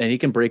he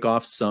can break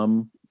off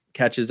some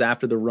catches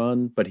after the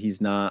run, but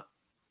he's not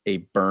a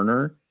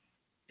burner.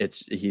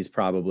 He's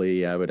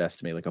probably, I would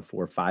estimate, like a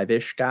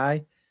 4-5-ish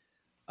guy.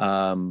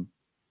 And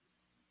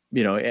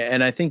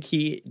I think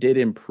he did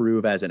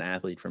improve as an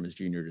athlete from his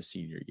junior to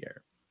senior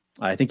year.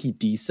 I think he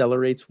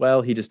decelerates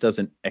well. He just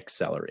doesn't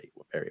accelerate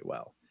very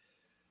well.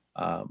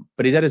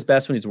 But he's at his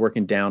best when he's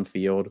working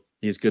downfield.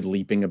 He has good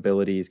leaping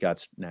ability. He's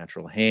got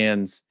natural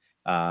hands.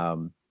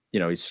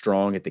 He's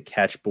strong at the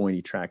catch point.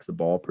 He tracks the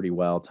ball pretty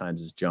well,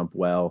 times his jump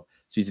well.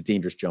 So he's a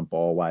dangerous jump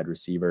ball wide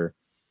receiver.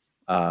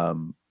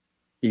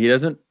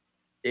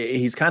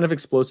 He's kind of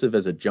explosive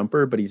as a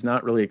jumper, but he's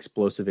not really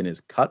explosive in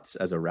his cuts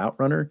as a route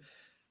runner.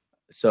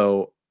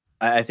 So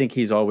I think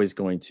he's always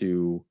going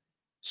to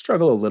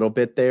struggle a little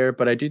bit there,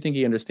 but I do think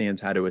he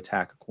understands how to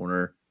attack a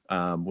corner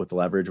with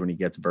leverage when he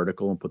gets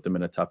vertical and put them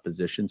in a tough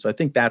position. So I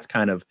think that's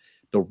kind of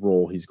the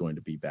role he's going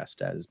to be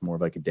best at, is more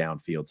of like a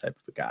downfield type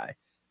of a guy.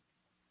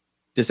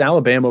 This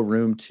Alabama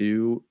room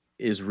too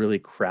is really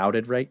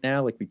crowded right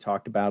now. Like we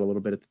talked about a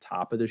little bit at the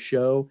top of the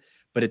show,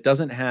 but it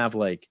doesn't have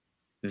like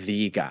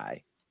the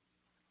guy.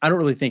 I don't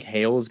really think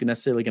Hale is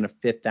necessarily going to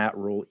fit that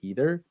role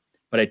either,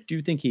 but I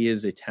do think he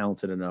is a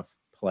talented enough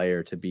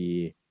player to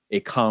be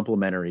a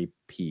complementary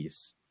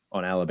piece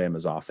on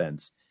Alabama's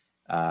offense.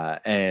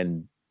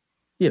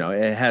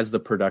 It has the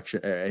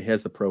production, it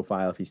has the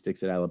profile. If he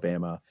sticks at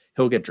Alabama,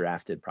 he'll get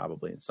drafted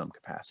probably in some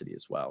capacity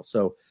as well.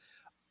 So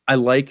I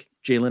like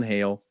Jalen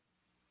Hale.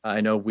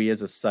 I know we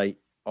as a site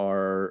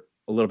are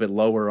a little bit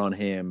lower on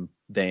him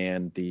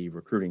than the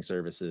recruiting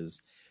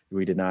services.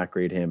 We did not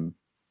grade him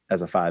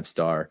as a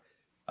 5-star.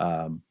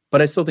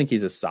 But I still think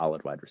he's a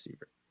solid wide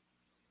receiver.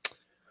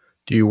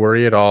 Do you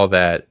worry at all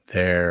that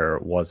there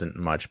wasn't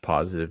much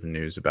positive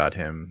news about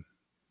him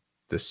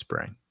this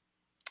spring?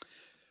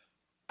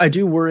 I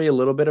do worry a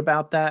little bit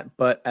about that,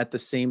 but at the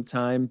same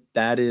time,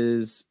 that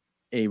is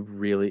a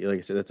really, like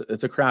I said,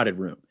 it's a crowded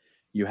room.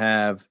 You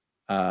have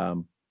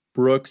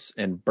Brooks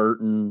and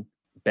Burton,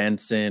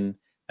 Benson,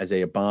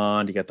 Isaiah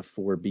Bond. You got the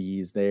 4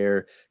 Bs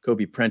there.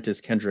 Kobe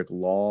Prentice, Kendrick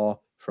Law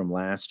from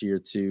last year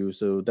too.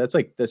 So that's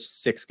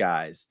 6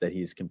 guys that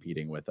he's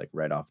competing with like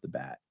right off the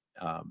bat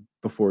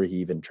before he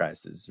even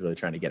is really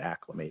trying to get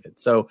acclimated.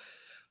 So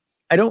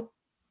I don't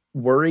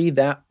worry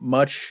that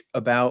much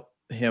about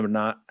him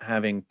not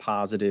having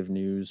positive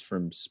news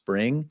from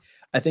spring.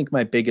 I think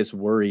my biggest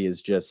worry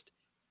is just,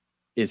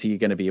 is he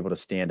going to be able to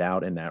stand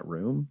out in that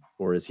room,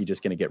 or is he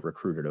just going to get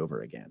recruited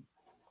over again?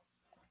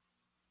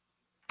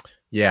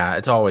 Yeah,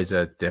 it's always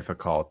a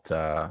difficult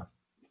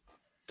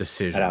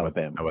decision with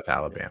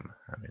Alabama.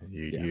 I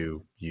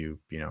mean, you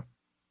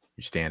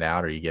stand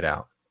out or you get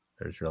out.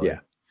 There's really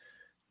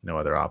no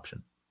other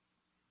option.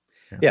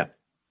 Yeah,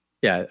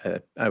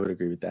 I would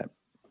agree with that.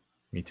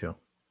 Me too.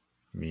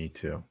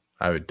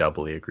 I would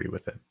doubly agree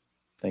with it.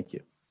 Thank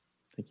you.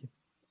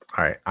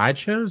 All right. I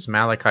chose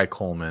Malachi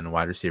Coleman,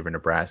 wide receiver,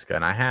 Nebraska,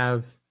 and I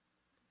have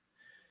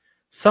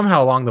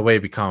somehow along the way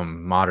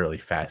become moderately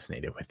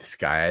fascinated with this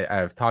guy.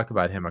 I've talked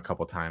about him a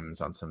couple times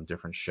on some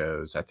different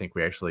shows. I think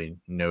we actually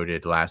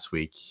noted last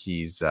week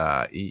he's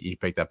he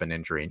picked up an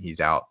injury and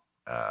he's out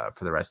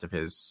for the rest of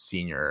his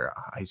senior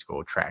high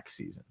school track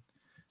season.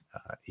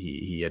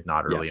 He had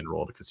not really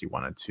enrolled because he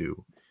wanted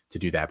to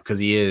do that because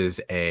he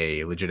is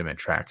a legitimate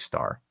track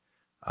star.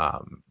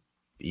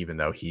 Even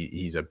though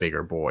he's a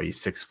bigger boy, he's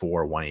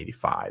 6'4",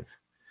 185.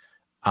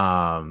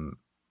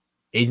 89th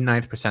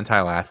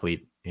percentile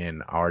athlete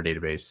in our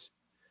database.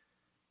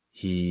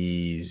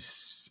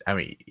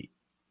 I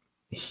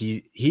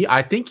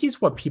think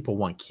he's what people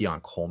want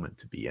Keon Coleman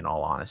to be, in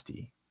all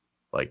honesty.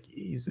 Like,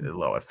 he's a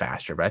little bit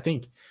faster, but I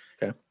think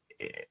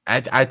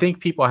I think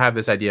people have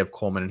this idea of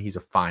Coleman and he's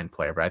a fine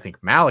player, but I think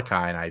Malachi,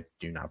 and I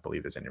do not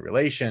believe there's any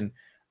relation,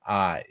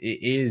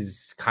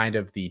 is kind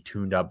of the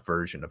tuned up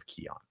version of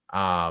Keon.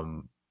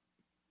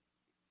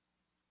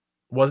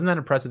 Wasn't that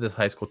impressive, this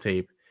high school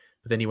tape,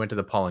 but then he went to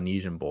the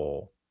Polynesian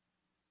Bowl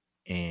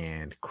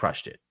and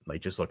crushed it.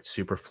 Like, just looked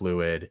super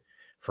fluid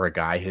for a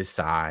guy his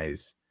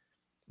size.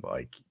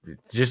 Like, it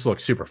just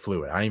looked super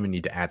fluid. I don't even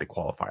need to add the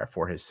qualifier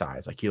for his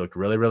size. Like, he looked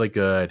really, really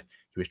good.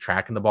 He was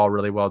tracking the ball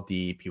really well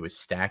deep. He was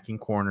stacking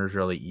corners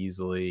really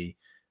easily.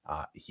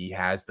 He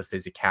has the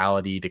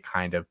physicality to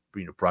kind of,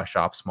 brush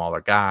off smaller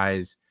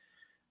guys.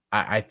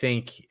 I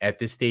think at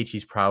this stage,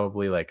 he's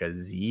probably like a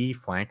Z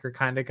flanker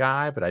kind of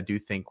guy, but I do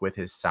think with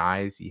his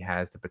size, he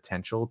has the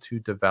potential to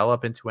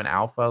develop into an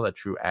alpha, a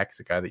true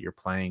X, a guy that you're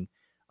playing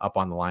up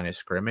on the line of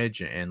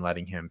scrimmage and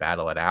letting him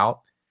battle it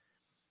out.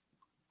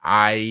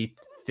 I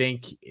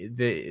think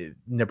the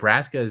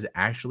Nebraska is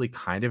actually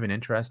kind of an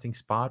interesting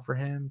spot for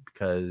him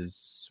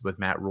because with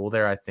Matt Rule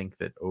there, I think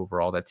that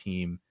overall that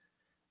team,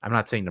 I'm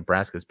not saying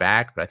Nebraska's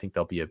back, but I think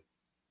they'll be a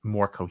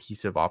more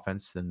cohesive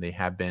offense than they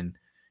have been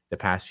the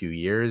past few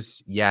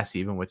years. Yes,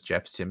 even with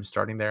Jeff Sims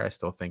starting there, I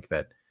still think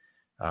that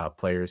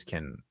players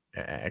can,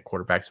 at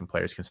quarterback, some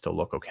players can still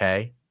look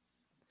okay.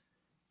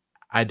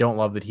 I don't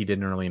love that he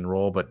didn't early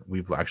enroll, but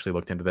we've actually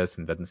looked into this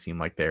and it doesn't seem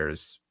like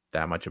there's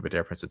that much of a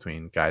difference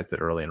between guys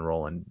that early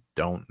enroll and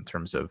don't in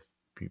terms of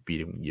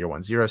beating year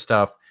 1-0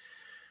 stuff.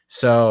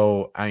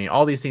 So, I mean,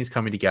 all these things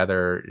coming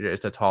together,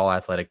 it's a tall,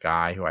 athletic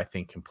guy who I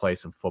think can play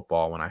some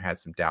football when I had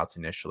some doubts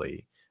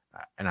initially.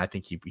 And I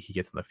think he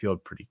gets on the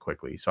field pretty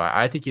quickly. So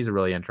I think he's a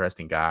really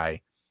interesting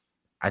guy.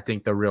 I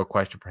think the real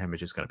question for him is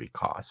just going to be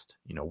cost.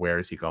 Where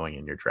is he going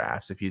in your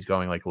drafts? If he's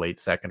going like late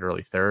second,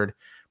 early third,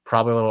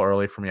 probably a little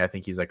early for me. I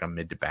think he's like a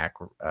mid to back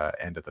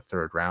end of the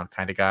third round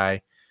kind of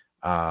guy,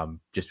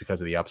 just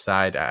because of the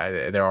upside.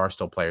 There are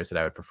still players that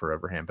I would prefer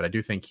over him, but I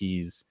do think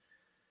he's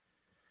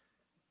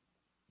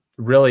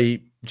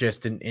really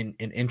just an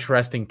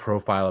interesting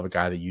profile of a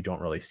guy that you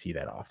don't really see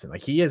that often.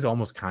 Like, he is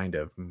almost kind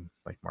of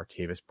like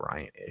Martavis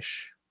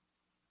Bryant-ish,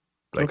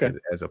 like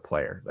as a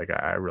player. Like,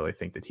 I really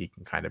think that he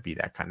can kind of be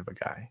that kind of a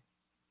guy.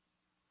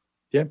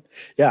 Yeah.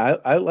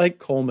 I like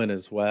Coleman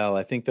as well.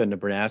 I think the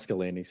Nebraska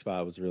landing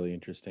spot was really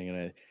interesting,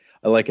 and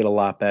I like it a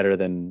lot better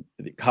than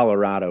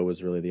Colorado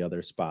was really the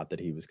other spot that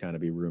he was kind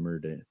of be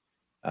rumored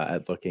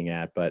at looking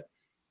at. But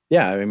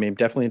yeah, I mean, I'm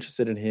definitely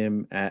interested in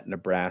him at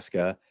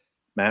Nebraska.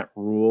 Matt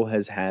Rule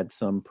has had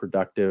some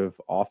productive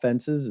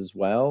offenses as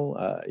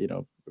well,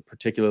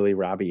 particularly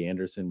Robbie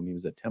Anderson when he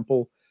was at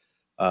Temple.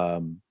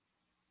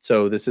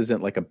 So this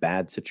isn't like a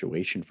bad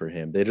situation for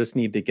him. They just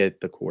need to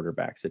get the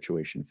quarterback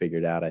situation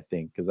figured out, I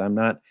think, because I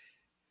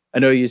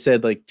know you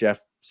said like Jeff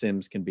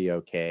Sims can be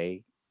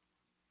okay,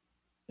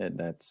 and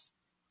that's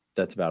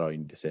about all you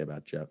need to say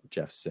about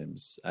Jeff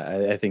Sims.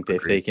 I think that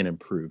if they can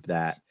improve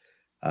that,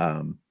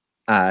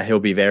 he'll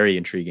be very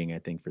intriguing, I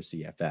think, for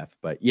CFF.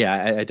 But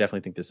yeah, I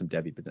definitely think there's some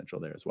Debbie potential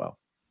there as well.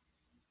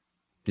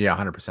 Yeah,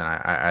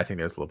 100%. I think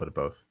there's a little bit of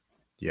both.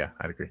 Yeah,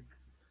 I'd agree.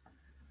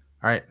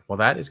 All right. Well,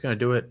 that is going to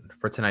do it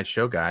for tonight's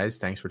show, guys.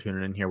 Thanks for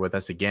tuning in here with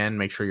us again.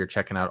 Make sure you're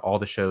checking out all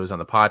the shows on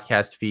the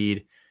podcast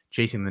feed.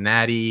 Chasing the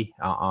Natty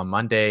on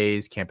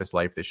Mondays, Campus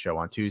Life, this show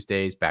on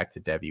Tuesdays, Back to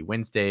Debbie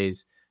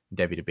Wednesdays,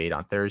 Debbie Debate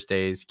on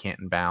Thursdays,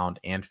 Canton Bound,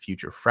 and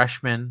Future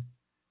Freshman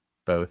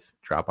both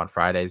drop on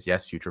Fridays.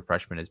 Yes, Future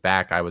Freshman is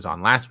back. I was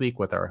on last week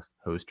with our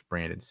host,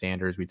 Brandon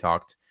Sanders. We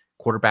talked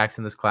quarterbacks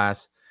in this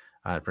class.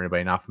 For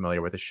anybody not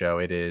familiar with the show,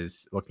 it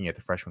is looking at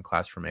the freshman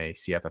class from a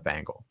CFF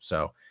angle.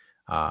 So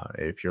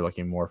if you're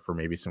looking more for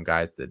maybe some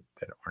guys that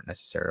aren't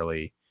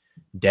necessarily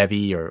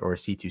Devy or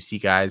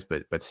C2C guys,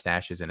 but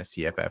stashes in a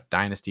CFF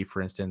dynasty,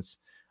 for instance,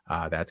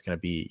 that's going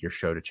to be your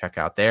show to check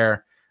out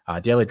there.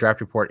 Daily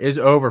Draft Report is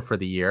over for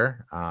the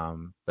year,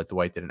 but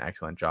Dwight did an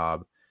excellent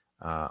job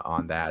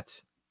on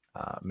that.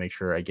 Make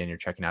sure, again, you're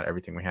checking out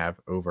everything we have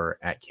over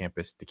at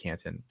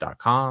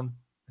campusdecanton.com.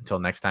 Until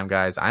next time,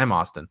 guys, I am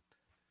Austin.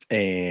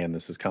 And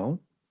this is Colin.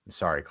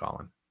 Sorry,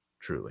 Colin.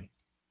 Truly.